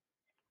herself.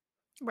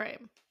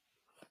 Right.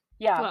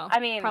 Yeah, Well, I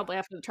mean, probably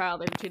after the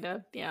trial she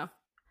did. Yeah.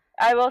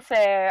 I will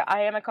say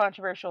I am a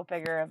controversial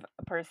figure of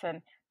a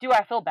person. Do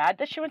I feel bad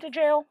that she went to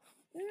jail?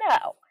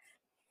 No.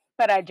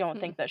 But I don't Mm.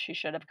 think that she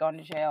should have gone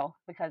to jail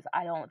because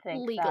I don't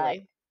think that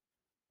Legally.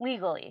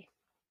 legally.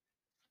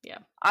 Yeah.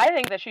 I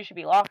think that she should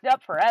be locked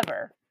up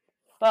forever.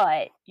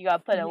 But you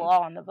gotta put a Mhm.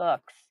 law on the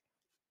books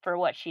for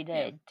what she Yeah.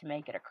 did to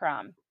make it a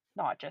crime,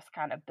 not just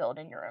kind of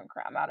building your own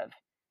crime out of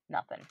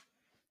nothing.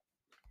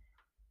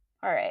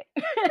 All right.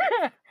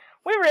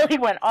 We really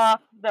went off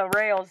the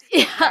rails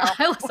Yeah, just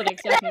now. I wasn't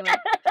expecting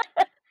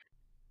that.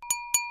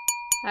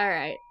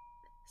 Alright.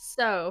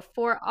 So,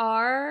 for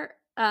our,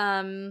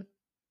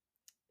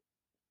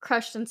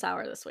 crushed and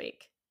sour this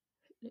week,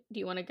 do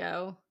you wanna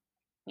go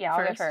Yeah, I'll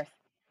go first?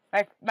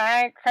 first.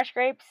 My crush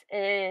grapes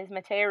is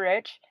Mattea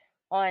Roach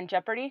on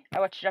Jeopardy. I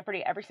watch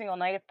Jeopardy every single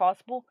night if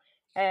possible,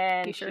 You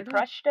and she sure do.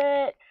 crushed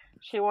it.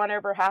 She won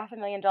over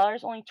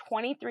 $500,000. Only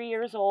 23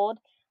 years old.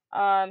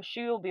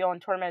 She will be on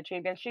Tournament of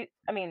Champions.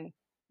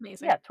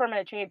 Amazing. Yeah,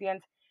 Tournament of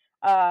Champions.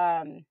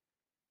 Um,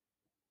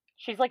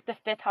 she's like the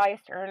fifth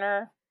highest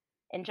earner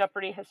in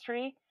Jeopardy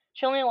history.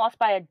 She only lost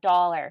by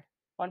 $1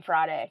 on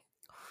Friday.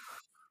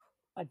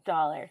 $1. It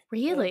was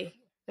Really?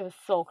 it was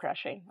soul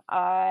crushing.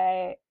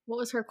 I What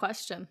was her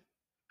question?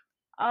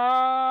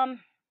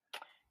 um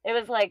it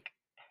was like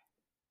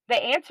the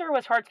answer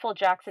was Hartsfield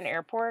Jackson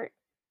Airport,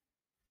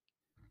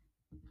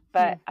 Hmm.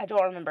 but I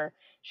don't remember.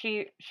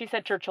 She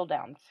said Churchill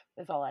Downs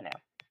is all I know.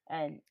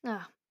 And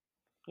Ah,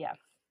 yeah,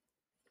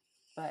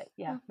 but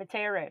yeah, well,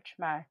 Mattea Roach,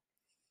 my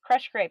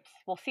crush grapes.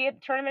 We'll see you at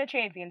the Tournament of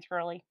Champions,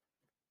 girly.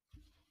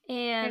 Who's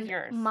and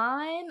yours?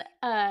 mine,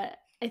 I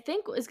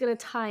think is gonna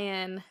tie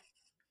in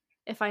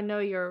if I know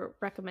your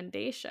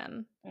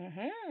recommendation,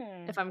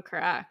 Mm-hmm. if I'm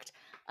correct.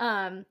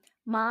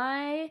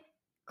 My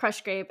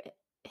crush grape,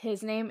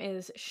 his name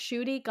is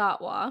Shooty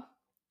Gatwa,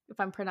 if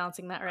I'm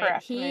pronouncing that right.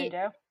 Correct, He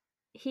Mundo.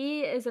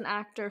 he is an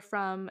actor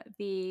from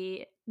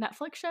the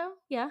Netflix show,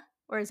 yeah?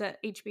 Or is it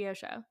HBO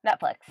show?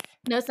 Netflix.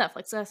 No, it's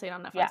Netflix. I say it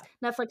on Netflix. Yeah,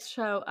 Netflix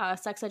show,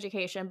 Sex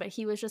Education, but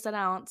he was just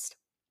announced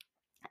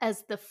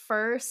as the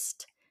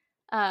first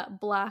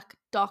Black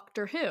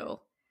Doctor Who.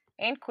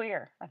 and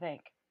queer, I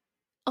think.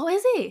 Oh,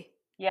 is he?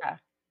 Yeah.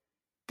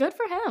 Good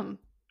for him.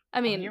 I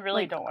Oh, you mean,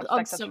 really like, don't want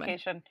on sex so many.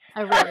 education.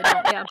 I really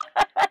don't. Yeah,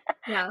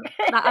 yeah.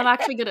 I'm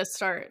actually gonna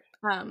start.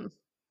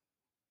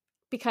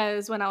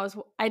 Because when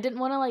I didn't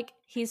want to like.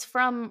 He's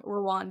from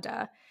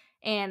Rwanda,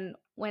 and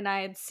when I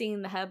had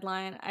seen the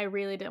headline, I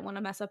really didn't want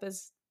to mess up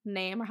his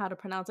name or how to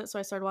pronounce it. So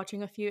I started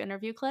watching a few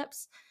interview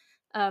clips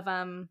of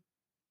him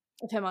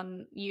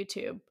on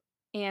YouTube,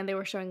 and they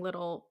were showing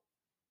little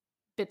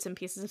bits and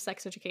pieces of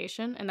sex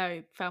education, and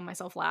I found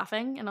myself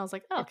laughing, and I was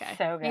like, oh, It's okay,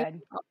 so maybe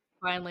good. I'll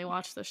finally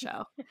watch the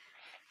show.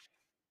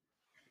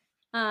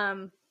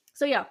 Um,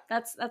 so yeah,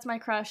 that's my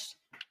crush.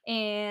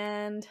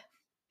 And do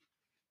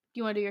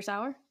you want to do your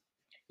sour?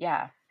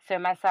 Yeah. So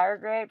my sour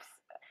grapes,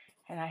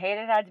 and I hate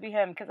it had to be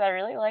him because I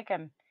really like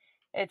him.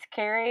 It's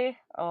Carrie.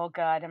 Oh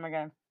God, am I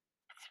gonna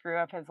screw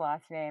up his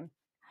last name?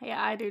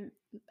 Yeah, I do.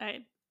 I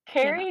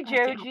Yeah, no, Kari I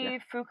can't help you. Joji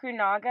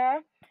Fukunaga.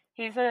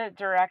 He's a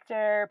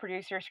director,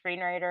 producer,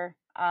 screenwriter.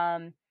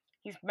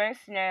 He's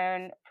most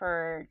known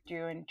for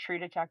doing True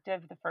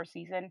Detective, the first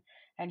season,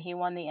 and he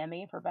won the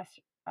Emmy for best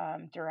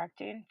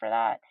directing for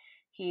that.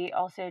 He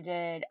also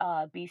did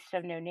Beast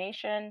of No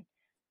Nation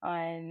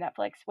on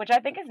Netflix, which I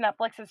think is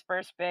Netflix's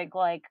first big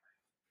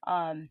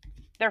um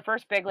their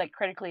first big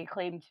critically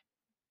acclaimed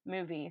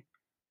movie.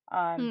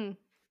 Um,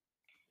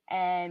 Hmm.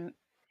 and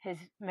his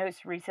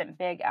most recent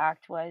big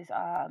act was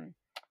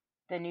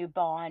the new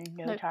Bond,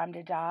 No No, Time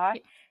to Die.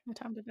 yeah, No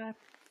Time to Die.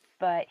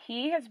 But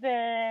he has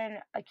been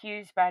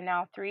accused by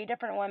now 3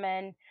 different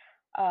women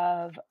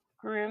of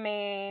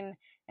grooming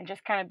and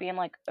just kind of being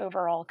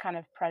overall kind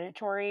of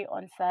predatory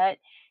on set.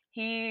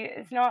 He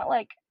is not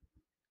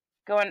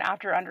going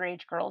after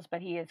underage girls,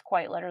 but he is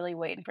quite literally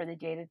waiting for the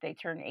day that they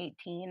turn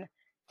 18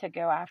 to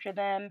go after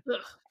them.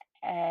 Ugh.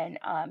 And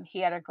he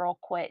had a girl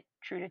quit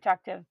True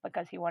Detective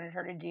because he wanted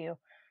her to do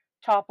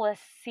topless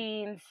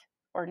scenes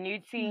or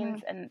nude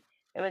scenes, Mhm. and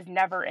it was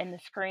never in the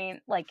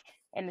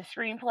in the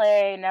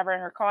screenplay, never in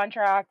her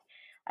contract.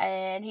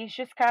 And he's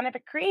just kind of a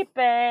creep,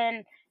 and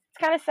it's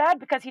kind of sad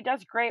because he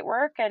does great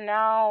work, and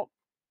now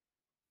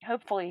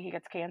hopefully he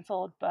gets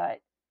canceled.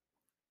 But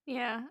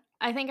Yeah.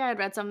 I think I had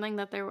read something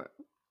that they were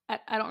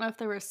I don't know if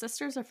they were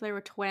sisters or if they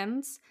were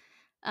twins,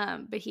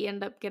 but he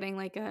ended up getting,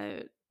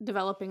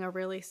 developing a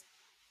really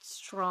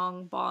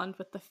strong bond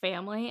with the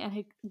family, and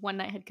he one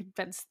night had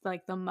convinced,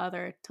 the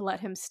mother to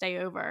let him stay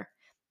over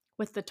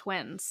with the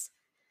twins.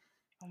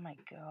 oh my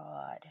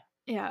god,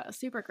 Yeah,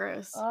 super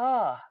gross.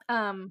 oh,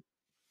 Um,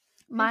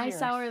 who's my yours?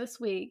 sour this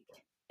week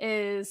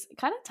is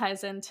kind of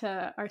ties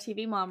into our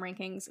TV mom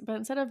rankings, but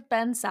instead of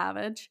Ben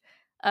Savage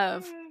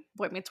of Mm,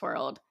 Boy Meets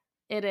World,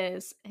 it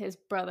is his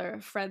brother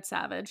Fred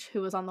Savage,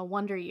 who was on the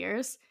Wonder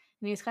Years,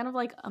 and he's kind of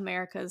like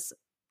America's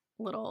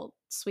little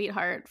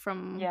sweetheart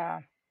from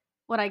yeah,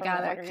 what I from the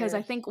gather, Wonder because I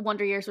Years. think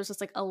Wonder Years was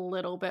just a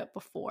little bit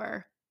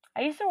before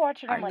I used to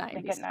watch it our on Nick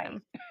at 90s Night.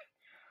 time.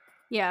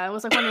 Yeah, it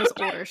was one of those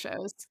older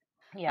shows.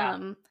 Yeah.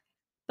 Um,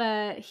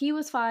 but he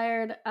was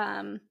fired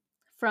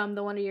from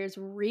the Wonder Years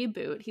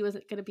reboot. He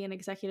wasn't going to be an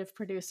executive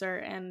producer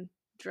and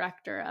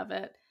director of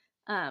it.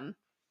 But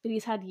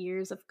he's had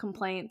years of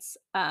complaints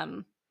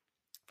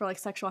for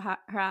sexual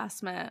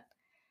harassment,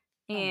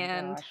 Oh my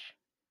and gosh.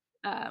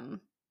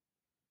 um,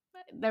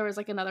 there was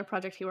another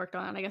project he worked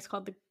on, I guess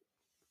called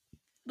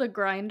the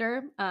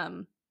Grinder.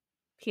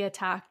 He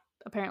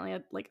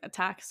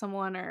attacked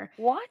someone or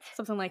What?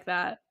 something like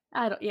that.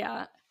 I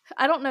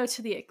don't know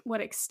to the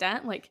what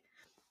extent.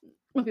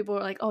 When people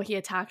were like, "Oh, he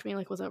attacked me,"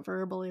 was it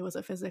verbally? Was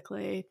it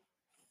physically?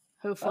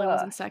 Hopefully, it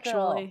wasn't Still.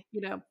 sexually,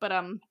 But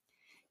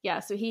yeah.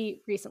 So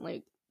he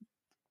recently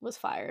was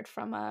fired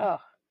from Ugh.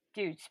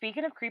 Dude,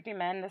 speaking of creepy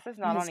men, this is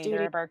not his on either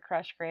duty. of our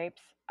crush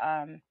grapes.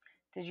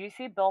 Did you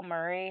see Bill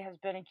Murray has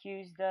been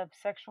accused of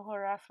sexual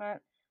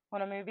harassment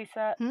on a movie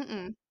set?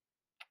 Mm-mm,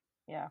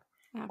 Yeah.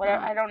 I have What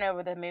I not. don't know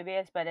what the movie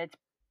is, but it's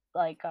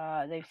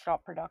they've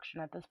stopped production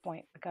at this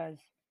point because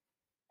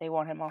they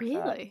want him off set.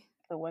 Really,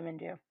 The women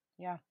do.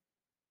 Yeah.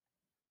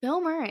 Bill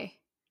Murray.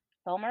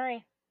 Bill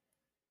Murray.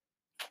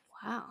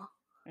 Wow,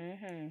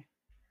 Mhm.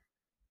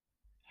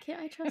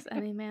 can't I trust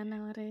any man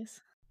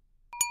nowadays?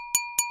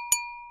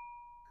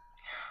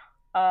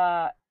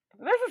 Uh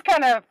this is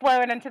kind of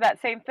flowing into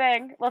that same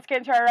thing. Let's get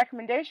into our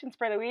recommendations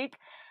for the week.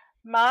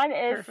 Mine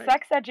is Perfect.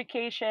 sex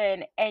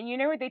education. And you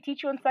know what they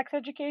teach you in sex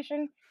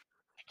education?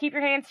 To keep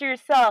your hands to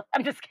yourself.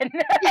 I'm just kidding.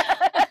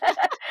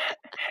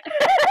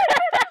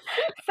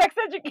 Sex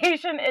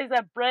education is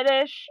a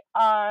British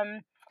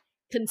high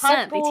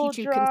Consent. They school teach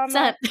you drama.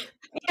 consent.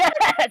 Yes.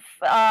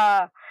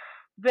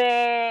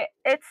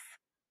 It's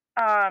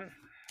um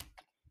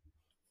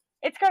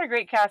it's got a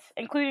great cast,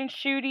 including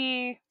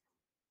Shooty,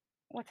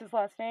 what's his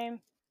last name?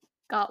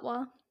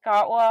 Gatwa.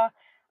 Gatwa.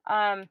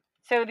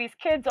 So these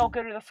kids all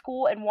go to the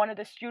school, and one of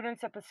the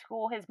students at the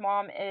school, his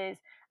mom is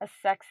a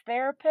sex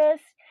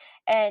therapist,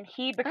 and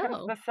he becomes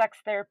Oh, the sex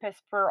therapist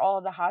for all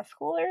the high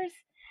schoolers.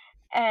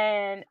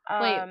 And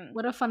wait.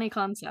 What a funny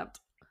concept.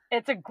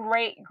 it's a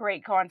great,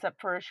 great concept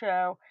for a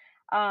show.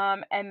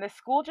 And the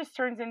school just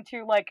turns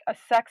into a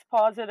sex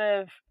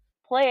positive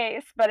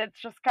place, but it's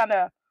just kind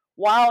of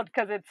wild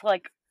because it's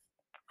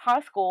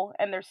high school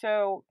and they're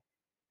so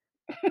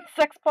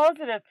sex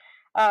positive.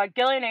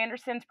 Gillian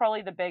Anderson's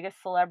probably the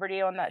biggest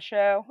celebrity on that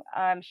show.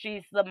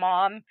 She's the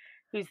mom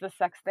who's the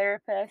sex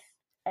therapist,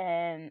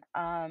 and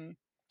I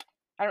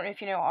don't know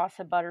if you know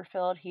Asa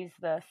Butterfield. He's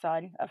the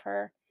son of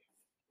her,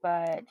 I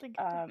but don't think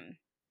I do.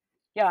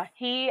 yeah,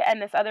 he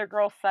and this other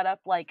girl set up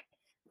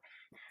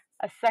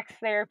a sex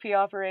therapy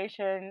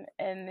operation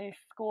in the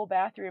school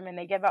bathroom, and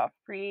they give out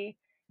free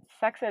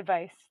sex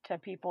advice to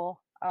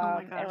people Oh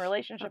my and gosh,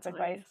 relationship that's advice.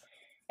 hilarious.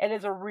 It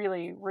is a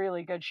really,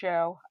 really good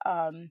show.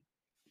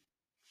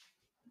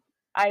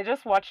 I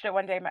just watched it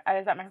one day. I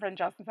was at my friend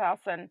Justin's house,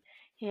 and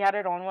he had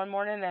it on one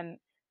morning, and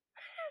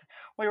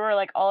we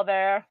were all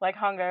there,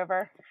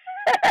 hungover.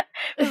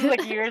 This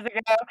was years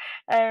ago,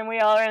 and we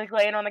all were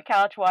laying on the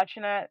couch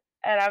watching it.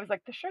 And I was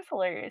like, "The show's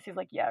hilarious." He's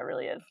like, "Yeah, it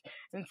really is."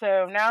 And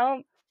so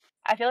now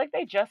I feel like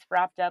they just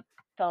wrapped up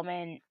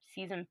filming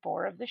season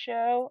 4 of the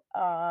show.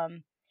 Oh,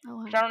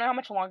 Which wow. I don't know how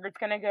much longer it's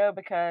gonna go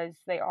because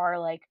they are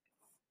like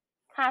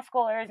high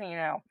schoolers,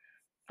 and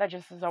that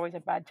just is always a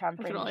bad time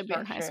We frame could to only be in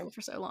start high shows. school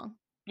for so long.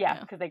 Yeah,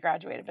 Yeah. because they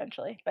graduate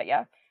eventually. But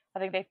yeah, I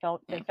think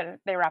Yeah.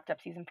 they wrapped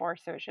up season 4,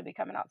 so it should be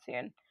coming out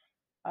soon.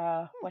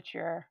 What's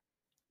your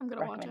I'm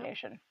gonna watch it.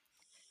 recommendation?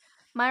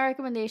 My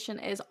recommendation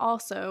is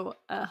also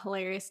a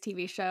hilarious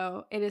TV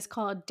show. It is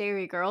called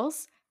Dairy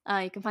Girls.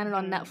 You can find it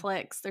on Mm-hmm.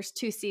 Netflix. There's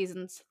 2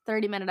 seasons,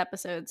 30-minute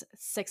episodes,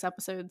 6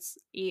 episodes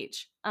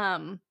each.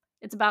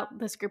 It's about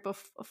this group of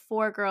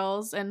 4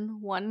 girls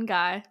and 1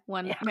 guy,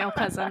 1 Yeah. male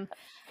cousin.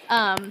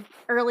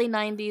 Early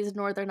 90s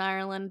Northern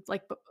Ireland,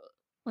 like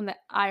when the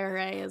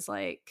IRA is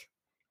like,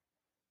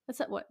 that's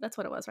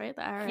what it was, right?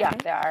 The IRA? Yeah,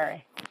 they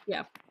are.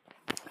 Yeah.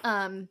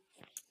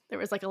 There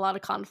was like a lot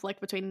of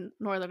conflict between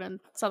Northern and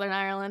Southern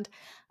Ireland.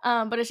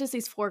 But it's just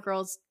these 4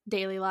 girls'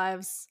 daily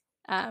lives,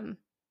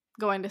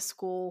 going to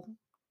school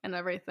and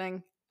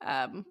everything.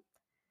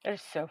 They're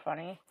so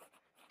funny.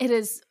 It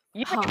is.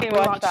 You made me We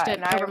watch watched that, it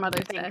and I over am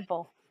Mother's Day.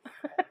 thankful.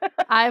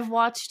 I've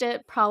watched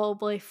it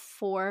probably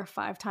 4 or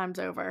 5 times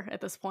over at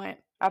this point.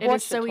 I've It is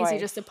watched it so easy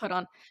just twice. to put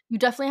on. You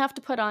definitely have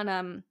to put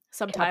on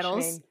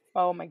subtitles Captioning.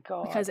 Oh my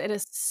god. because it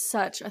is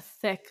such a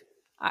thick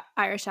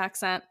Irish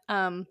accent.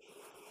 And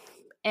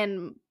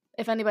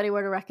if anybody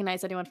were to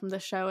recognize anyone from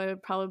this show, it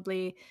would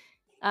probably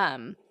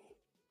um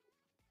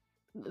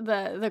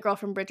the girl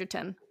from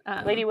Bridgerton,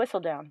 Lady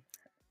Whistledown.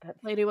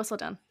 Lady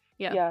Whistledown.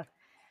 Yeah, Yeah,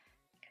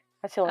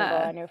 that's the only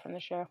girl I know from the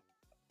show.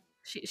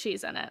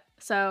 she's in it.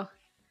 So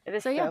It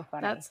is so yeah, so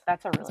funny.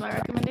 that's a really my good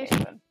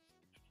recommendation.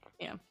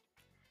 Yeah.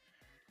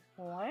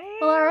 What?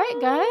 Well, all right,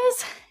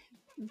 guys,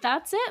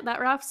 that's it. That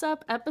wraps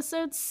up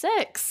episode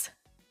 6.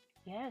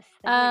 Yes,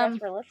 thank you guys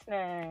for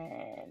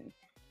listening.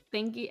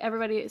 Thank you,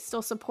 everybody,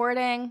 still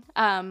supporting.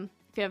 If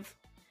you have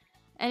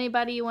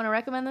anybody you want to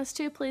recommend this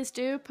to, please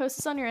do. Post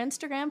this on your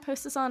Instagram.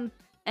 Post this on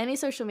any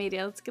social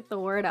media. Let's get the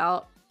word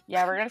out.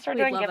 Yeah, we're gonna start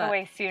doing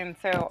giveaways soon.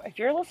 So if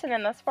you're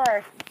listening this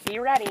far, be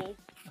ready.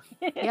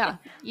 Yeah,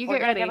 you we're get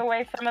gonna ready. give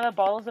away some of the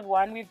bottles of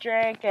wine we've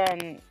drank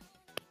and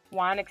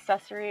wine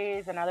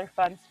accessories and other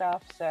fun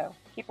stuff. So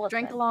keep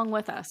listening. Drink along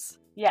with us.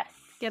 Yes.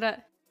 Get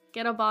a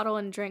bottle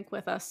and drink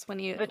with us when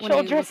you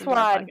children's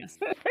wine.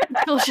 The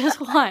children's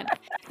wine.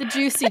 The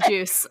juicy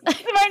juice.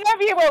 This might not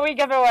be what we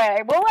give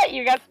away. We'll let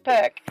you guys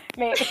pick.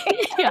 Maybe.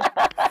 Yeah.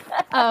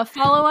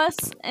 Follow us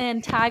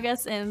and tag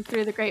us in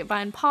Through the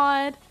Grapevine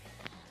Pod.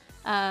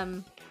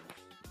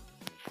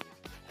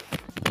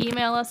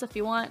 Email us if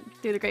you want,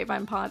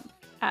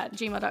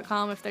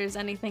 throughthegrapevine@gmail.com, if there's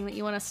anything that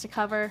you want us to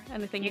cover,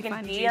 anything you can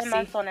find DM juicy.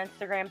 us on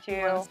Instagram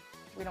too.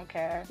 We don't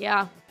care.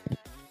 Yeah.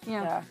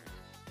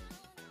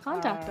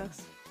 Contact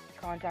us.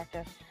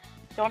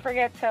 Don't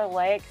forget to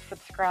like,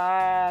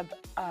 subscribe,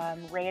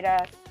 rate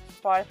us,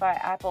 Spotify,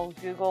 Apple,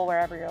 Google,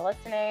 wherever you're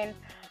listening.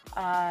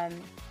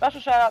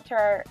 Special shout out to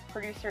our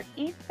producer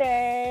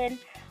Ethan.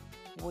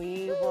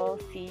 We will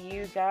see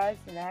you guys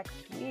next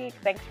week.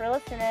 Thanks for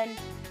listening.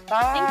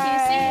 Bye. Thank you.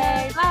 See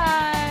ya.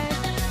 Bye.